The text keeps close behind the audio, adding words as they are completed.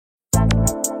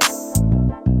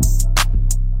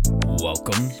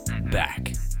Welcome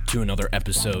back to another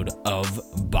episode of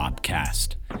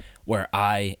Bopcast, where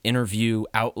I interview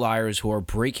outliers who are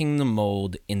breaking the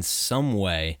mold in some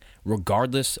way,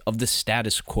 regardless of the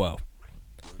status quo.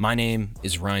 My name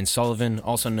is Ryan Sullivan,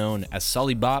 also known as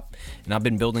Sully Bop, and I've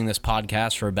been building this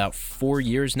podcast for about 4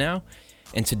 years now.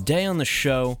 And today on the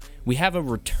show, we have a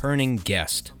returning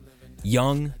guest,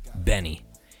 Young Benny.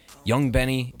 Young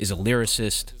Benny is a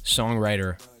lyricist,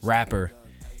 songwriter, rapper.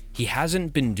 He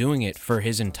hasn't been doing it for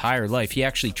his entire life. He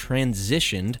actually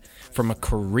transitioned from a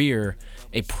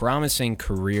promising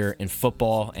career in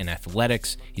football and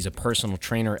athletics. He's a personal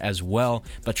trainer as well,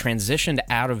 but transitioned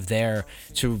out of there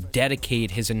to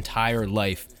dedicate his entire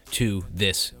life to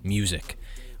this music.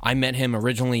 I met him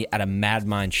originally at a Mad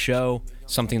Minds show,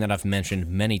 something that I've mentioned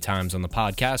many times on the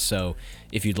podcast, so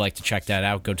if you'd like to check that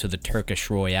out, go to the Turkish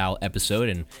Royale episode,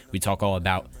 and we talk all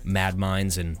about Mad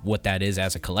Minds and what that is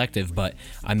as a collective. But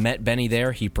I met Benny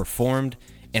there, he performed,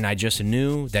 and I just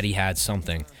knew that he had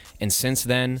something. And since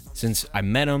then, since I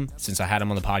met him, since I had him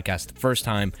on the podcast the first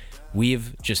time,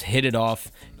 we've just hit it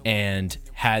off and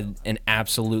had an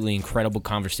absolutely incredible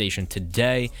conversation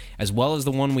today, as well as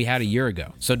the one we had a year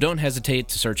ago. So don't hesitate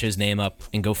to search his name up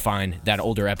and go find that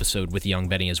older episode with Young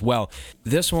Benny as well.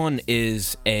 This one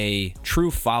is a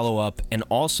true follow-up and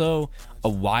also a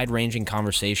wide-ranging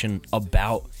conversation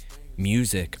about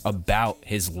music, about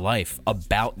his life,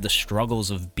 about the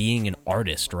struggles of being an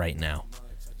artist right now.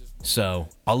 So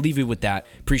I'll leave you with that.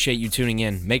 Appreciate you tuning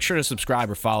in. Make sure to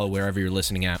subscribe or follow wherever you're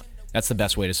listening at. That's the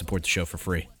best way to support the show for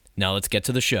free. Now let's get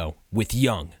to the show with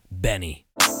Young Benny.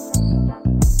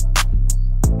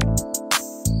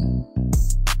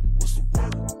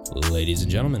 Ladies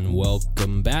and gentlemen,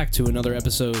 welcome back to another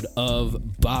episode of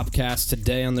Bopcast.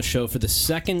 Today on the show for the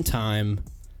second time,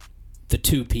 the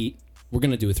two-peat. We're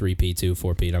going to do a three-peat too,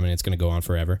 four-peat. I mean, it's going to go on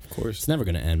forever. Of course. It's never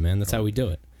going to end, man. That's how we do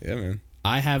it. Yeah, man.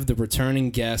 I have the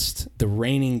returning guest, the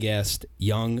reigning guest,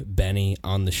 Young Benny,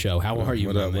 on the show. How are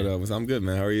you, man? What up? I'm good,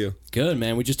 man. How are you? Good,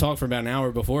 man. We just talked for about an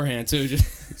hour beforehand, too.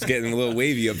 It's getting a little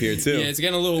wavy up here, too. Yeah, it's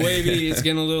getting a little wavy. It's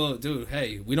getting a little... Dude,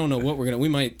 hey, we don't know what we're going to... We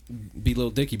might be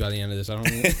Lil Dicky by the end of this. I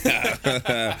don't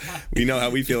know. We know how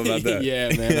we feel about that. Yeah,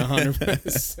 man,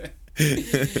 100%.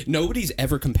 Nobody's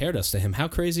ever compared us to him. How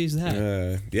crazy is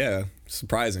that? Yeah,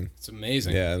 surprising. It's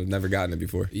amazing. Yeah, I've never gotten it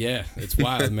before. Yeah, it's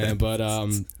wild, man. But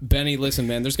Benny, listen,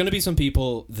 man, there's going to be some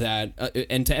people that,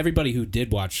 and to everybody who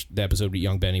did watch the episode with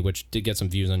Young Benny, which did get some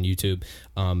views on YouTube,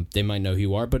 they might know who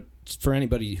you are. But for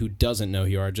anybody who doesn't know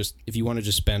who you are, just if you want to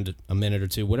just spend a minute or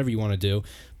two, whatever you want to do,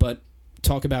 but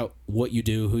talk about what you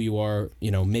do, who you are,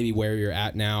 maybe where you're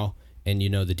at now. And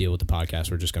the deal with the podcast.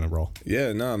 We're just gonna roll.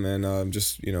 Yeah, no, man.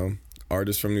 Just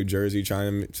artist from New Jersey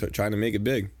trying to make it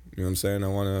big. You know what I'm saying? I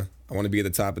wanna be at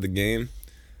the top of the game.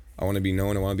 I want to be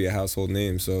known. I want to be a household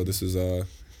name. So this is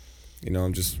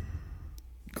I'm just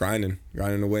grinding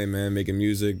away, man. Making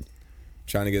music,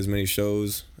 trying to get as many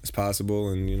shows as possible,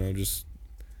 and just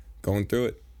going through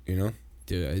it.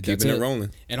 Dude, keeping it rolling.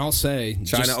 And I'll say,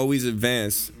 trying to always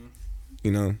advance.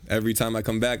 Every time I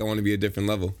come back, I want to be a different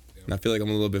level. And I feel like I'm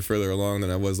a little bit further along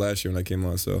than I was last year when I came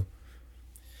on, so.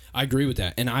 I agree with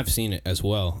that, and I've seen it as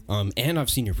well. And I've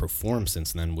seen you perform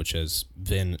since then, which has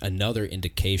been another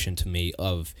indication to me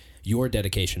of your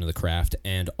dedication to the craft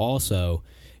and also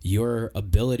your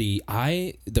ability.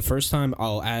 The first time,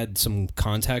 I'll add some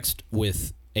context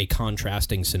with a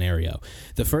contrasting scenario.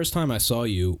 The first time I saw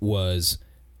you was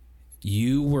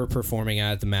you were performing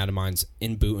at the Mad Minds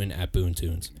in Boonton at Boon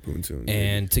Tunes.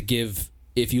 And to give...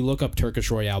 If you look up Turkish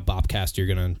Royale Bopcast,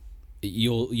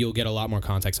 you'll get a lot more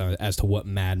context on it as to what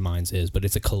Mad Minds is. But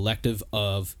it's a collective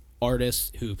of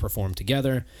artists who perform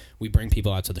together. We bring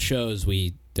people out to the shows.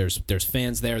 There's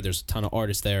fans there. There's a ton of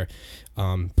artists there.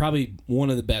 Probably one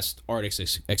of the best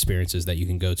artist experiences that you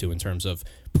can go to in terms of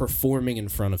performing in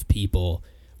front of people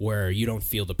where you don't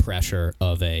feel the pressure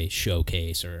of a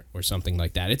showcase or something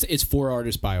like that. It's for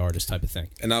artist by artist type of thing.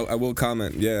 And I will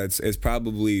comment. Yeah, it's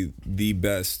probably the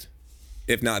best.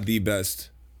 If not the best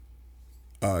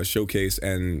showcase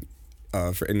in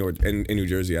New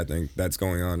Jersey, I think that's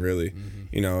going on really.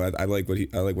 Mm-hmm. I like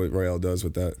what Royale does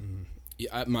with that. Mm-hmm.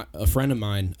 Yeah, a friend of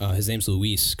mine, his name's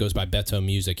Luis, goes by Beto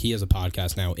Music. He has a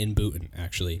podcast now in Boonton,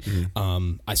 actually.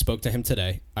 Mm-hmm. I spoke to him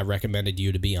today. I recommended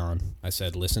you to be on. I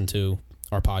said, listen to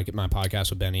my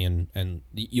podcast with Benny, and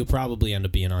you'll probably end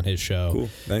up being on his show. Cool,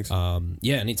 thanks.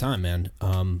 Yeah, anytime, man.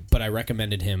 But I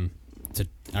recommended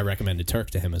Turk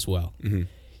to him as well. Mm-hmm.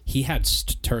 He had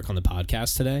Turk on the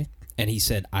podcast today, and he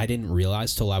said, I didn't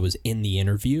realize till I was in the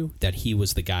interview that he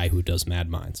was the guy who does Mad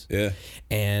Minds. Yeah.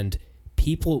 And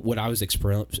what I was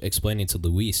explaining to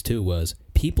Luis too was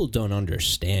people don't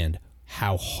understand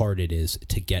how hard it is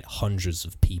to get hundreds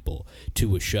of people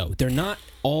to a show. They're not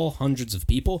all hundreds of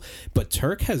people, but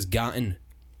Turk has gotten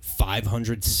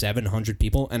 500, 700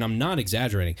 people, and I'm not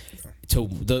exaggerating,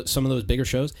 to some of those bigger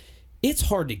shows. It's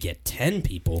hard to get 10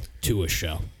 people to a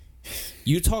show.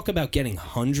 You talk about getting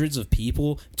hundreds of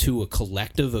people to a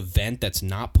collective event that's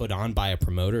not put on by a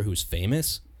promoter who's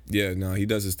famous. Yeah, no, he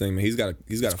does his thing, man. He's got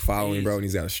a following, crazy. bro, and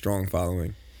he's got a strong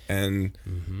following. And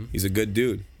he's a good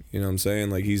dude. You know what I'm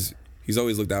saying? Like, he's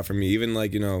always looked out for me. Even,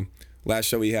 like, you know, last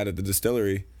show he had at the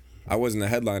Distillery, I wasn't a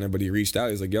headliner, but he reached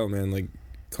out. He's like, yo, man, like,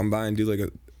 come by and do, like,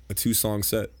 a 2-song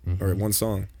set or 1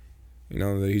 song. You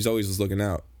know, he's always just looking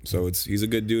out. So he's a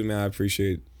good dude, man. I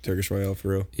appreciate Turkish Royale for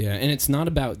real. Yeah, and it's not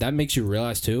about, that makes you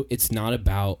realize too, it's not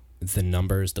about the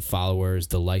numbers, the followers,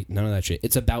 the like, none of that shit.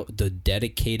 It's about the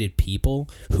dedicated people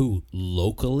who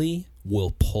locally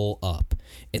will pull up.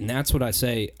 And that's what I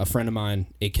say. A friend of mine,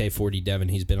 AK40 Devin,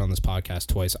 he's been on this podcast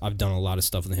twice. I've done a lot of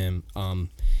stuff with him.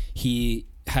 He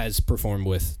has performed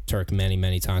with Turk many,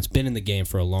 many times, been in the game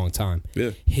for a long time.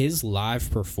 Yeah. His live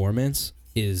performance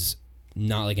is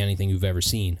not like anything you've ever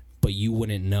seen, but you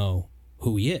wouldn't know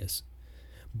who he is.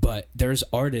 But there's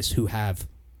artists who have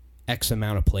X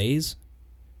amount of plays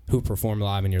who perform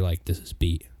live and you're like, this is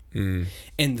beat. And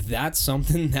that's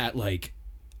something that, like,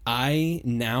 I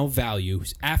now value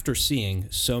after seeing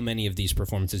so many of these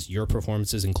performances, your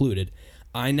performances included.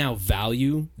 I now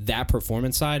value that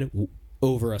performance side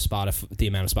over the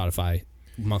amount of Spotify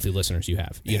monthly listeners you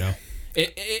have. You know,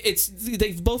 it's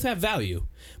they both have value,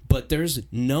 but there's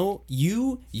no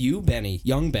you Benny,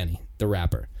 young Benny, the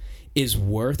rapper, is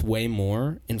worth way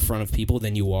more in front of people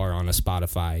than you are on a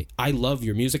Spotify. I love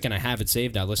your music and I have it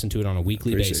saved. I listen to it on a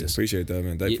weekly basis. Appreciate that,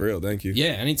 man. For real, thank you. Yeah,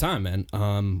 anytime, man.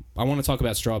 I want to talk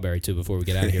about Strawberry too before we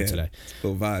get out of here today.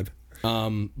 Little vibe.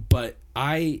 But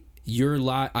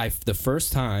the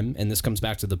first time, and this comes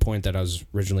back to the point that I was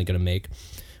originally going to make,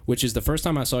 which is the first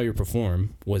time I saw you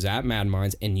perform was at Mad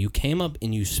Minds, and you came up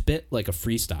and you spit like a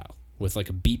freestyle with like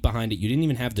a beat behind it. You didn't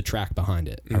even have the track behind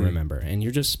it, I remember. And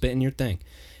you're just spitting your thing.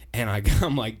 And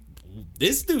I'm like,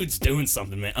 this dude's doing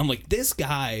something, man. I'm like, this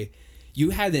guy,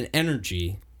 you had an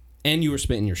energy, and you were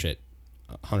spitting your shit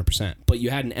 100%, but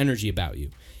you had an energy about you.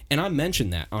 And I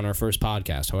mentioned that on our first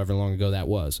podcast, however long ago that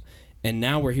was. And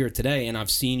now we're here today, and I've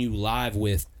seen you live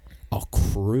with a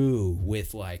crew,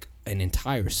 with like an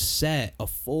entire set, a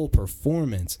full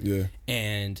performance. Yeah.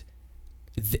 And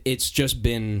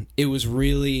it was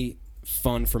really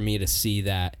fun for me to see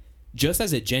that, just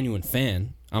as a genuine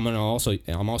fan. I'm also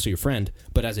your friend,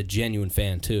 but as a genuine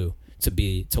fan too,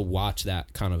 to watch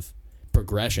that kind of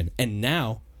progression. And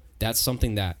now that's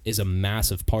something that is a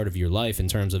massive part of your life in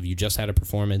terms of, you just had a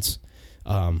performance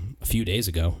a few days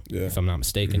ago, if I'm not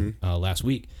mistaken, last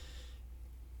week.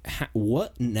 You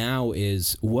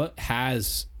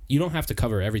don't have to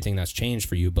cover everything that's changed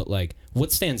for you, but like,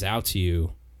 what stands out to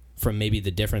you from maybe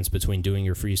the difference between doing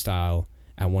your freestyle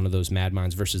at one of those Mad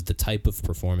Minds versus the type of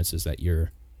performances that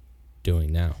you're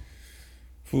doing now?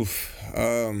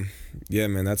 Yeah,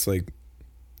 man, that's like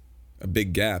a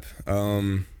big gap.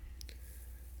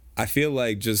 I feel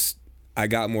like just I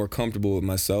got more comfortable with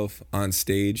myself on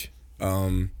stage.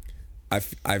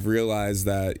 I've realized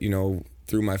that, you know,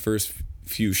 through my first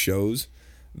few shows,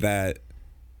 that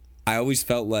I always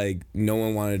felt like no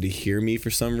one wanted to hear me for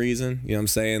some reason. You know what I'm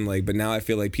saying? Like, but now I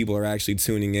feel like people are actually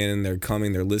tuning in, they're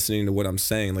coming, they're listening to what I'm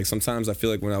saying. Like, sometimes I feel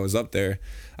like when I was up there,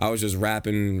 I was just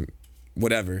rapping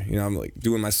whatever, you know, I'm like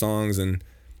doing my songs, and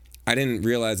I didn't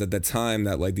realize at that time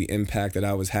that like the impact that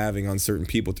I was having on certain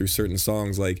people through certain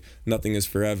songs, like Nothing Is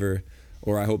Forever,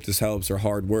 or I Hope This Helps, or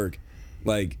Hard Work.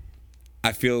 Like,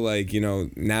 I feel like, you know,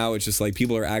 now it's just like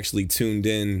people are actually tuned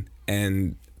in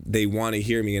and they want to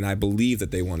hear me, and I believe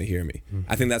that they want to hear me.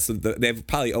 I think that's they've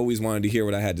probably always wanted to hear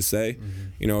what I had to say,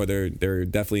 you know, or they're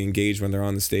definitely engaged when they're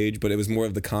on the stage, but it was more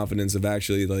of the confidence of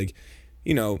actually, like,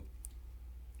 you know,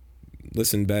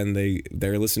 listen, Ben,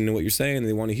 they're listening to what you're saying, and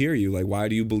they want to hear you. Like, why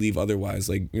do you believe otherwise?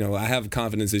 Like, you know, I have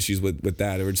confidence issues with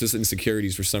that, or it's just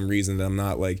insecurities for some reason that I'm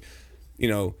not like, you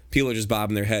know, people are just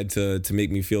bobbing their head to make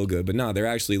me feel good. But no, they're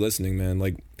actually listening, man.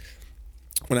 Like,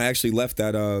 when I actually left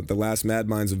that the last Mad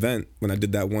Minds event, when I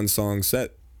did that 1-song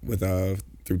set with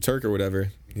through Turk or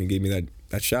whatever, he gave me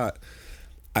that shot.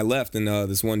 I left, and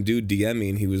this one dude DM'd me,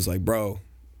 and he was like, bro,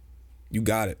 you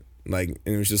got it. Like,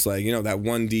 and it was just like, you know, that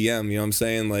one DM, you know what I'm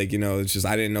saying? Like, you know, it's just,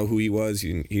 I didn't know who he was.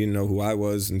 He didn't know who I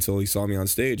was until he saw me on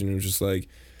stage. And it was just like,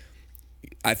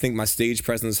 I think my stage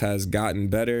presence has gotten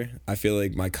better. I feel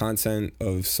like my content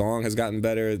of song has gotten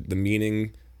better. The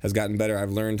meaning has gotten better.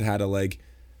 I've learned how to like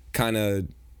kind of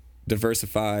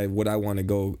diversify what I want to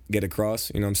go get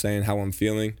across, you know what I'm saying? How I'm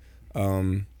feeling.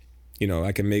 You you know,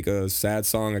 I can make a sad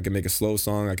song, I can make a slow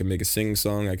song, I can make a sing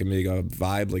song, I can make a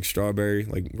vibe like Strawberry,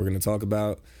 like we're gonna talk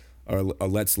about, or a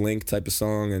Let's Link type of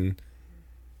song, and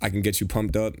I can get you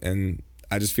pumped up. And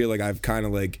I just feel like I've kind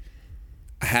of like,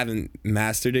 I haven't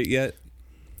mastered it yet,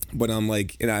 but I'm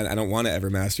like, and I don't want to ever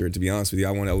master it, to be honest with you.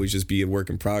 I want to always just be a work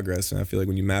in progress, and I feel like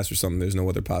when you master something, there's no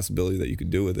other possibility that you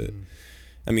could do with it.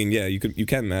 I mean, yeah, you can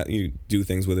you do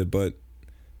things with it, but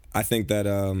I think that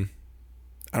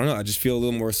I don't know, I just feel a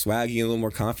little more swaggy and a little more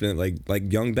confident,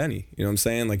 like Young Benny. You know what I'm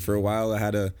saying? Like for a while I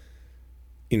had to,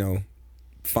 you know,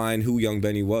 find who Young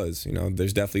Benny was. You know,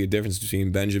 there's definitely a difference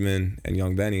between Benjamin and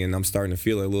Young Benny, and I'm starting to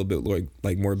feel it a little bit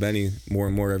like more Benny more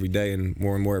and more every day, and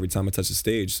more every time I touch the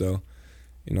stage. So,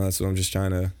 you know, that's what I'm just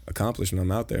trying to accomplish when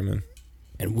I'm out there, man.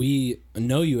 And we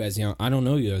know you as Young. I don't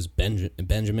know you as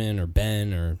Benjamin or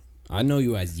Ben, or I know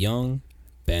you as Young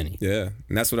Benny. Yeah,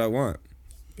 and that's what I want.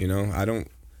 You know,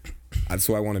 that's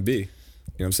who I want to be. You know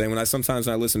what I'm saying? When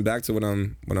I listen back to when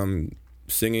I'm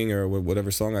singing or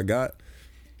whatever song I got,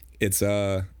 it's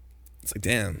like,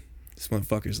 damn, this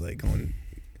motherfucker's like going,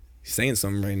 he's saying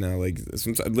something right now. Like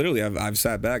literally, I've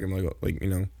sat back and like you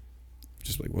know,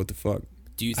 just like, what the fuck?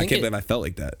 Do you think I can't believe I felt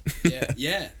like that.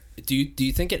 Yeah. Do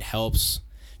you think it helps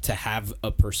to have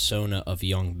a persona of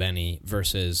Young Benny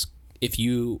versus if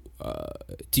you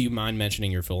do you mind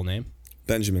mentioning your full name?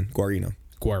 Benjamin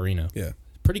Guarino. Yeah.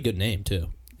 Pretty good name too,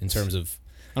 in terms of,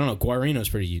 I don't know, Guarino's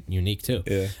pretty unique too.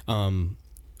 Yeah.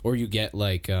 Or you get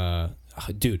like,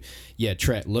 dude, yeah,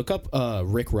 Tret, look up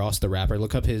Rick Ross the rapper.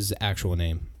 Look up his actual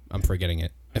name. I'm forgetting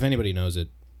it. If anybody knows it,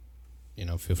 you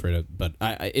know, feel free to. But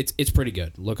it's pretty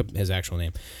good. Look up his actual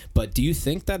name. But do you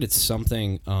think that it's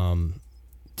something?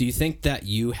 Do you think that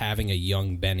you having a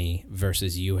Young Benny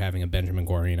versus you having a Benjamin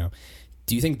Guarino,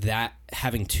 do you think that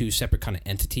having two separate kind of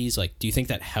entities, like, do you think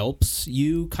that helps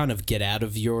you kind of get out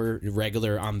of your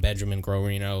regular, I'm Benjamin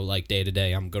Guarino, like day to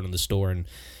day, I'm going to the store and,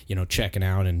 you know, checking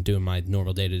out and doing my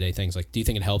normal day to day things? Like, do you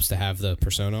think it helps to have the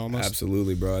persona almost?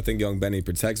 Absolutely, bro. I think Young Benny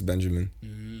protects Benjamin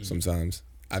sometimes.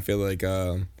 I feel like,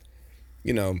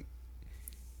 you know,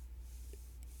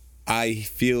 I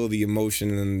feel the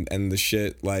emotion and the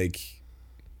shit, like,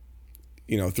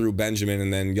 you know, through Benjamin,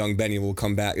 and then Young Benny will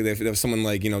come back. If someone,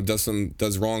 like, you know,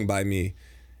 does wrong by me,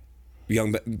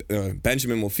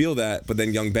 Benjamin will feel that, but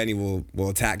then Young Benny will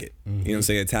attack it. You know what I'm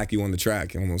saying? Attack you on the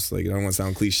track. Almost like, I don't want to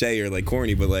sound cliche or like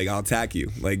corny, but like, I'll attack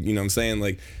you. Like, you know what I'm saying?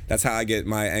 Like, that's how I get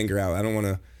my anger out. I don't want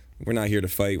to, we're not here to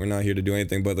fight. We're not here to do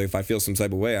anything. But like, if I feel some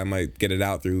type of way, I might get it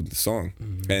out through the song.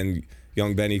 And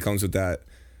Young Benny comes with that,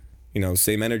 you know,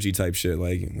 same energy type shit.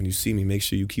 Like, when you see me, make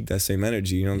sure you keep that same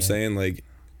energy. You know what I'm saying? Like,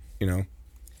 you know,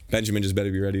 Benjamin just better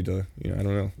be ready to, you know, I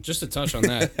don't know. Just to touch on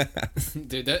that,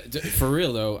 dude, for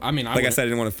real though. I mean, like I said, I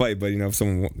didn't want to fight, but you know, if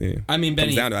someone, you know, I mean, Benny,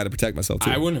 comes down to, I had to protect myself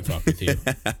too. I wouldn't fuck with you.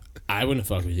 I wouldn't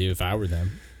fuck with you if I were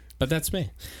them. But that's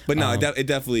me. But no, it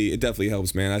definitely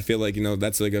helps, man. I feel like, you know,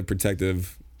 that's like a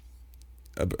protective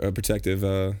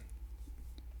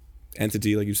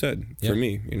entity, like you said, for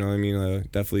me. You know what I mean?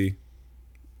 Definitely,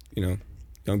 you know,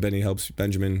 Young Benny helps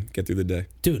Benjamin get through the day.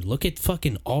 Dude, look at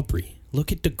fucking Aubrey.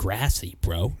 Look at Degrassi,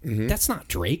 bro. That's not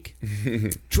Drake.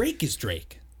 Drake is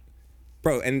Drake.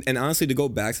 Bro, and honestly, to go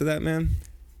back to that, man,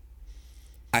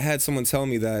 I had someone tell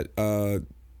me that,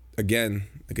 again,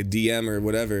 like a DM or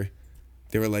whatever,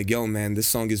 they were like, yo, man, this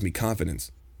song gives me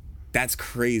confidence. That's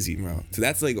crazy, bro. So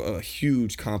that's like a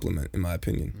huge compliment, in my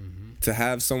opinion. To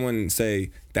have someone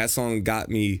say, that song got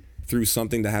me through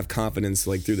something, to have confidence,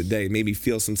 like, through the day, made me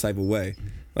feel some type of way.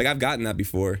 Like, I've gotten that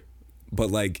before, but,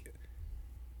 like,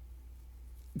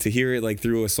 to hear it, like,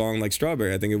 through a song like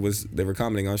Strawberry, I think it was, they were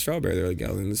commenting on Strawberry. They're like,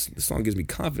 yo, this song gives me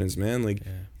confidence, man. Like, it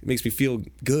makes me feel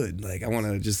good. Like, I want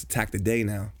to just attack the day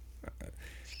now.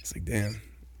 It's like, damn.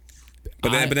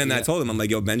 But then I told him, I'm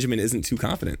like, yo, Benjamin isn't too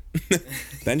confident.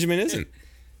 Benjamin isn't.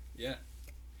 Yeah.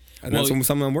 And that's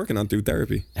something I'm working on through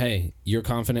therapy. Hey, you're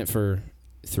confident for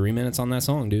 3 minutes on that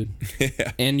song, dude.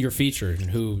 Yeah. And your feature,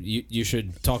 who you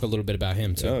should talk a little bit about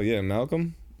him too. Oh yeah,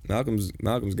 Malcolm's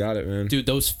got it, man. Dude,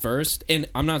 those first, and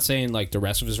I'm not saying like the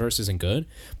rest of his verse isn't good,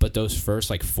 but those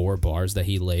first like 4 bars that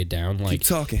he laid down, like, keep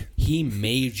talking. He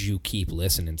made you keep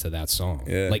listening to that song.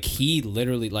 Yeah. Like, he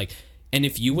literally, like, and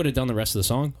if you would have done the rest of the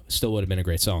song, still would have been a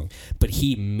great song. But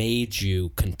he made you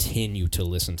continue to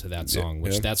listen to that song,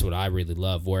 which that's what I really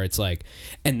love, where it's like,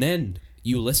 and then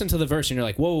you listen to the verse and you're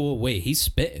like, whoa, wait, he's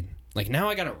spitting. Like, now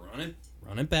I gotta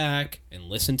run it back and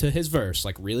listen to his verse,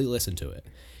 like really listen to it.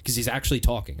 Because he's actually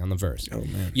talking on the verse. Oh,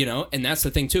 man. You know, and that's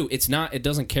the thing, too. It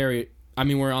doesn't carry, I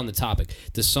mean, we're on the topic.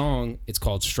 The song, it's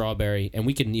called Strawberry, and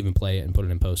we can even play it and put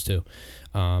it in post, too.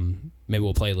 Maybe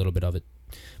we'll play a little bit of it.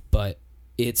 But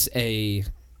it's a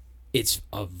it's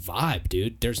a vibe,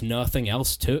 dude. There's nothing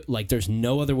else to, like, there's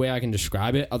no other way I can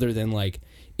describe it other than, like,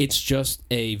 it's just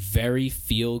a very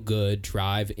feel-good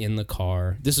drive in the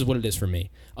car. This is what it is for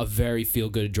me. A very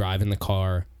feel-good drive in the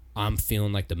car. I'm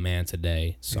feeling like the man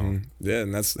today. So yeah,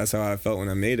 and that's how I felt when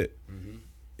I made it.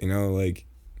 You know, like,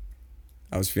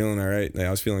 I was feeling all right. Like,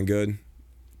 I was feeling good.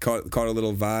 Caught a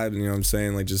little vibe, you know what I'm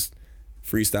saying? Like, just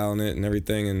freestyling it and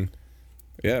everything. And,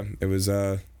 yeah, it was,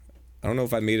 I don't know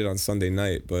if I made it on Sunday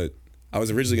night, but I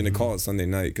was originally going to call it Sunday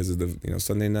night because of the, you know,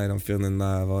 Sunday night, I'm feeling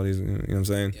live, all these, you know what I'm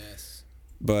saying? Yes.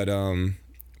 But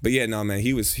yeah, no, man,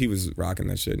 he was rocking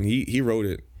that shit. And he wrote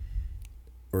it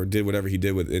or did whatever he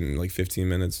did with it in like 15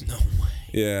 minutes. No way.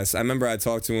 Yeah, so I remember I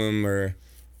talked to him or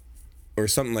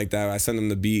something like that. I sent him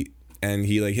the beat and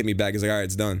he like hit me back. He's like, all right,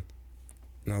 it's done.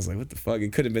 And I was like, what the fuck?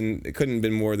 It couldn't have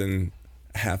been more than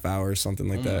a half hour or something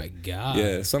like that. Oh my God.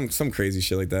 Yeah, some crazy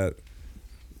shit like that.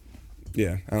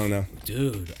 Yeah, I don't know,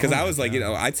 dude. Because I was like, you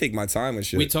know, I take my time with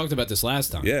shit. We talked about this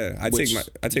last time. Yeah, I take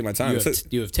my time.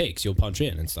 You have takes. You'll punch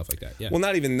in and stuff like that. Yeah. Well,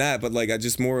 not even that, but like I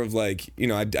just more of like, you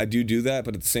know, I do that,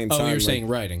 but at the same time, you're like, saying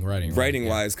writing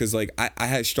wise, because like I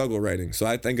had struggle writing, so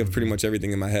I think of pretty much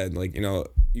everything in my head. Like, you know,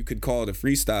 you could call it a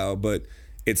freestyle, but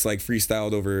it's like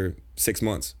freestyled over 6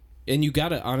 months. And you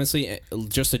gotta, honestly,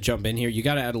 just to jump in here, you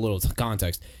gotta add a little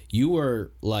context. You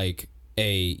were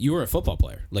a football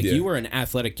player. Like, Yeah. you were an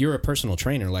athletic, you're a personal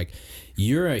trainer. Like,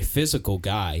 you're a physical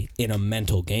guy in a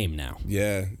mental game now.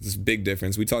 Yeah, there's a big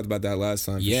difference. We talked about that last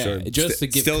time. Yeah, for sure. just to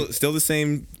give still the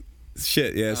same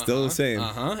shit. Yeah, still the same.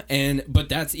 But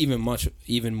that's even more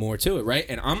to it, right?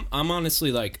 And I'm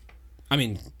honestly like, I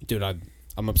mean, dude,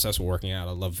 I'm obsessed with working out.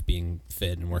 I love being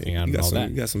fit and working out and all that.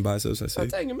 You got some biceps, I see.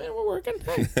 Thank you, man. We're working.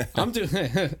 Hey, I'm doing.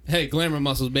 Hey, glamour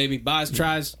muscles, baby. Buys,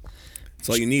 tries. That's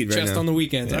all you need right now. Chest on the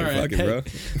weekends. Yeah, all right, fuck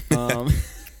it, bro.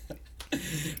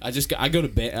 I go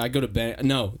to bed.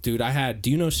 No, dude.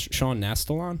 Do you know Sean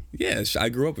Nastalon? Yeah, I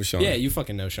grew up with Sean. Yeah, you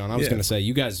fucking know Sean. I was Yeah. gonna say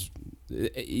you guys.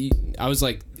 I was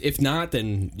like, if not,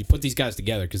 then you put these guys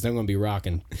together because they're gonna be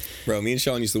rocking. Bro, me and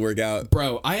Sean used to work out.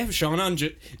 Bro, I have Sean on.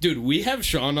 Dude, we have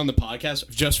Sean on the podcast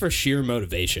just for sheer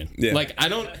motivation. Yeah. Like, I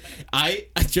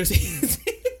just.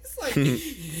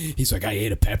 He's like, I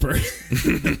ate a pepper.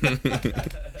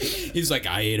 He's like,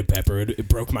 I ate a pepper. It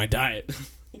broke my diet.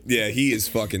 Yeah, he is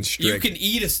fucking strict.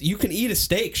 You can eat a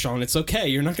steak, Sean. It's okay.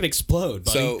 You're not gonna explode,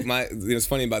 buddy. So it's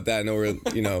funny about that. I know we're,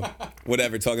 you know,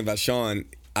 whatever, talking about Sean.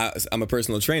 I'm a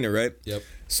personal trainer, right? Yep.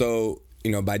 So,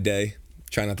 you know, by day,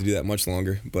 try not to do that much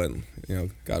longer, but, you know,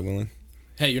 God willing.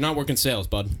 Hey, you're not working sales,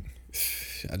 bud.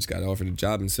 I just got offered a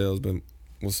job in sales, but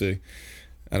we'll see.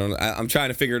 I don't know. I'm trying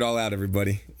to figure it all out,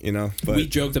 everybody, you know. But we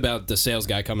joked about the sales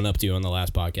guy coming up to you on the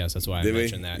last podcast. That's why I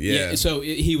mentioned that. Yeah. So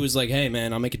he was like, "Hey,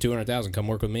 man, I'll make it 200,000. Come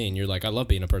work with me." And you're like, "I love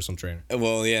being a personal trainer."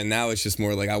 Well, yeah. Now it's just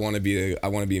more like I want to be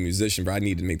a musician, but I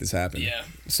need to make this happen. Yeah.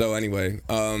 So anyway,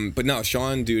 but no,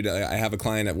 Sean, dude, I have a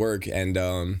client at work,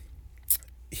 and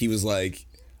he was like,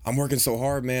 I'm working so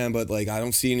hard, man, but like I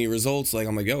don't see any results. Like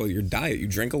I'm like, yo, your diet, you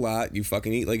drink a lot, you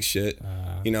fucking eat like shit.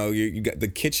 You know, you got the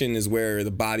kitchen is where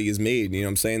the body is made. You know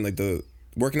what I'm saying? Like the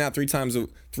working out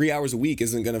 3 hours a week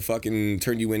isn't gonna fucking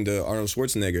turn you into Arnold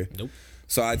Schwarzenegger. Nope.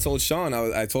 So I told Sean,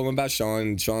 I told him about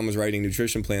Sean. Sean was writing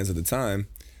nutrition plans at the time.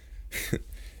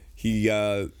 He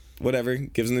whatever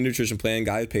gives him the nutrition plan.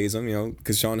 Guy pays him, you know,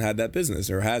 because Sean had that business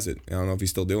or has it. I don't know if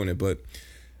he's still doing it, but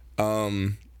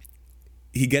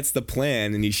he gets the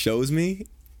plan and he shows me.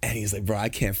 And he's like, bro, I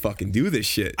can't fucking do this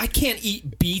shit. I can't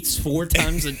eat beets 4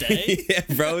 times a day. Yeah,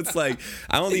 bro. It's like,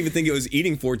 I don't even think it was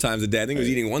eating 4 times a day. I think it was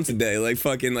eating once a day. Like,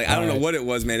 fucking, like, I don't know what it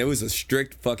was, man. It was a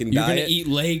strict fucking You're diet. going to eat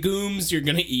legumes. You're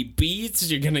going to eat beets.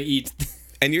 You're going to eat...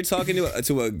 And you're talking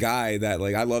to a guy that,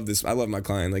 like, I love my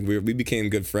client. Like, we became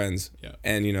good friends. Yeah.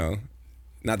 And, you know,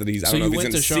 not that he's, I So don't know you if he's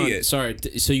went going to to Sean. see it.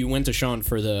 Sorry. So you went to Sean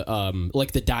for the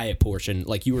like the diet portion.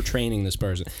 Like you were training this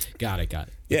person. Got it.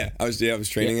 Yeah, I was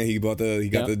training and he got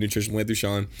the nutrition plan through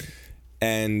Sean.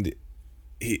 And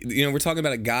he, you know, we're talking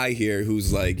about a guy here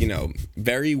who's like, you know,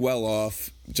 very well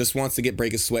off, just wants to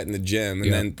break a sweat in the gym.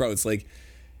 And then, bro, it's like,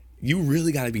 you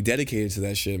really got to be dedicated to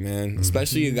that shit, man.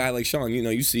 Especially a guy like Sean. You know,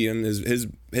 you see him,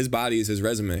 his body is his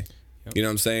resume. Yep. You know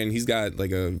what I'm saying? He's got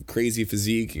like a crazy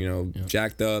physique, you know,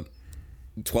 jacked up,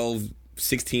 12,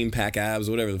 16 pack abs,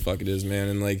 whatever the fuck it is, man.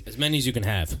 And like as many as you can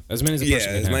have. As many as a person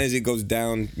can have. as many as it goes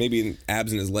down, maybe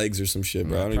abs in his legs or some shit,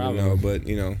 bro. I don't Probably. even know. But,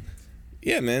 you know,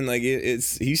 yeah, man, like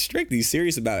he's strict. He's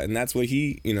serious about it. And that's what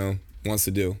he, you know, wants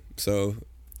to do. So,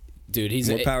 dude, he's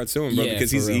more power to him, bro,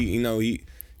 because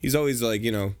he's always like,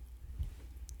 you know,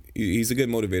 he's a good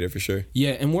motivator for sure.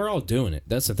 Yeah, and we're all doing it.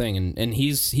 That's the thing. And he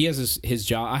has his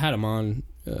job. I had him on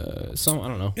I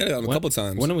don't know. Yeah, a couple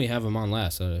times. When did we have him on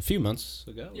last? A few months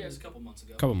ago? Yeah, it was a couple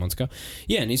months ago.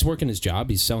 Yeah, and he's working his job.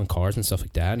 He's selling cars and stuff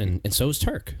like that, and so is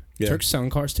Turk. Yeah. Turk's selling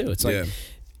cars too. It's like,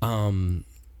 I'm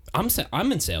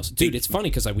in sales, dude. It's funny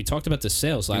because we talked about the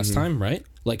sales last time, right?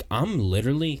 Like, I'm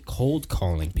literally cold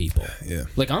calling people. Yeah.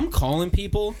 Like, I'm calling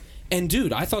people, and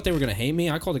dude, I thought they were gonna hate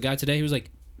me. I called a guy today. He was like,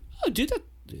 "Oh, dude,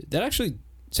 that actually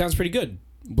sounds pretty good.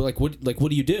 But like, what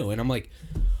do you do?" And I'm like,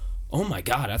 "Oh my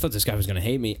god, I thought this guy was gonna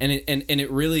hate me." And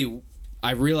it really,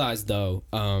 I realized though,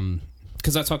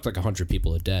 because I talked to like 100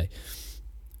 people a day,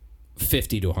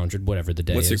 50 to 100, whatever the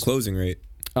day What's is. your closing rate?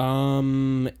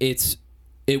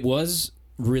 It was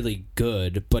really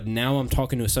good, but now I'm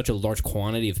talking to such a large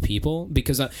quantity of people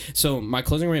because so my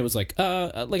closing rate was like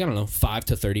I don't know, 5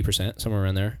 to 30%, somewhere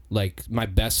around there. Like my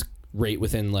best rate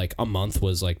within like a month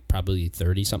was like probably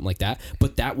 30, something like that.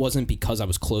 But that wasn't because I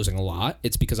was closing a lot.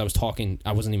 It's because I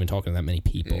wasn't even talking to that many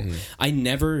people. I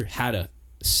never had a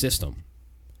system.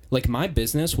 Like my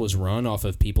business was run off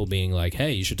of people being like,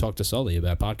 "Hey, you should talk to Sully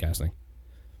about podcasting."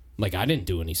 Like I didn't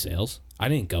do any sales. I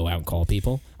didn't go out and call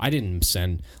people. I didn't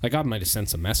send, like I might have sent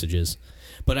some messages,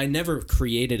 but I never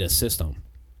created a system.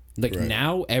 Like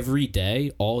now every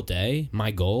day, all day,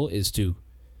 my goal is to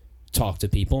talk to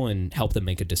people and help them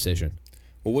make a decision.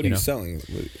 Well, what are you selling?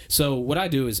 So what I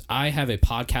do is I have a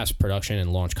podcast production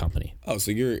and launch company. Oh,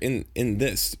 so you're in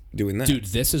this doing that, dude?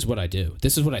 This is what I do.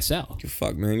 This is what I sell.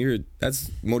 Fuck, man,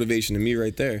 that's motivation to me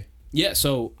right there. Yeah.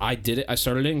 So I did it. I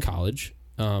started it in college.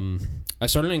 So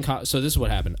this is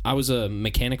what happened. I was a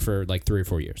mechanic for like 3 or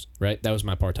 4 years. Right. That was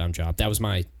my part-time job. That was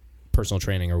my personal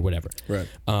training or whatever. Right.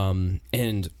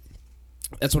 And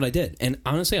that's what I did. And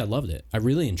honestly, I loved it. I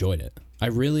really enjoyed it. I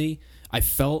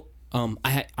felt,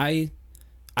 I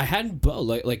had both,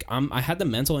 I had the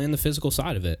mental and the physical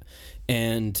side of it.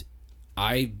 And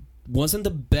I wasn't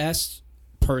the best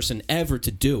person ever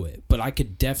to do it, but I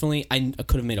could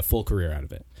have made a full career out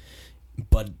of it.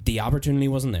 But the opportunity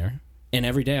wasn't there. And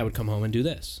every day I would come home and do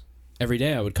this. Every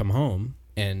day I would come home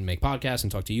and make podcasts and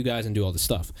talk to you guys and do all this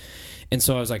stuff. And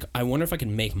so I was like, I wonder if I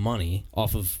can make money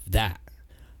off of that.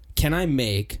 Can I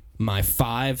make my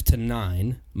 5 to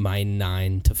 9 my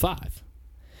 9 to 5?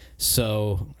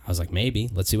 So I was like, maybe.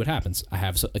 Let's see what happens. I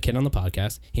have a kid on the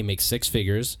podcast. He makes 6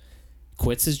 figures,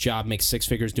 quits his job, makes 6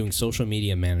 figures doing social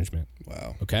media management.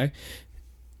 Wow. Okay?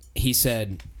 He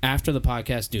said, after the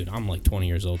podcast, dude, I'm like 20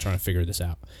 years old trying to figure this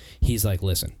out. He's like,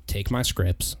 listen, take my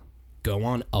scripts, go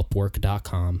on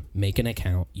Upwork.com, make an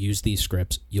account, use these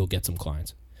scripts, you'll get some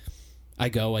clients. I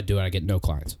do it, I get no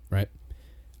clients, right?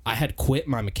 I had quit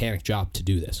my mechanic job to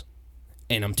do this.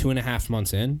 And I'm 2.5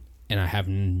 months in, and I have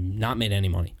not made any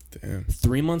money. Damn.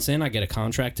 3 months in, I get a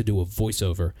contract to do a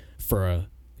voiceover for a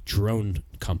drone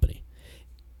company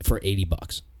for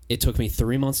 $80. It took me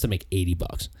 3 months to make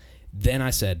 $80. Then I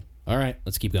said, all right,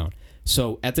 let's keep going.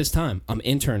 So at this time, I'm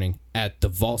interning at the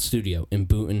Vault Studio in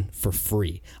Boonton for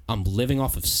free. I'm living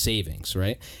off of savings,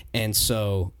 right? And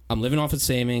so I'm living off of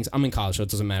savings. I'm in college, so it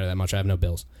doesn't matter that much. I have no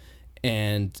bills.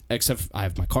 And except I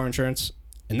have my car insurance.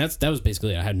 And that was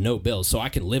basically it. I had no bills, so I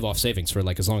can live off savings for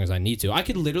like as long as I need to. I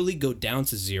could literally go down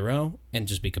to zero and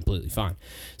just be completely fine.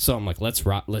 So I'm like, let's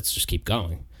just keep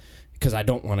going, because I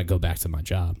don't want to go back to my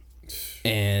job.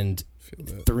 And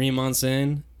 3 months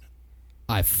in,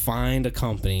 I find a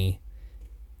company,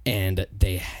 and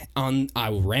I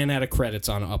ran out of credits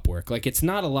on Upwork. Like, it's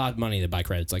not a lot of money to buy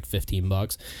credits, like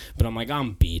 $15. But I'm like,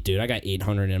 I'm beat, dude. I got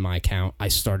 800 in my account. I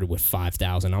started with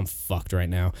 5,000. I'm fucked right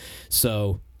now.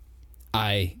 So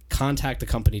I contact the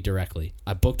company directly.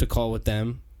 I booked a call with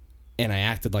them, and I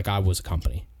acted like I was a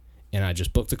company. And I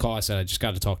just booked a call. I said, I just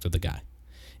got to talk to the guy.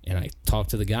 And I talked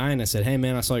to the guy, and I said, hey,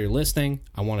 man, I saw your listing.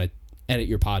 I want to edit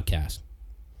your podcast.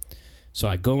 So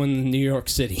I go in New York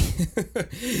City.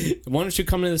 Why don't you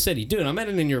come to the city? Dude, I'm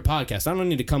editing your podcast. I don't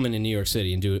need to come into New York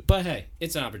City and do it. But hey,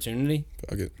 it's an opportunity.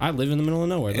 Okay. I live in the middle of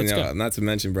nowhere. Let's go. Not to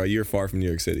mention, bro, you're far from New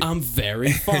York City. I'm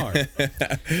very far.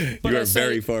 You are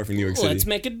very far from New York City. Let's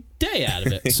make a day out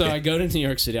of it. So I go to New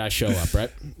York City. I show up,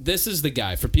 right? This is the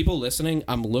guy. For people listening,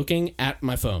 I'm looking at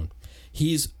my phone.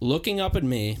 He's looking up at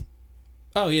me.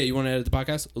 Oh, yeah, you want to edit the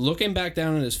podcast? Looking back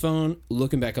down at his phone,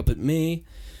 looking back up at me.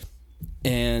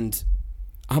 And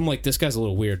I'm like, this guy's a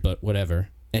little weird, but whatever.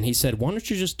 And he said, why don't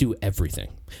you just do everything?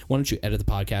 Why don't you edit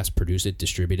the podcast, produce it,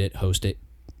 distribute it, host it,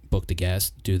 book the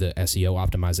guest, do the SEO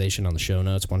optimization on the show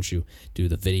notes? Why don't you do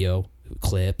the video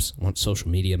clips, social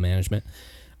media management?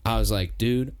 I was like,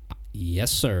 dude,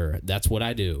 yes, sir. That's what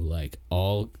I do. Like,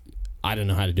 I don't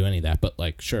know how to do any of that, but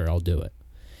like, sure, I'll do it.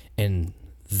 And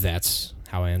that's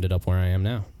how I ended up where I am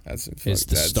now. It's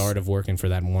the start of working for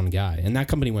that one guy. And that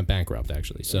company went bankrupt,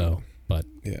 actually. So, but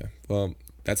yeah. Well,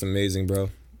 That's amazing, bro.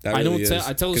 That I really don't is.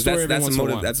 I tell the 'Cause story every once in a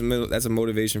while. That's a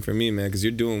motivation for me, man, because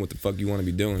you're doing what the fuck you want to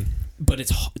be doing. But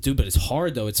it's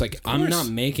hard though. It's like I'm not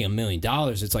making $1 million.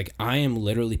 It's like I am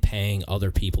literally paying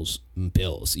other people's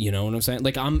bills. You know what I'm saying?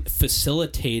 Like I'm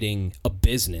facilitating a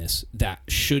business that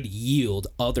should yield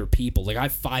other people. Like I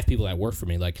have 5 people that work for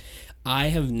me. Like I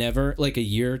have never, like a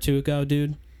year or two ago,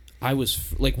 dude, I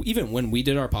was like, even when we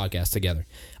did our podcast together,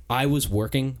 I was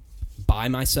working by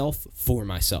myself for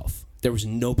myself. There was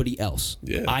nobody else.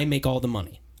 Yeah. I make all the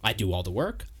money. I do all the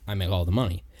work. I make all the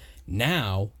money.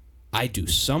 Now I do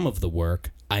some of the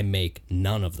work. I make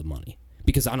none of the money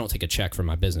because I don't take a check for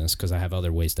my business because I have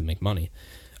other ways to make money.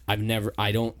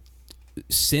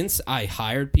 Since I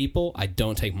hired people, I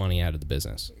don't take money out of the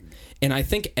business. And I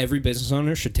think every business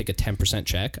owner should take a 10%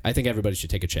 check. I think everybody should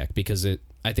take a check because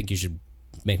I think you should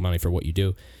make money for what you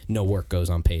do. No work goes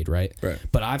unpaid, right? Right.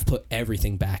 But I've put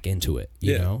everything back into it,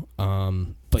 you know?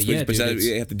 But yeah, but dude,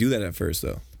 you have to do that at first,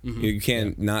 though. Mm-hmm. You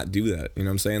can't not do that. You know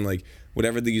what I'm saying? Like,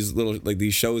 whatever these little, like,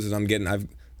 these shows that I'm getting,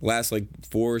 last, like,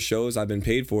 4 shows I've been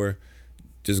paid for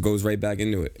just goes right back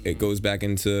into it. It goes back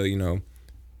into, you know,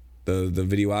 the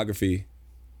videography,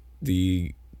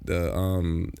 the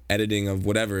editing of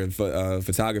whatever,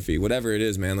 photography, whatever it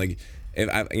is, man. Like, it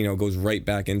goes right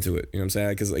back into it. You know what I'm saying?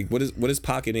 Because like, what is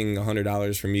pocketing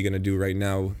 $100 for me gonna do right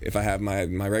now if I have my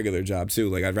regular job too?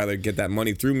 Like, I'd rather get that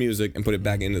money through music and put it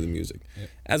back into the music,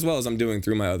 as well as I'm doing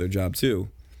through my other job too.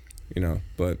 You know,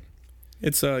 but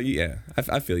it's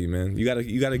I feel you, man. You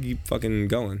gotta keep fucking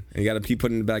going, and you gotta keep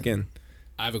putting it back in.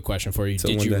 I have a question for you. So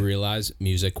Did you day. realize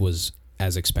music was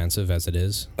as expensive as it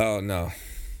is? Oh no,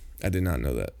 I did not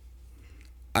know that.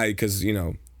 Because you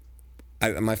know.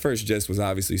 My first gist was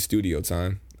obviously studio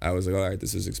time. I was like, all right,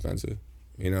 this is expensive,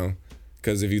 you know?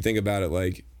 Because if you think about it,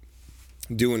 like,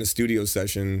 doing a studio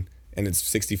session and it's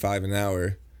 $65 an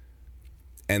hour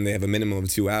and they have a minimum of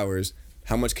 2 hours,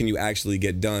 how much can you actually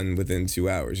get done within 2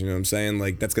 hours? You know what I'm saying?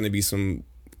 Like, that's going to be some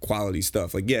quality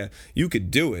stuff. Like, yeah, you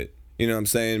could do it, you know what I'm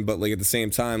saying? But, like, at the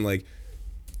same time, like,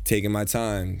 taking my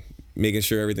time, making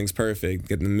sure everything's perfect,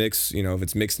 getting the mix, you know, if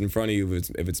it's mixed in front of you,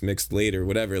 if it's mixed later,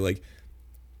 whatever, like,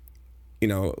 you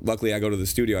know, luckily I go to the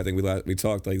studio. I think we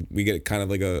talked, like, we get kind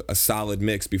of like a solid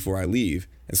mix before I leave.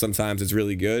 And sometimes it's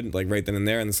really good, like right then and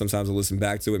there. And then sometimes I'll listen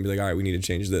back to it and be like, all right, we need to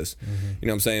change this. Mm-hmm. You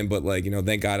know what I'm saying? But like, you know,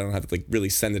 thank God I don't have to like really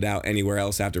send it out anywhere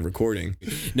else after recording.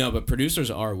 No, but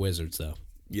producers are wizards though.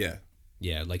 Yeah.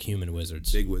 Yeah, like human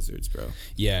wizards. Big wizards, bro.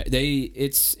 Yeah,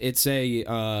 it's the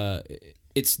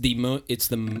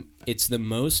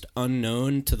most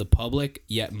unknown to the public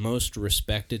yet most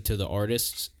respected to the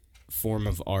artists form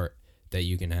of art that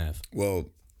you can have. Well,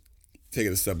 take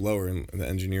it a step lower in the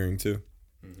engineering too.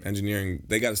 Mm-hmm. Engineering,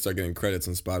 they got to start getting credits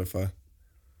on Spotify.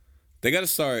 They got to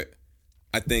start,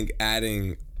 I think,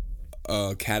 adding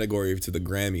a category to the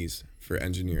Grammys for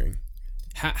engineering.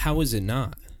 How is it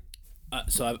not?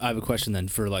 So I have a question then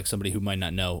for like somebody who might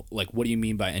not know. Like, what do you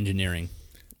mean by engineering?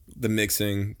 The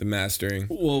mixing, the mastering.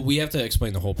 Well, we have to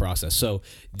explain the whole process. So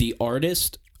the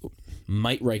artist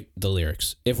might write the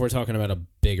lyrics. If we're talking about a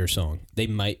bigger song, they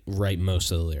might write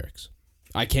most of the lyrics.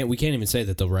 We can't even say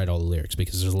that they'll write all the lyrics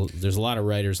because there's a lot of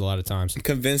writers a lot of times. I'm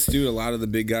convinced, dude, a lot of the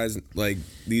big guys like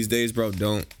these days, bro,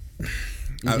 don't.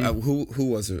 Mm-hmm. Who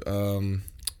was it?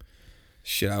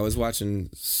 I was watching.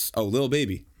 Lil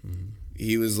Baby. Mm-hmm.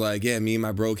 He was like, yeah, me and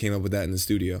my bro came up with that in the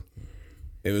studio.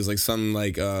 It was like some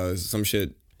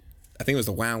shit. I think it was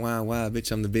the wow,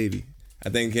 bitch, I'm the baby. I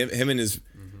think him and his,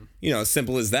 you know,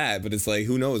 simple as that, but it's like,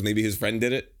 who knows? Maybe his friend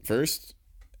did it first,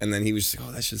 and then he was just like,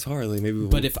 oh, that shit's hard. Like, maybe.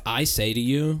 But if I say to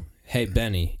you, hey,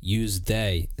 Benny, use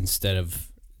they instead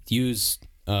of, use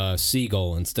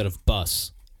seagull instead of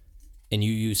bus, and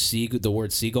you use the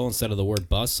word seagull instead of the word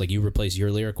bus, like you replace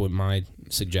your lyric with my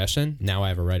suggestion, now I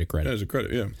have a writer credit. There's a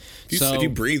credit, yeah. If you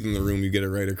breathe in the room, you get a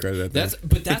writer credit.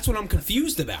 But that's what I'm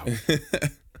confused about.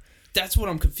 That's what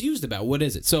I'm confused about. What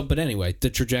is it? So, but anyway, the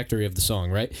trajectory of the song,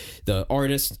 right? The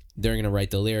artist, they're going to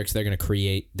write the lyrics. They're going to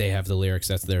create. They have the lyrics.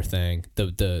 That's their thing.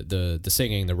 The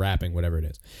singing, the rapping, whatever it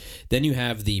is. Then you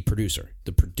have the producer.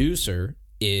 The producer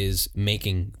is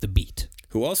making the beat.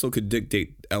 Who also could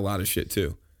dictate a lot of shit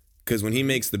too. Because when he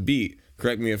makes the beat,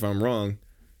 correct me if I'm wrong,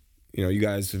 you know, you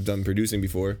guys have done producing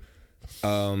before.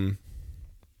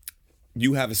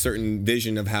 You have a certain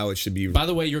vision of how it should be. By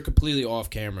the way, you're completely off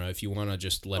camera if you want to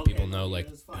just let people know like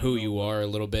who you are a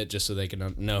little bit, just so they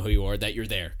can know who you are, that you're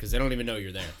there, because they don't even know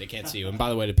you're there. They can't see you. And by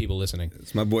the way, to people listening,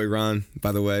 it's my boy Ron.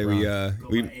 By the way, we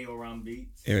Ron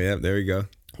Beats. Yeah, there we go.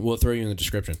 We'll throw you in the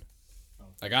description.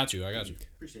 I got you.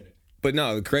 Appreciate it. But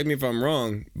no, correct me if I'm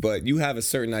wrong, but you have a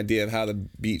certain idea of how the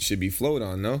beat should be flowed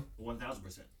on, no?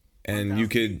 1000%. and you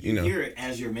could, you know, hear it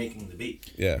as you're making the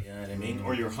beat. Yeah. You know what I mean?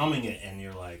 Or you're humming it and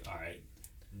you're like, all right,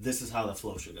 this is how the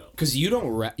flow should go. Because you don't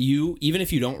rap. Even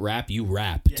if you don't rap, you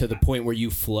rap to the point where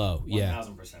you flow.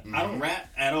 1000%. I don't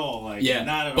rap at all. Like, Yeah.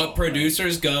 not at all. But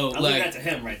producers go I like. leave that to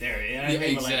him right there. You know what I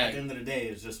mean? But like, at the end of the day,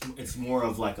 it's more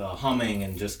of like a humming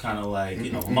and just kind of like,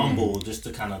 you know, mumble just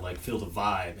to kind of like feel the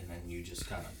vibe, and then you just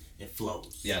kind of, it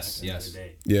flows. Yes, at the end of yes. the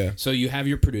day. yeah. So you have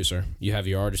your producer, you have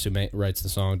your artist who writes the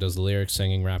song, does the lyrics,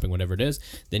 singing, rapping, whatever it is.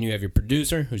 Then you have your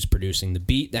producer who's producing the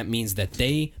beat. That means that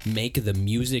they make the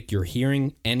music you're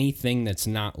hearing, anything that's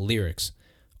not lyrics,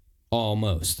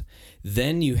 almost.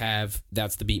 Then you have,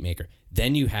 that's the beat maker.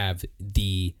 Then you have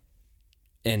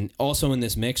and also in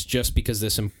this mix, just because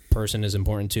this person is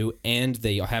important too, and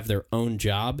they have their own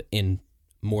job in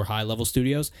more high-level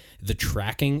studios, the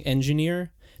tracking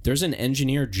engineer. There's an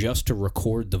engineer just to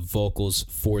record the vocals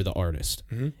for the artist.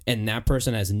 And that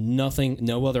person has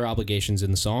no other obligations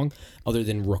in the song other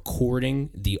than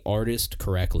recording the artist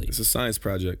correctly. It's a science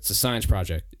project. It's a science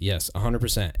project. Yes,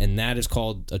 100%. And that is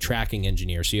called a tracking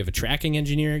engineer. So you have a tracking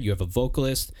engineer, you have a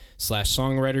vocalist /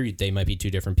 songwriter. They might be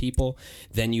two different people.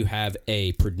 Then you have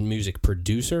a music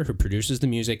producer who produces the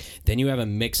music. Then you have a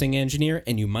mixing engineer,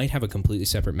 and you might have a completely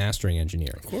separate mastering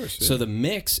engineer. Of course, yeah. So the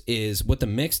mix is, what the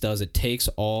mix does, it takes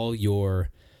all your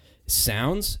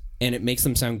sounds and it makes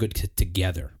them sound good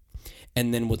together.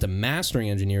 And then what the mastering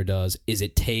engineer does is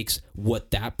it takes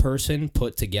what that person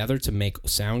put together to make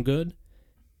sound good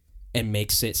and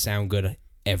makes it sound good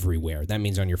everywhere. That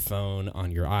means on your phone,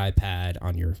 on your iPad,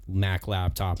 on your Mac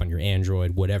laptop, on your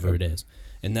Android, whatever it is.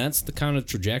 And that's the kind of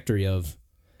trajectory of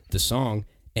the song,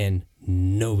 and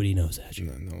nobody knows that.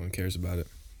 No one cares about it.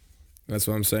 That's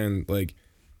what I'm saying. Like,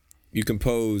 you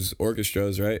compose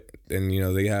orchestras, right? And, you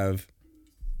know, they have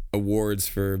awards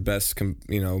for best,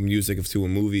 music to a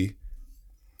movie.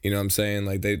 You know what I'm saying?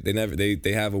 Like,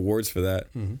 they have awards for that.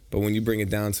 But when you bring it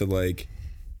down to, like,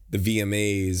 the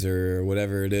VMAs or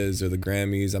whatever it is, or the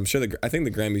Grammys, I think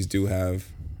the Grammys do have,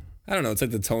 I don't know, it's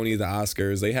like the Tony, the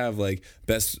Oscars. They have, like,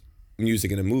 best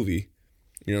music in a movie.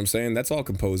 You know what I'm saying? That's all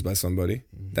composed by somebody.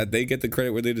 That they get the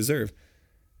credit where they deserve.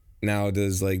 Now,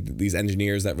 does like these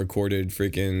engineers that recorded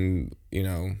freaking,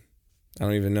 I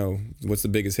don't even know. What's the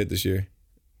biggest hit this year?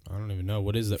 I don't even know.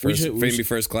 What is that? Maybe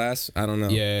First Class? I don't know.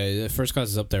 Yeah, First Class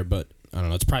is up there, but I don't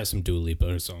know. It's probably some Dua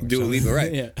Lipa song. Dua Lipa,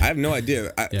 right. Yeah. I have no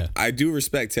idea. Yeah. I do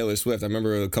respect Taylor Swift. I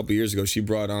remember a couple years ago, she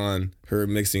brought on her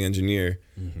mixing engineer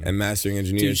and mastering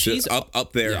engineer. Dude, she's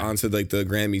up there onto like the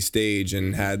Grammy stage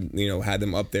and had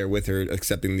them up there with her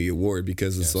accepting the award,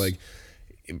 because it's like,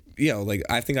 like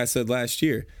I think I said last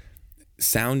year,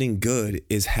 sounding good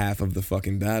is half of the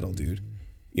fucking battle, dude.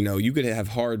 You could have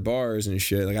hard bars and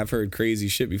shit. Like, I've heard crazy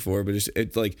shit before, but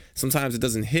it's like sometimes it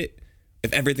doesn't hit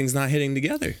if everything's not hitting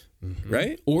together,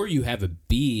 right? Or you have a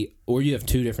beat, or you have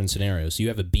two different scenarios. You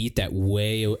have a beat that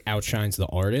way outshines the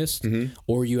artist,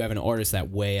 or you have an artist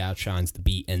that way outshines the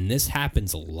beat. And this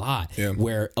happens a lot,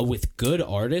 where with good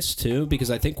artists too, because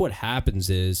I think what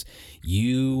happens is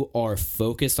you are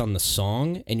focused on the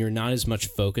song and you're not as much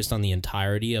focused on the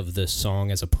entirety of the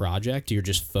song as a project. You're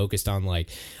just focused on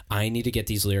like, I need to get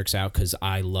these lyrics out because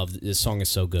I love this song is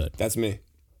so good. That's me.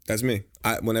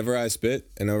 Whenever I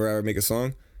spit and whenever I make a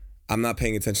song, I'm not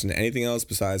paying attention to anything else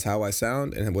besides how I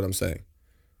sound and what I'm saying.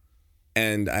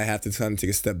 And I have to kind of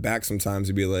take a step back sometimes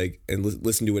to be like, and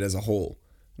listen to it as a whole,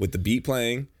 with the beat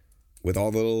playing, with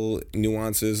all the little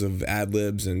nuances of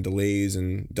ad-libs and delays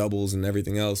and doubles and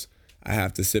everything else. I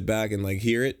have to sit back and like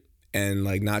hear it and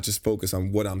like not just focus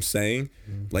on what I'm saying.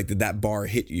 Like, did that bar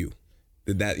hit you?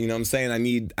 Did that, you know what I'm saying?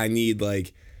 I need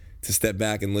like to step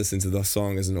back and listen to the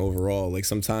song as an overall. Like,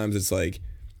 sometimes it's like,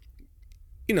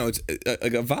 it's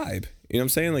like a vibe. You know what I'm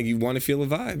saying? Like, you want to feel a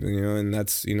vibe, and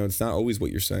that's, it's not always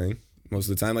what you're saying most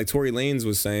of the time. Like Tory Lanez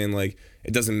was saying, like,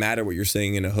 it doesn't matter what you're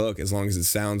saying in a hook as long as it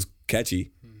sounds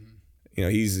catchy.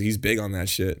 He's big on that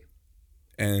shit.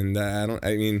 And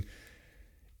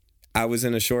I was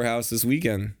in a shore house this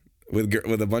weekend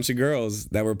with a bunch of girls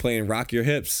that were playing Rock Your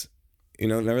Hips.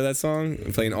 Remember that song?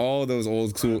 Playing all those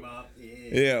old school.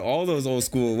 Yeah, all those old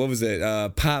school. What was it?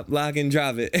 Pop, lock, and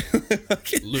drop it.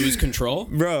 Lose Control?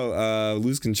 Bro,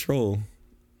 Lose Control.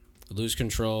 Lose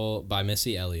Control by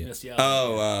Missy Elliott.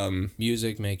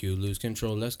 Music make you lose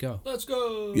control. Let's go. Let's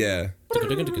go. Yeah.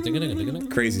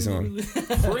 Crazy song.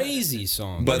 Crazy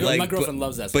song. But my girlfriend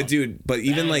loves that song. But dude,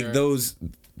 even like those,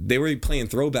 they were playing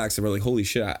throwbacks and were like, holy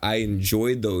shit, I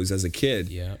enjoyed those as a kid.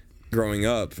 Yeah. Growing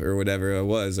up or whatever I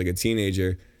was, like a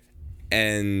teenager.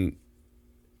 And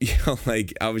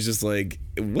like, I was just like,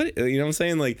 what? You know what I'm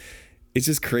saying? Like, it's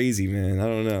just crazy, man. I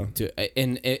don't know. Dude,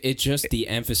 and it's just the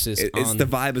emphasis it's on the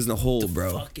vibe as a whole,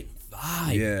 bro. fucking vibe.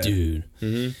 vibe, dude.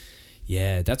 Mm-hmm.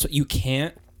 Yeah, that's what you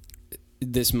can't.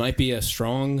 This might be a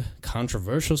strong,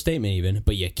 controversial statement, even,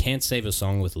 but you can't save a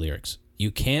song with lyrics.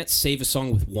 You can't save a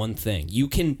song with one thing. You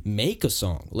can make a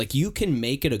song, like you can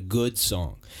make it a good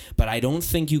song, but I don't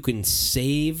think you can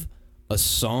save a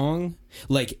song.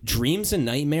 Like Dreams and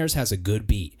Nightmares has a good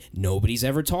beat. Nobody's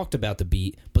ever talked about the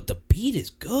beat, but the beat is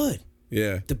good.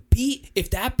 Yeah. The beat, if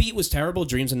that beat was terrible,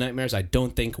 Dreams and Nightmares, I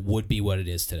don't think would be what it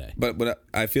is today. But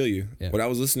I feel you. Yeah. What I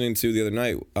was listening to the other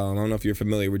night, I don't know if you're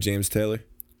familiar with James Taylor.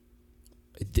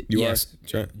 Yes,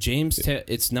 are? James.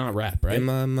 It's not rap, right? In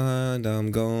my mind,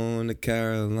 I'm going to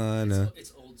Carolina.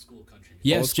 It's old school country.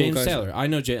 Yes, Old school James country. Taylor. I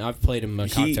know. I've played him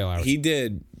at cocktail hours. He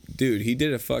did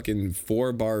a fucking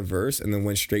 4-bar verse and then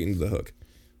went straight into the hook.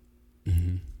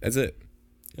 Mm-hmm. That's it.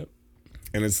 Yep.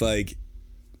 And it's like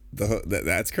the hook,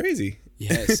 that's crazy.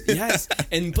 Yes, yes,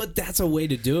 but that's a way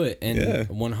to do it, and Yeah.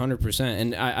 100%.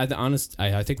 And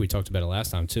I think we talked about it last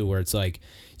time too, where it's like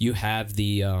you have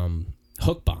the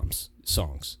hook bombs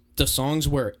songs, the songs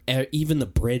where even the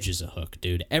bridge is a hook,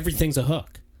 dude. Everything's a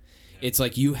hook. It's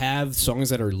like you have songs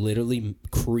that are literally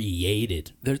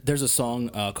created. There's a song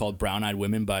called Brown Eyed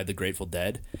Women by the Grateful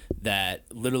Dead that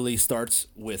literally starts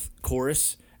with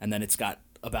chorus, and then it's got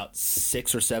about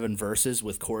 6 or 7 verses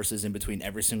with choruses in between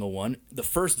every single one. The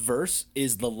first verse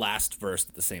is the last verse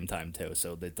at the same time too.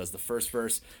 So it does the first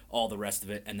verse, all the rest of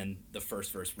it, and then the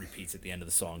first verse repeats at the end of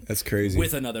the song. That's crazy.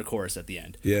 With another chorus at the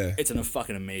end. Yeah. It's a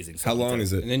fucking amazing How song. long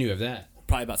is it? And then you have that.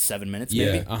 Probably about 7 minutes,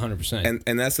 Yeah, maybe. 100%.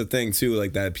 And that's the thing too,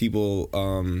 like that people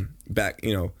back,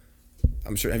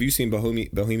 I'm sure. Have you seen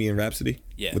Bohemian Rhapsody?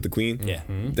 Yeah. With the Queen. Yeah.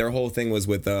 Their whole thing was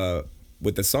with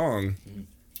the song.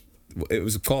 It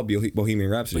was called Bohemian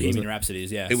Rhapsody. Bohemian wasn't it? Rhapsody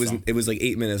is, yeah. It was like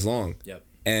 8 minutes long. Yep.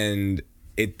 And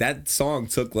that song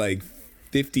took like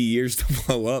 50 years to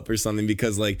blow up or something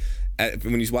because like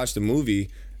when you watch the movie,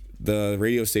 the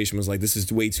radio station was like, this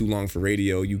is way too long for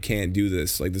radio. You can't do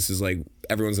this. Like this is like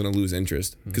everyone's gonna lose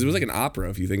interest because it was like an opera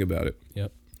if you think about it.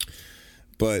 Yep.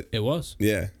 But It was.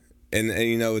 yeah, and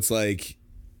it's like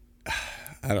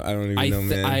I don't even know,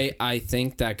 man. I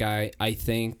think that guy.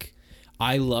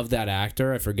 I love that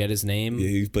actor. I forget his name. Yeah,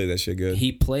 he played that shit good.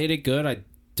 He played it good.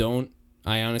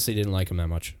 I honestly didn't like him that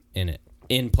much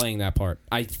in playing that part.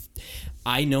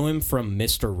 I know him from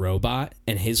Mr. Robot,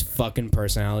 and his fucking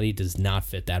personality does not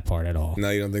fit that part at all.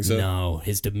 No, you don't think so? No,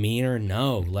 his demeanor,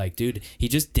 no. Like, dude, he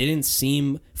just didn't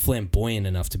seem flamboyant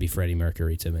enough to be Freddie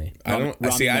Mercury to me. Rami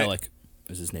Malek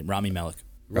is his name. Rami Malek.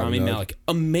 Rami Malek,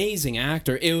 amazing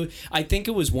actor. I think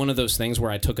it was one of those things where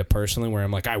I took it personally, where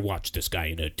I'm like, I watched this guy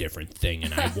in a different thing,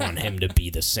 and I want him to be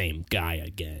the same guy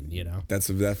again. You know, That's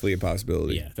definitely a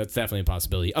possibility. yeah, that's definitely a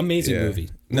possibility. Amazing Yeah. movie.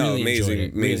 No, Really enjoyed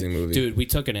it. amazing movie. Dude, we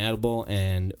took an edible,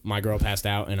 and my girl passed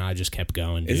out, and I just kept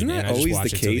going. Dude, Isn't and that I just always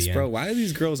watched the it till case, end. bro? Why do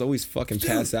these girls always fucking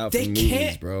pass out they from movies,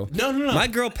 can't- bro? No. My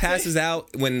girl passes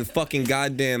out when the fucking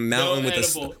goddamn mountain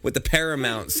edible. with the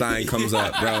Paramount sign comes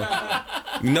up, bro.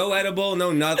 No edible,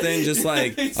 no nothing, just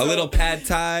like a little pad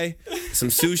thai, some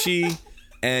sushi,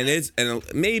 and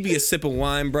maybe a sip of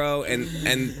wine, bro. And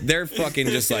they're fucking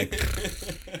just like,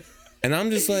 and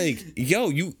I'm just like,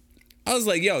 I was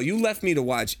like, you left me to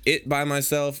watch It by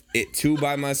myself, It 2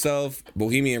 by myself,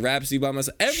 Bohemian Rhapsody by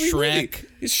myself, every Shrek.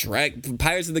 movie. Shrek,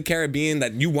 Pirates of the Caribbean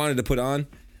that you wanted to put on.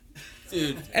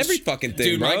 Dude, Every fucking thing,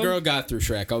 dude, bro. my girl got through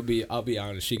Shrek. I'll be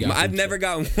honest. She got. I've through never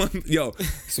gotten one.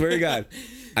 Swear to God,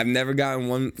 I've never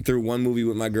gotten through one movie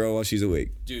with my girl while she's awake.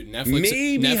 Dude, Netflix.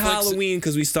 Maybe Netflix, Halloween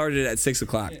because we started it at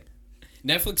 6:00.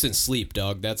 Netflix and sleep,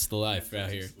 dog. That's the life out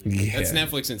here. Yeah. That's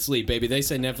Netflix and sleep, baby. They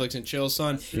say Netflix and chill,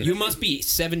 son. You must be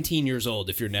 17 years old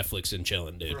if you're Netflix and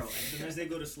chilling, dude. Bro, as soon as they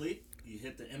go to sleep, you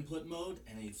hit the input mode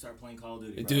and then you start playing Call of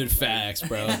Duty. Bro. Dude, facts,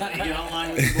 bro. You get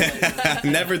online with your boys.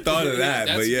 Never thought of that,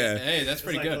 That's- but yeah, Hey, that's It's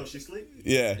pretty like, good. oh, she sleep?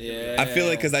 yeah. Yeah. I feel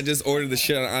like because I just ordered the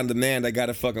shit on demand, I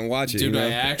gotta fucking watch it. Dude, you know?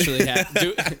 I actually have.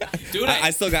 Dude, I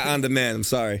still got on demand. I'm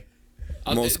sorry.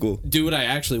 I'm old school. Do what I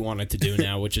actually wanted to do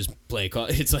now, which is play Call.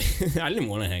 It's like I didn't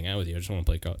want to hang out with you. I just want to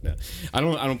play Call. No, I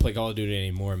don't play Call of Duty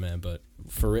anymore, man. But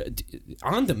for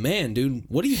on demand, dude,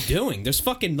 what are you doing? There's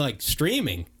fucking like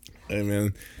streaming. Hey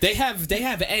man, They have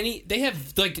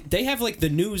like the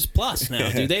News Plus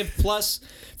now, dude. They have Plus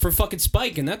for fucking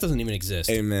Spike, and that doesn't even exist.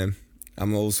 hey man,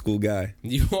 I'm an old school guy.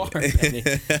 You are, Benny.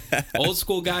 Old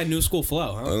school guy, new school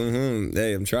flow, huh?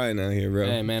 Hey, I'm trying out here, bro.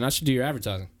 Hey man, I should do your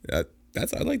advertising. I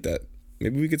like that.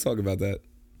 Maybe we could talk about that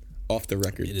off the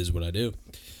record. It is what I do,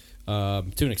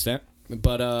 to an extent.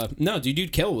 But no, dude,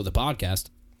 you'd kill it with a podcast.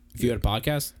 If you had a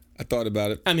podcast, I thought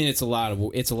about it. I mean, it's a lot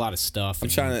of stuff. I'm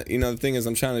trying to, the thing is,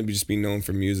 I'm trying to just be known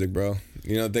for music, bro.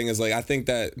 The thing is, like, I think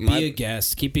that be a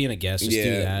guest. Keep being a guest. Just do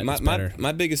that. It's better.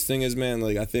 my biggest thing is, man,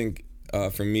 like, I think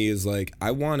for me is like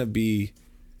I want to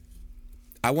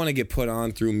get put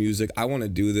on through music. I want to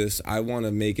do this. I want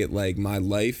to make it like my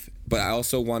life, but I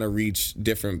also want to reach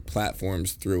different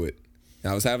platforms through it.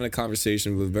 And I was having a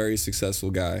conversation with a very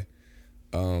successful guy,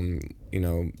 you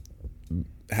know,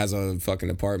 has a fucking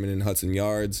apartment in Hudson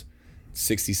Yards,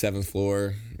 67th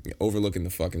floor, overlooking the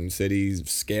fucking city.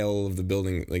 Scale of the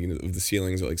building, like of the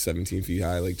ceilings are like 17 feet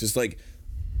high, like just like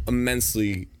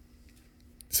immensely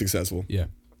successful. Yeah.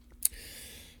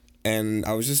 And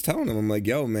I was just telling him, I'm like,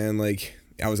 yo, man, like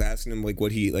I was asking him like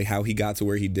how he got to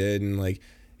where he did, and like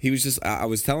he was just, I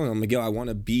was telling him like, yo, I want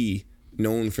to be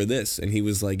known for this, and he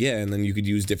was like, yeah, and then you could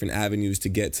use different avenues to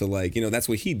get to like, you know, that's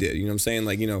what he did, you know what I'm saying,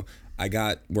 like, you know, I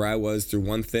got where I was through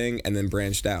one thing and then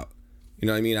branched out, you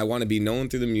know what I mean. I want to be known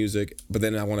through the music, but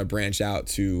then I want to branch out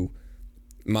to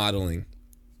modeling,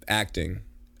 acting,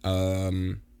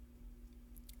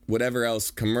 whatever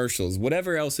else, commercials,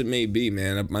 whatever else it may be,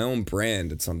 man. My own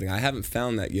brand at something. I haven't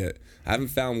found that yet. I haven't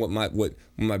found what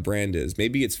my brand is.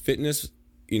 Maybe it's fitness,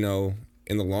 you know,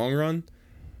 in the long run,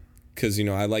 because, you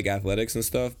know, I like athletics and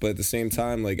stuff, but at the same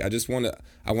time, like I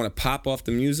want to pop off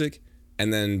the music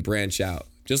and then branch out,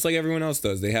 just like everyone else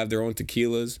does. They have their own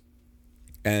tequilas,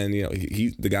 and you know,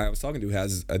 the guy I was talking to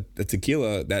has a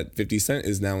tequila that 50 Cent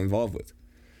is now involved with.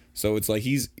 So it's like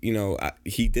he's, you know,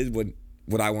 he did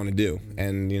what I want to do,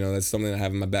 and you know, that's something I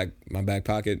have in my back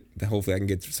pocket that hopefully I can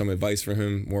get some advice from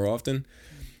him more often.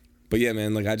 But yeah,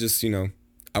 man, like I just, you know,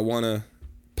 I want to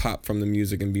pop from the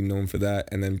music and be known for that,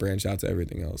 and then branch out to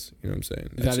everything else. You know what I'm saying?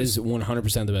 That is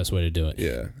 100% the best way to do it.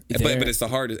 Yeah, but it's the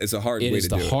hardest. It's a hard way to do it. It is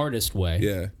the hardest way.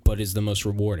 Yeah, but is the most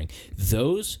rewarding.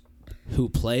 Those who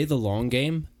play the long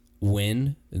game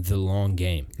win the long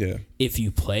game. Yeah. If you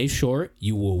play short,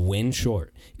 you will win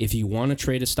short. If you want to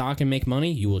trade a stock and make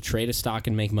money, you will trade a stock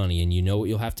and make money. And you know what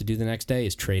you'll have to do the next day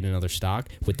is trade another stock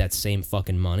with that same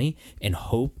fucking money and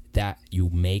hope that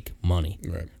you make money.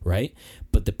 Right?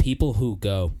 But the people who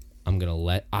go,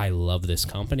 I love this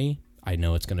company. I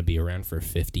know it's going to be around for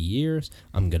 50 years.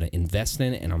 I'm going to invest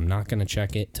in it, and I'm not going to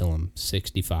check it till I'm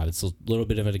 65. It's a little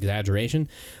bit of an exaggeration,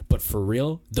 but for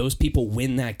real, those people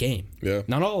win that game. Yeah.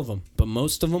 Not all of them, but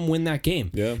most of them win that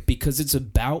game. Yeah. Because it's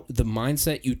about the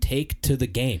mindset you take to the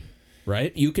game,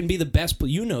 right? You can be the best,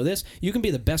 you know this, you can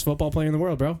be the best football player in the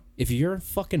world, bro. If your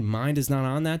fucking mind is not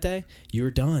on that day,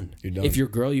 you're done. You're done. If you're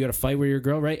a girl, you got to fight with your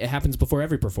girl, right? It happens before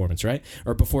every performance, right?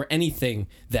 Or before anything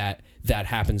that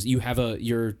happens. You have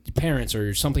your parents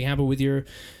or something happen with your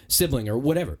sibling or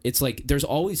whatever. It's like there's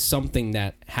always something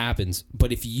that happens.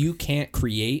 But if you can't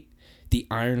create the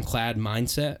ironclad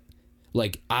mindset,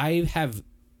 like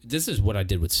this is what I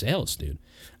did with sales, dude.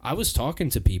 I was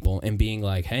talking to people and being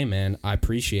like, hey, man, I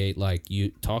appreciate like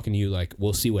you talking to you. Like,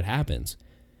 we'll see what happens.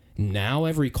 Now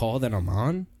every call that I'm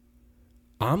on,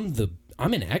 I'm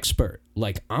an expert.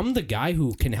 Like, I'm the guy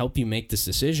who can help you make this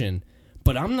decision,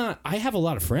 but I have a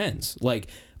lot of friends. Like,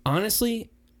 honestly,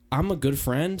 I'm a good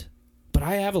friend, but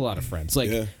I have a lot of friends. Like,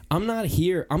 yeah. I'm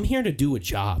here to do a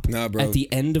job. Nah, bro. At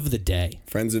the end of the day.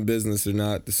 Friends and business are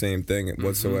not the same thing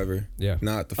whatsoever. Yeah.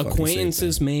 Not the fucking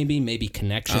acquaintances, same thing. maybe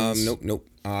connections. Nope.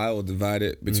 I will divide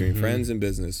it between friends and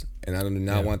business, and I do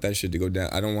not want that shit to go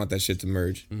down. I don't want that shit to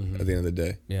merge at the end of the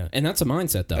day. Yeah, and that's a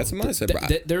mindset, though. That's a mindset,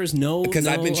 bro. There is no because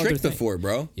I've been tricked thing. before,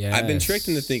 bro. Yes. I've been tricked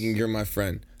into thinking you're my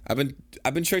friend. I've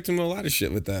been tricked into a lot of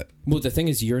shit with that. Well, the thing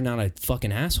is, you're not a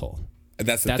fucking asshole.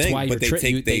 That's the thing. Why but they trick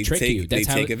you. They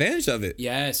take advantage of it.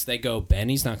 Yes, they go,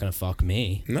 Benny's not gonna fuck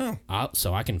me. No.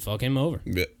 So I can fuck him over.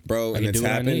 Bro, and it's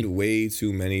happened way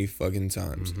too many fucking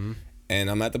times.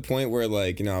 And I'm at the point where,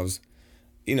 like, you know, I was,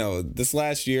 you know, this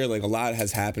last year, like, a lot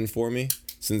has happened for me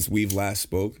since we've last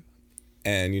spoke.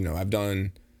 And, you know, I've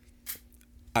done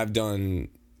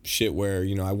shit where,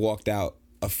 you know, I walked out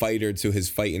a fighter to his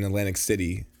fight in Atlantic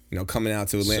City. You know, coming out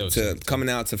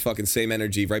to fucking Same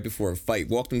Energy right before a fight.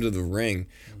 Walked him to the ring.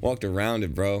 Walked around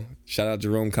it, bro. Shout out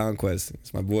Jerome Conquest.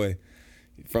 It's my boy.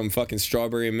 From fucking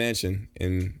Strawberry Mansion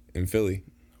in Philly.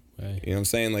 Right. You know what I'm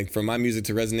saying? Like, for my music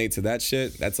to resonate to that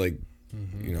shit, that's like,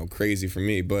 you know, crazy for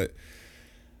me. But,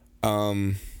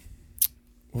 what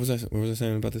was I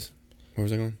saying about this? Where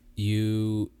was I going?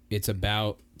 It's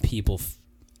about people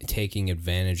taking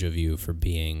advantage of you for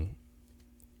being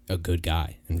a good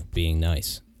guy and being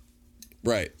nice.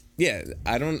 Right. Yeah.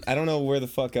 I don't know where the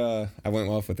fuck I went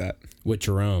off with that. With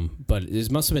Jerome, but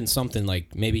it must have been something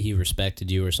like maybe he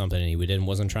respected you or something, and he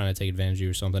wasn't trying to take advantage of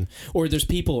you or something. Or there's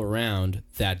people around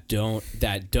that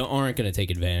aren't going to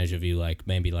take advantage of you, like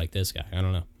maybe like this guy. I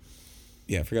don't know.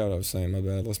 Yeah, I forgot what I was saying. My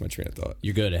bad. I lost my train of thought.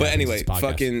 You're good. But anyway,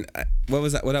 fucking. What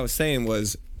was that? What I was saying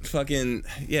was fucking.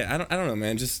 Yeah, I don't know,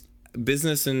 man. Just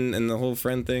business and the whole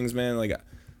friend things, man. Like,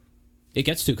 It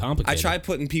gets too complicated. I try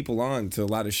putting people on to a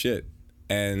lot of shit,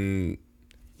 and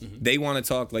they want to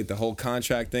talk like the whole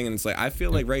contract thing, and it's like I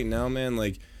feel like right now, man,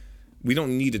 like we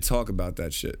don't need to talk about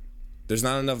that shit. There's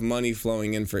not enough money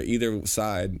flowing in for either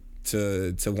side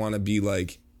to want to be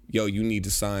like, yo, you need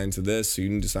to sign to this, or you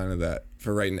need to sign to that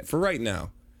for right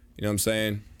now. You know what I'm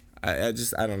saying? I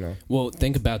don't know. Well,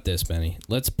 think about this, Benny.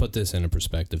 Let's put this into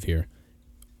perspective here.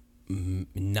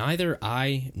 Neither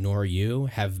I nor you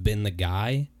have been the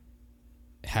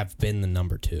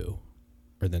number 2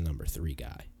 or the number 3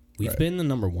 guy. We've been the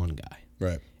number 1 guy.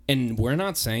 Right. And we're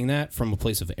not saying that from a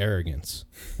place of arrogance.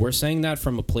 We're saying that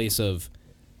from a place of,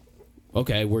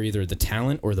 okay, we're either the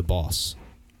talent or the boss,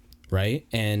 right?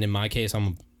 And in my case,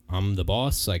 I'm the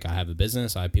boss. Like, I have a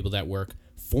business. I have people that work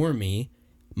for me.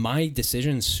 My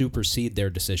decisions supersede their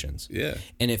decisions. Yeah.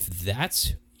 And if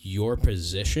that's your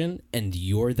position and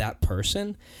you're that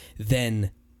person,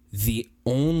 then the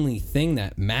only thing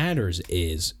that matters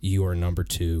is your number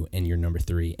 2 and your number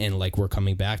 3. And like, we're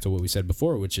coming back to what we said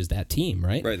before, which is that team,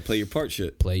 right? Right. Play your part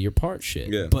shit. Play your part shit.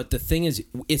 Yeah. But the thing is,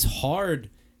 it's hard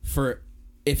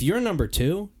if you're number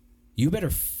 2, you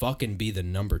better fucking be the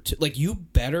number 2. Like, you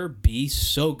better be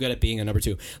so good at being a number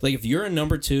 2. Like, if you're a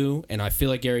number 2, and I feel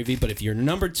like Gary Vee, but if you're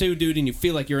number 2, dude, and you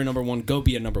feel like you're a number 1, go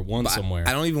be a number 1 somewhere.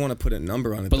 I don't even want to put a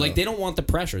number on it. But like, they don't want the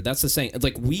pressure. That's the saying.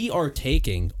 Like, we are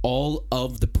taking all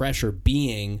of the pressure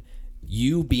being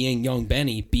you being young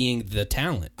Benny, being the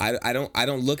talent. I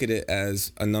don't look at it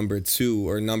as a number 2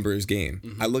 or numbers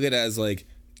game. I look at it as like,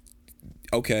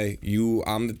 okay,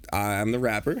 I'm the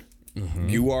rapper.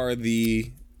 You are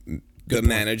the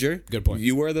manager. Good point.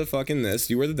 You are the fucking this.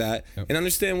 You are the that. Yep. And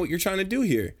understand what you're trying to do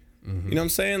here. You know what I'm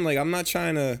saying? Like, I'm not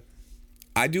trying to.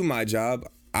 I do my job.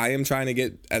 I am trying to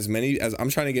get as I'm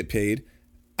trying to get paid.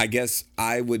 I guess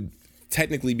I would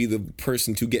technically be the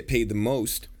person to get paid the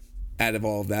most out of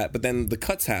all of that. But then the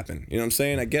cuts happen. You know what I'm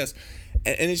saying? I guess.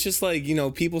 And it's just like, you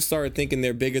know, people start thinking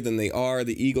they're bigger than they are.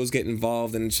 The egos get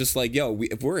involved. And it's just like, yo,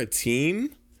 if we're a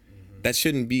team, that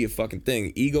shouldn't be a fucking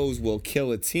thing. Egos will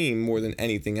kill a team more than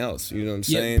anything else. You know what I'm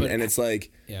saying? And it's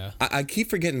like, I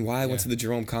keep forgetting why I went to the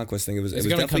Jerome Conquest thing. It was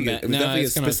definitely a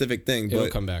specific thing. But it'll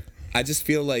come back. I just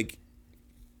feel like,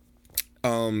 I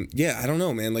don't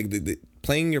know, man. Like, the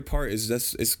playing your part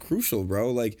is crucial,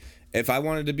 bro. Like, if I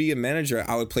wanted to be a manager,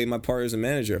 I would play my part as a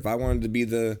manager. If I wanted to be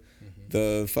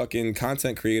the fucking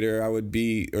content creator, I would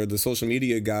be, or the social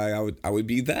media guy, I would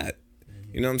be that.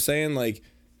 You know what I'm saying? Like,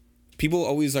 people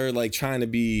always are like trying to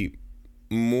be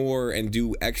more and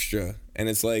do extra, and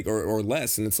it's like, or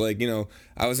less, and it's like, you know,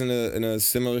 I was in a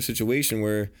similar situation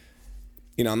where,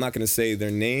 you know, I'm not gonna say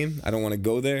their name, I don't want to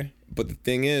go there, but the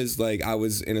thing is, like, I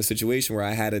was in a situation where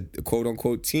I had a quote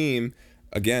unquote team.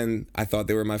 Again, I thought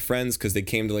they were my friends because they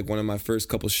came to like one of my first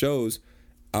couple shows,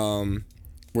 were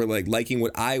like liking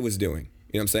what I was doing.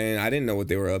 You know what I'm saying? I didn't know what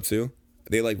they were up to.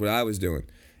 They liked what I was doing.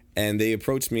 And they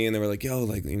approached me and they were like, yo,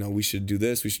 like, you know, we should do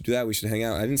this, we should do that, we should hang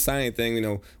out. I didn't sign anything, you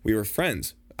know, we were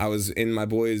friends. I was in my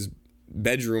boy's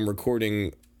bedroom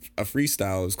recording a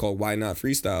freestyle. It was called Why Not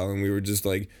Freestyle. And we were just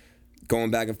like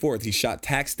going back and forth. He shot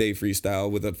Tax Day freestyle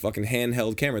with a fucking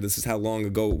handheld camera. This is how long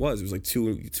ago it was. It was like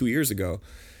two years ago.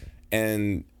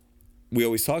 And we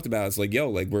always talked about, it's like, yo,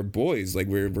 like, we're boys. Like,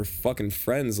 we're fucking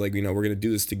friends. Like, you know, we're going to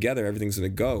do this together. Everything's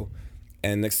going to go.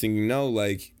 And next thing you know,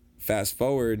 like, fast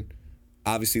forward,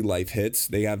 obviously life hits.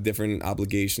 They have different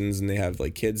obligations and they have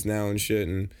like kids now and shit,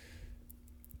 and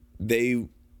they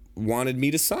wanted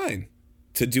me to sign,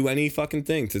 to do any fucking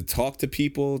thing, to talk to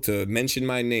people, to mention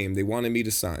my name. They wanted me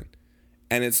to sign.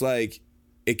 And it's like,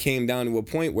 it came down to a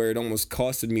point where it almost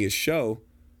costed me a show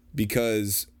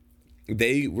because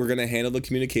they were going to handle the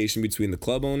communication between the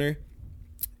club owner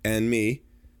and me,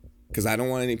 because I don't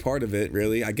want any part of it,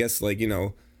 really. I guess, like, you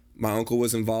know, my uncle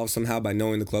was involved somehow by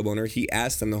knowing the club owner. He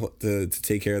asked them to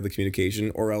take care of the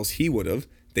communication, or else he would have.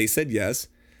 They said yes.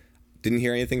 Didn't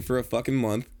hear anything for a fucking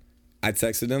month. I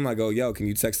texted him. I go, yo, can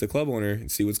you text the club owner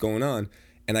and see what's going on?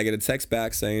 And I get a text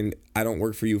back saying, I don't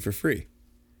work for you for free.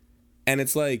 And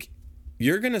it's like,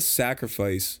 you're going to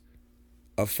sacrifice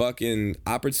a fucking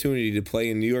opportunity to play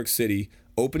in New York City,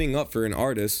 opening up for an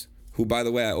artist who, by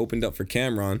the way, I opened up for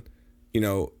Cameron, you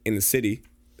know, in the city.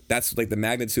 That's like the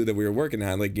magnitude that we were working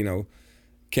at. Like, you know,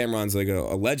 Cameron's like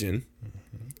a legend.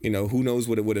 You know, who knows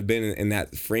what it would have been in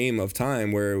that frame of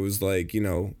time where it was like, you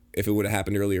know, if it would have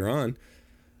happened earlier on.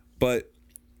 But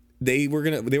they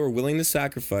were willing to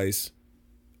sacrifice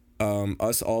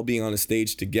us all being on a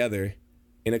stage together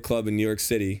in a club in New York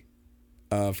City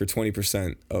for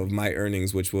 20% of my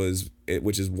earnings, which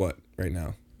is what right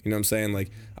now? You know what I'm saying?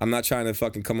 Like, I'm not trying to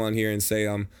fucking come on here and say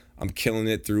I'm I'm killing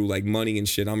it through like money and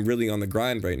shit. I'm really on the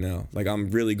grind right now. Like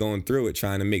I'm really going through it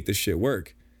trying to make this shit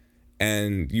work.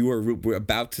 And we're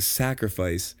about to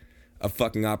sacrifice a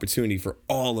fucking opportunity for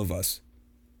all of us.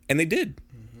 And they did.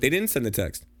 They didn't send the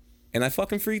text. And I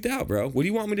fucking freaked out, bro. What do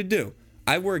you want me to do?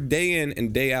 I work day in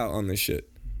and day out on this shit.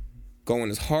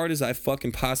 Going as hard as I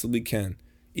fucking possibly can.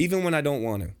 Even when I don't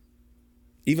want to.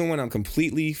 Even when I'm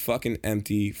completely fucking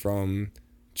empty from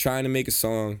trying to make a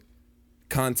song,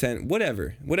 content,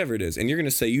 whatever it is. And you're going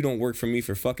to say you don't work for me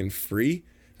for fucking free?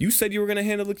 You said you were going to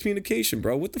handle the communication,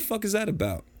 bro. What the fuck is that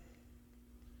about?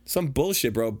 Some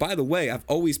bullshit, bro. By the way, I've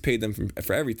always paid them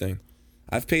for everything.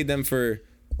 I've paid them for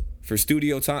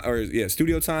studio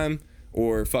time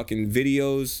or fucking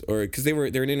videos, or because they're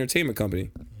an entertainment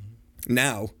company.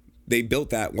 Now they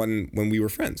built that when we were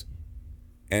friends,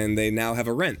 and they now have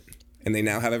a rent, and they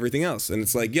now have everything else. And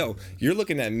it's like, yo, you're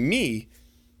looking at me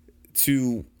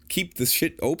to keep the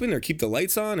shit open or keep the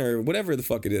lights on or whatever the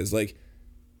fuck it is. Like,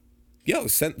 yo,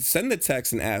 send the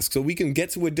text and ask so we can get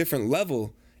to a different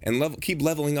level and keep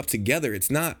leveling up together. It's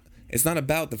not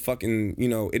about the fucking,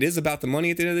 it is about the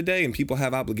money at the end of the day, and people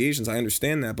have obligations. I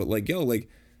understand that, but like, yo, like,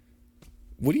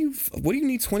 what do you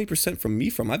need 20% from me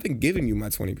from? I've been giving you my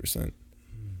 20%.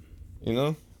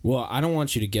 Well, I don't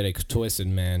want you to get it twisted,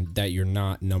 man, that you're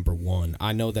not number one.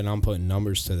 I know that I'm putting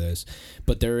numbers to this,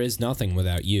 but there is nothing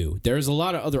without you. There's a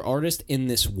lot of other artists in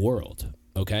this world,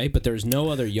 okay? But there's no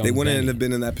other young They wouldn't Benny. have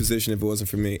been in that position if it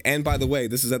wasn't for me. And by the way,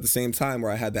 this is at the same time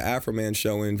where I had the Afro Man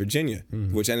show in Virginia,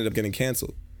 which ended up getting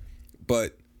canceled.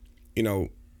 But,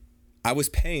 I was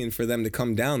paying for them to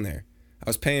come down there. I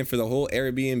was paying for the whole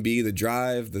Airbnb, the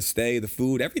drive, the stay, the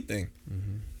food, everything.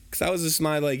 Because that was just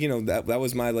my, like, that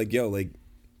was my, like, yo, like,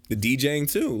 the DJing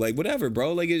too. Like, whatever,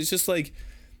 bro. Like, it's just like,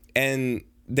 and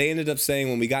they ended up saying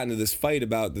when we got into this fight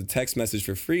about the text message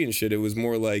for free and shit, it was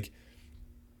more like,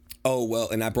 oh, well,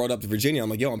 and I brought up to Virginia. I'm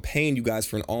like, yo, I'm paying you guys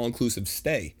for an all-inclusive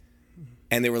stay.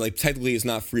 And they were like, technically it's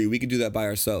not free. We could do that by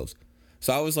ourselves.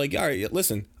 So I was like, all right,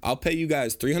 listen, I'll pay you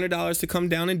guys $300 to come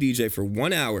down and DJ for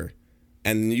 1 hour.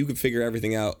 And you can figure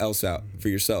everything else out for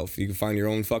yourself. You can find your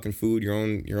own fucking food, your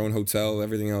own hotel,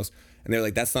 everything else. And they're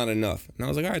like, that's not enough. And I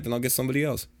was like, all right, then I'll get somebody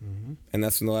else. And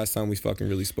that's when the last time we fucking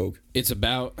really spoke. It's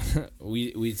about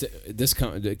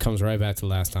it comes right back to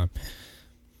last time.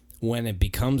 When it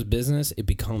becomes business, it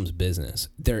becomes business.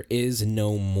 There is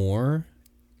no more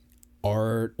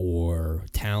art or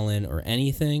talent or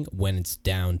anything when it's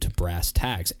down to brass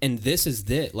tacks. And this is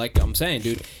it. Like I'm saying,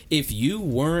 dude, if you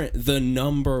weren't the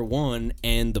number one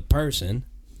and the person,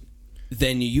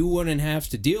 then you wouldn't have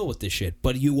to deal with this shit.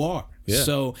 But you are. Yeah.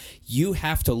 So you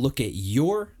have to look at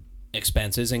your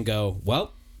expenses and go,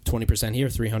 well, 20% here,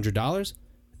 $300.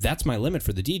 That's my limit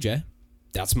for the DJ.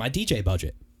 That's my DJ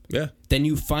budget. Yeah. Then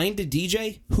you find a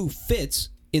DJ who fits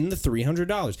in the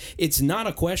 $300. It's not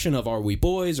a question of are we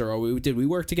boys or did we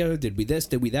work together? Did we this?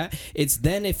 Did we that? It's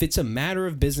then if it's a matter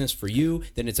of business for you,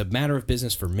 then it's a matter of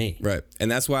business for me. Right. And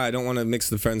that's why I don't want to mix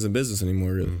the friends and business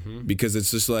anymore, really. Because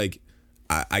it's just like,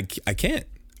 I can't.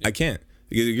 I can't.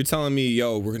 You're telling me,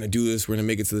 yo, we're going to do this. We're going to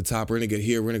make it to the top. We're going to get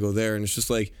here. We're going to go there. And it's just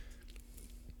like,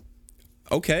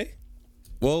 okay,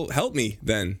 well, help me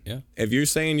then. Yeah. If you're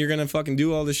saying you're going to fucking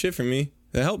do all this shit for me,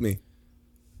 then help me.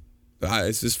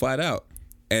 It's just flat out.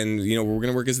 And, we're going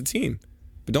to work as a team.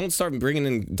 But don't start bringing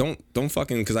in, don't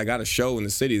fucking, because I got a show in the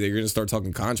city that you're going to start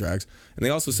talking contracts. And they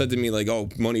also said to me, like, oh,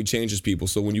 money changes people.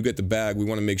 So when you get the bag, we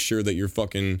want to make sure that you're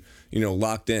fucking,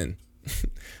 locked in.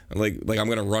 like I'm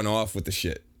going to run off with the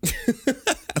shit.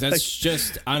 That's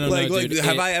just, I don't know, dude.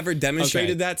 Have I ever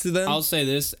demonstrated that to them? I'll say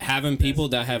this, having people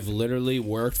that have literally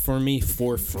worked for me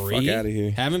for free. Fuck out of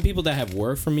here. Having people that have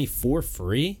worked for me for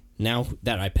free, now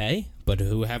that I pay, but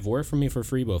who have worked for me for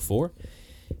free before,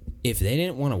 if they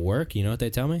didn't want to work, you know what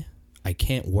they tell me? I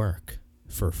can't work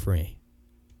for free.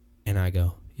 And I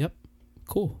go, yep,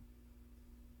 cool.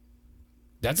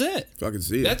 That's it. Fucking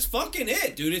see it. That's fucking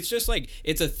it, dude. It's just like,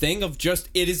 it's a thing of just,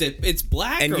 it's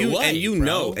black and or white, and you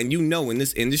bro. know in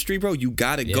this industry, bro, you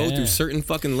gotta go through certain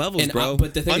fucking levels, bro.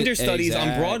 But the thing understudies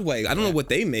on Broadway, I don't know what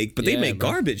they make, but they make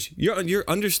garbage. You're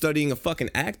understudying a fucking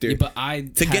actor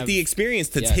to get the experience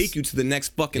to take you to the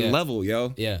next fucking level,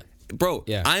 yo. Yeah. Bro,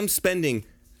 I'm spending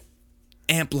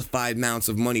amplified amounts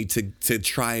of money to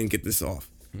try and get this off.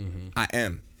 I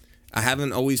am. I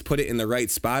haven't always put it in the right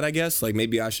spot, I guess. Like,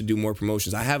 maybe I should do more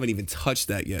promotions. I haven't even touched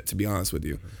that yet, to be honest with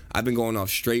you. I've been going off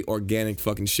straight organic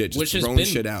fucking shit, just throwing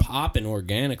shit out. Which has been popping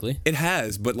organically. It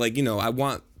has, but like, I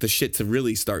want the shit to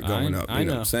really start going up. You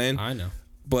know what I'm saying? I know.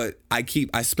 But I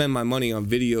spend my money on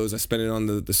videos. I spend it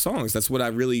on the songs. That's what I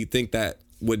really think that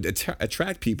would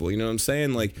attract people. You know what I'm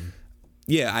saying? Like,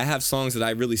 yeah, I have songs that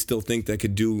I really still think that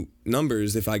could do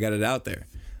numbers if I got it out there.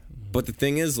 But the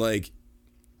thing is, like,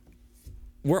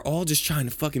 we're all just trying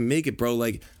to fucking make it, bro.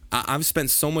 Like, I've spent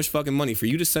so much fucking money for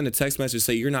you to send a text message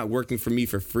say you're not working for me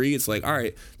for free. It's like, all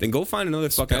right, then go find another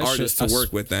fucking artist to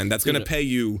work with then that's going to pay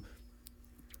you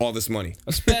all this money.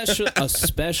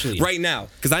 Especially right now.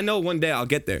 Because I know one day I'll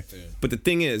get there. Dude. But the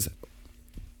thing is,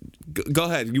 go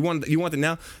ahead. You want it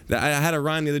now? I had a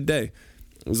rhyme the other day.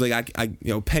 It was like,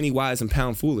 penny wise and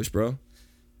pound foolish, bro.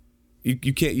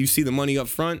 You can't, you see the money up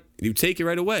front, you take it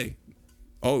right away.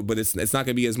 Oh, but it's not going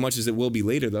to be as much as it will be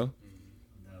later, though.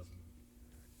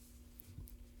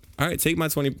 All right, take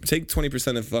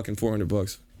 20% of fucking $400.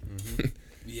 Mm-hmm.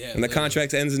 Yeah. And the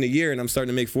contract ends in a year, and I'm starting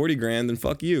to make $40,000. Then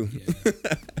fuck you. Yeah.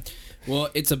 Well,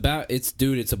 it's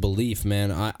a belief,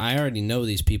 man. I already know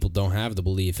these people don't have the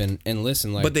belief, and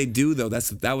listen, like, but they do though.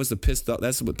 That's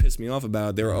what pissed me off about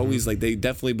it. They were always like, they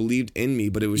definitely believed in me,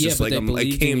 but it was just like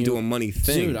it came to a money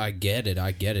thing. Dude, I get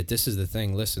it. This is the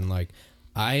thing. Listen, like,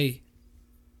 I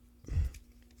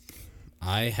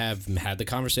have had the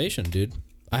conversation, dude.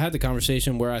 I had the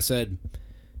conversation where I said,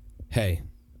 hey,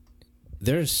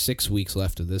 there's 6 weeks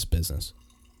left of this business.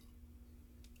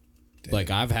 Damn.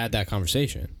 Like, I've had that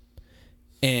conversation.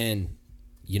 And,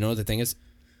 you know, the thing is,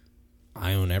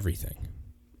 I own everything.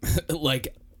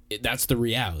 Like, that's the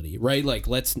reality, right? Like,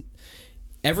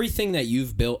 everything that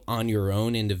you've built on your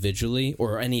own individually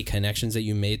or any connections that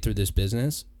you made through this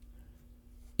business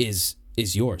is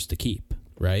yours to keep,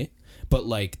 right? But,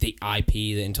 like, the IP,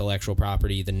 the intellectual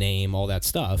property, the name, all that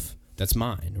stuff, that's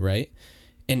mine, right?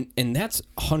 And that's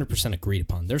 100% agreed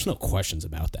upon. There's no questions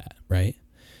about that, right?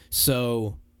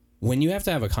 So when you have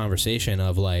to have a conversation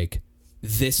of, like,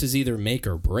 this is either make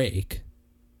or break,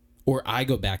 or I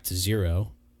go back to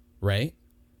zero, right?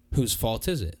 Whose fault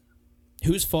is it?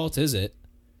 Whose fault is it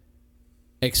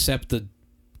except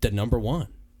the number one?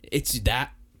 It's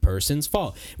that person's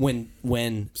fault. When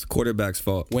it's the quarterback's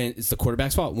fault. When it's the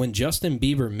quarterback's fault. When Justin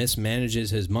Bieber mismanages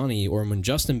his money, or when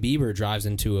Justin Bieber drives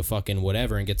into a fucking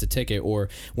whatever and gets a ticket, or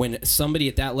when somebody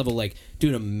at that level, like,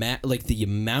 dude, like the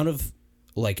amount of,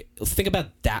 like, think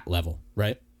about that level,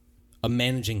 right? Of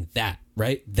managing that,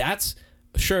 right? That's,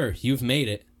 sure, you've made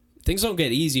it. Things don't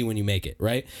get easy when you make it,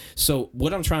 right? So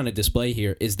what I'm trying to display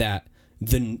here is that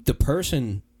the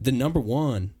person, the number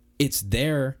one, it's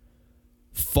their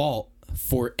fault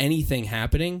for anything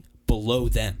happening below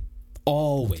them,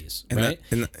 always, and right?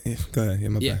 Go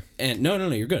ahead, my bad. And no,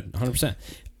 you're good, 100%.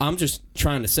 I'm just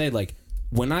trying to say, like,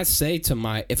 when I say to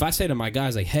my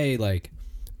guys, like, hey, like,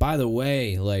 by the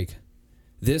way, like,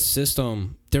 this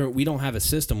system, we don't have a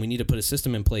system. We need to put a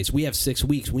system in place. We have 6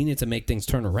 weeks. We need to make things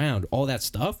turn around. All that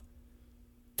stuff,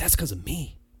 that's because of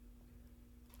me.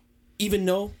 Even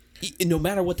though, no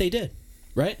matter what they did,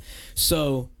 right?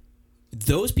 So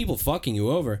those people fucking you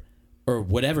over, or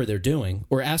whatever they're doing,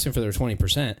 or asking for their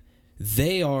 20%,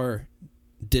 they are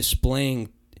displaying,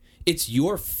 it's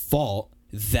your fault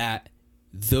that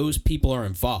those people are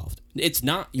involved. It's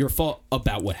not your fault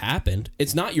about what happened.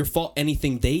 It's not your fault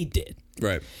anything they did.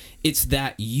 Right. It's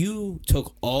that you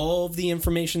took all of the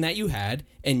information that you had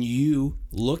and you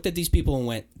looked at these people and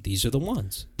went, these are the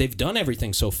ones. They've done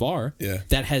everything so far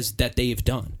that they've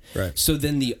done. Right. So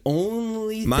then the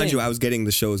only Mind you, I was getting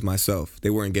the shows myself. They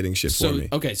weren't getting shit for me.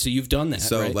 Okay, so you've done that,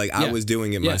 So, right? like, I was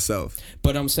doing it myself.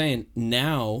 But I'm saying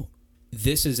now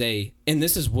this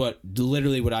is what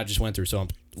literally what I just went through. So I'm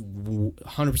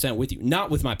 100% with you.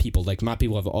 Not with my people. Like, my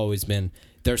people have always been,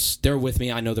 they're with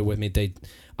me. I know they're with me.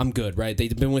 I'm good, right?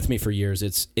 They've been with me for years.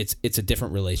 It's a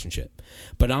different relationship.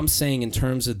 But I'm saying in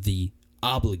terms of the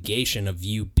obligation of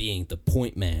you being the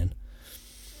point man,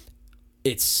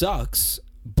 it sucks,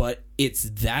 but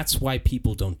that's why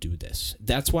people don't do this.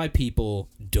 That's why people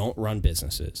don't run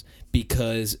businesses,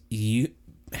 because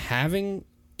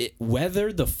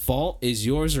whether the fault is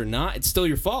yours or not, it's still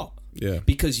your fault. Yeah.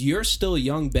 Because you're still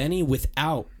young Benny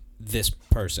without this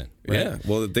person, right? Yeah.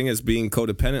 Well, the thing is, being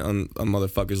codependent on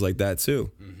motherfuckers like that too.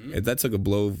 Mm-hmm. That took a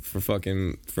blow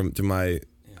to my,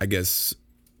 I guess,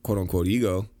 quote unquote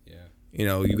ego. Yeah. You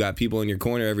know, you got people in your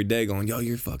corner every day going, "Yo,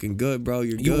 you're fucking good, bro.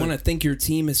 You're good." You want to think your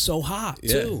team is so hot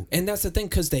too, and that's the thing,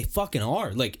 because they fucking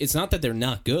are. Like, it's not that they're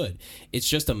not good. It's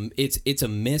just it's a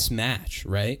mismatch,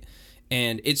 right?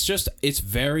 And it's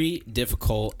very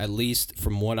difficult, at least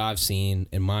from what I've seen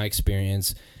in my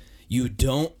experience. You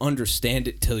don't understand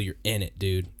it till you're in it,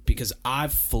 dude. Because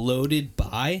I've floated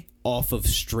by off of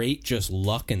straight just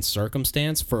luck and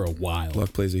circumstance for a while.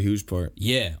 Luck plays a huge part.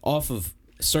 Yeah, off of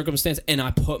circumstance, and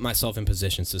I put myself in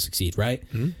positions to succeed, right?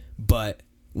 Mm-hmm. But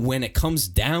when it comes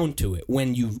down to it,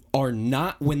 when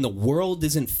the world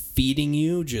isn't feeding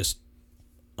you just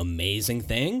amazing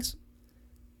things,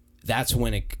 that's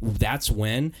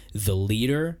when the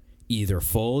leader either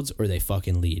folds or they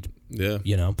fucking lead. Yeah.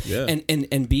 You know? Yeah.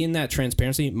 And being that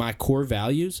transparency, my core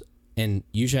values, and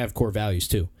you should have core values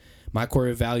too. My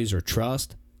core values are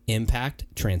trust, impact,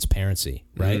 transparency,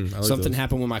 right? I like Something those.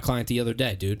 happened with my client the other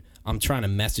day, dude. I'm trying to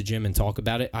message him and talk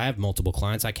about it. I have multiple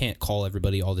clients. I can't call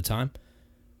everybody all the time.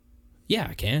 Yeah,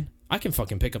 I can. I can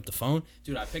fucking pick up the phone.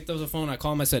 Dude, I picked up the phone. I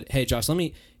called him. I said, hey, Josh,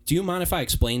 do you mind if I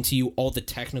explain to you all the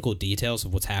technical details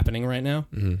of what's happening right now?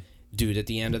 Mm-hmm. Dude, at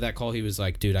the end of that call, he was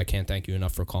like, dude, I can't thank you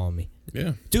enough for calling me.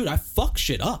 Yeah. Dude, I fuck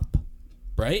shit up,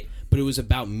 right? But it was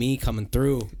about me coming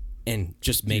through and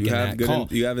just making that call.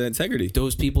 You have integrity.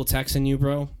 Those people texting you,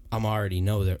 bro, I'm already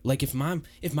know they're like, if my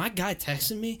guy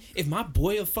texting me, if my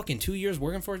boy of fucking 2 years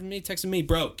working for me texting me,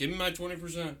 bro, give me my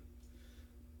 20%.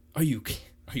 Are you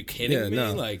kidding me?